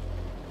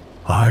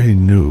 I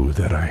knew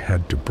that I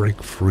had to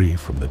break free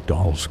from the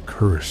doll's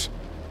curse,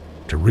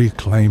 to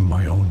reclaim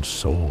my own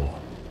soul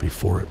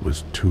before it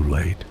was too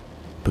late.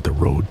 But the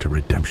road to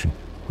redemption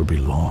would be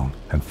long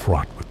and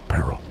fraught with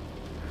peril.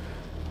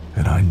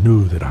 And I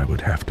knew that I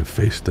would have to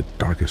face the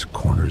darkest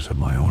corners of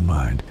my own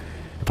mind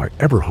if I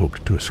ever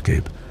hoped to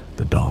escape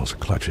the doll's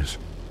clutches.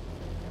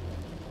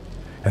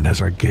 And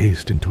as I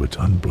gazed into its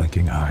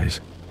unblinking eyes,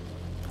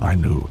 I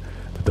knew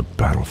that the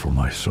battle for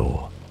my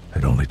soul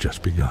had only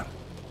just begun.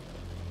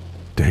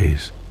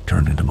 Days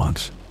turned into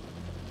months,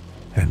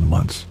 and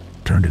months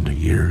turned into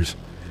years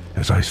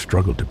as I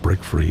struggled to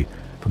break free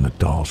from the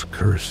doll's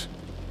curse.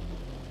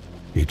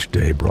 Each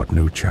day brought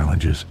new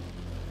challenges,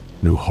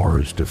 new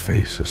horrors to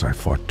face as I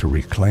fought to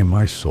reclaim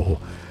my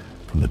soul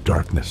from the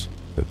darkness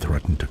that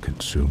threatened to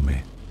consume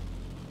me.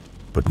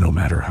 But no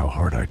matter how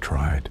hard I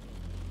tried,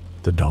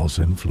 the doll's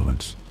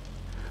influence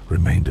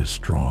remained as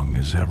strong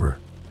as ever,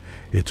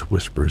 its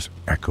whispers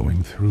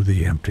echoing through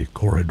the empty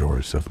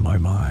corridors of my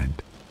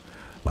mind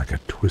like a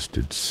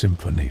twisted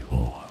symphony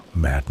of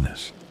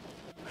madness.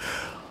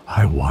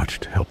 I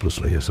watched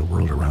helplessly as the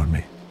world around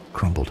me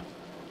crumbled,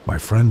 my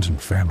friends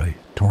and family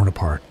torn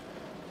apart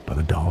by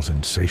the doll's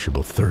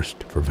insatiable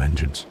thirst for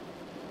vengeance.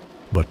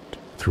 But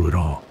through it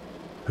all,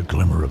 a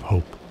glimmer of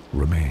hope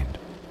remained,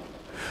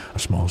 a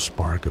small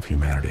spark of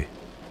humanity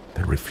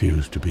that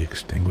refused to be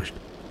extinguished.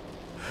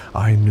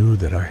 I knew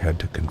that I had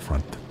to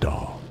confront the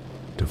doll,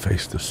 to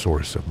face the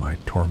source of my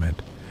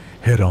torment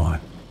head on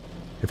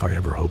if I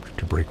ever hoped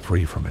to break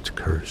free from its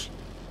curse.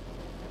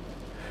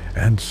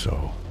 And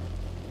so,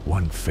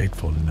 one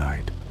fateful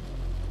night,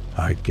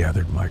 I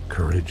gathered my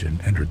courage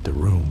and entered the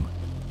room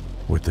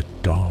where the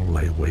doll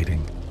lay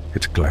waiting,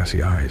 its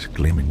glassy eyes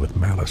gleaming with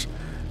malice.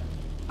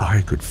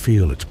 I could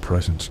feel its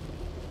presence,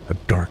 a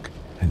dark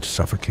and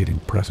suffocating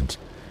presence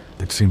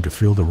that seemed to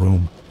fill the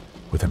room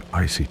with an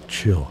icy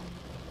chill,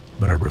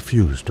 But I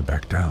refused to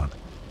back down.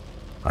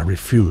 I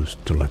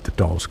refused to let the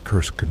doll's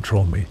curse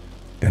control me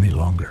any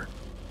longer.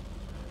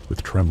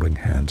 With trembling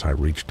hands, I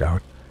reached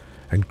out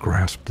and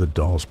grasped the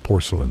doll's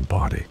porcelain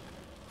body,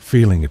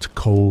 feeling its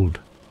cold,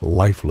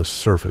 lifeless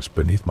surface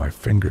beneath my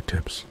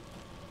fingertips.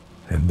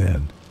 And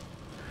then,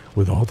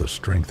 with all the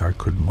strength I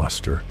could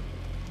muster,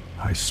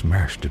 I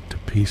smashed it to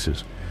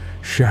pieces,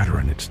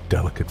 shattering its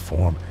delicate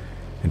form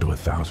into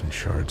 1,000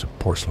 shards of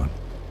porcelain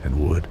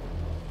and wood.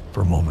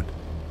 For a moment,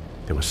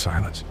 there was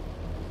silence,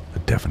 a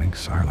deafening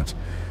silence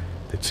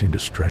that seemed to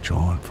stretch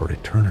on for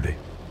eternity.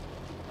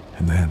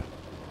 And then,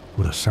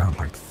 with a sound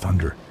like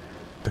thunder,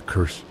 the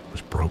curse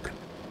was broken,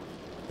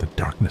 the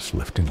darkness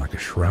lifting like a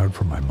shroud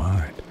from my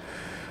mind.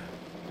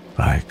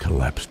 I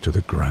collapsed to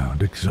the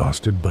ground,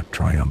 exhausted but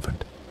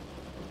triumphant.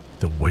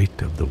 The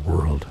weight of the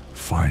world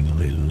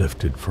finally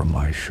lifted from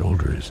my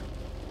shoulders.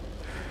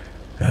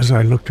 As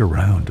I looked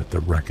around at the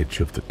wreckage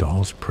of the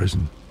doll's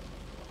prison,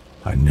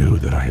 I knew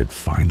that I had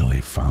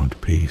finally found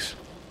peace,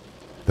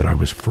 that I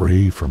was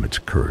free from its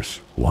curse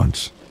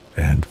once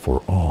and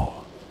for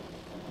all.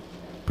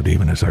 But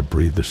even as I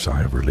breathed a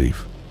sigh of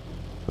relief,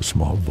 a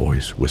small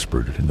voice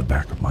whispered in the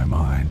back of my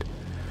mind,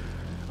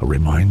 a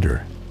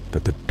reminder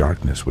that the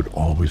darkness would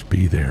always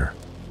be there,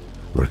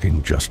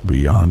 lurking just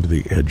beyond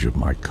the edge of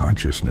my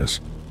consciousness,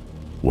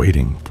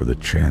 waiting for the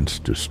chance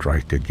to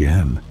strike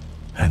again.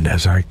 And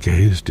as I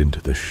gazed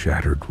into the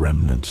shattered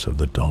remnants of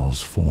the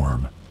doll's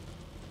form,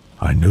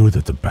 I knew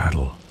that the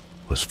battle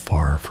was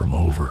far from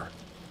over.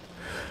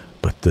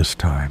 But this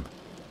time,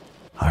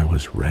 I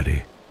was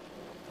ready.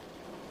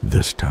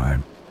 This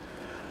time,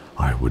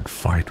 I would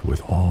fight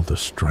with all the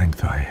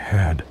strength I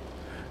had,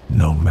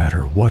 no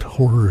matter what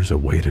horrors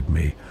awaited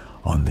me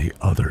on the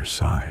other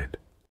side.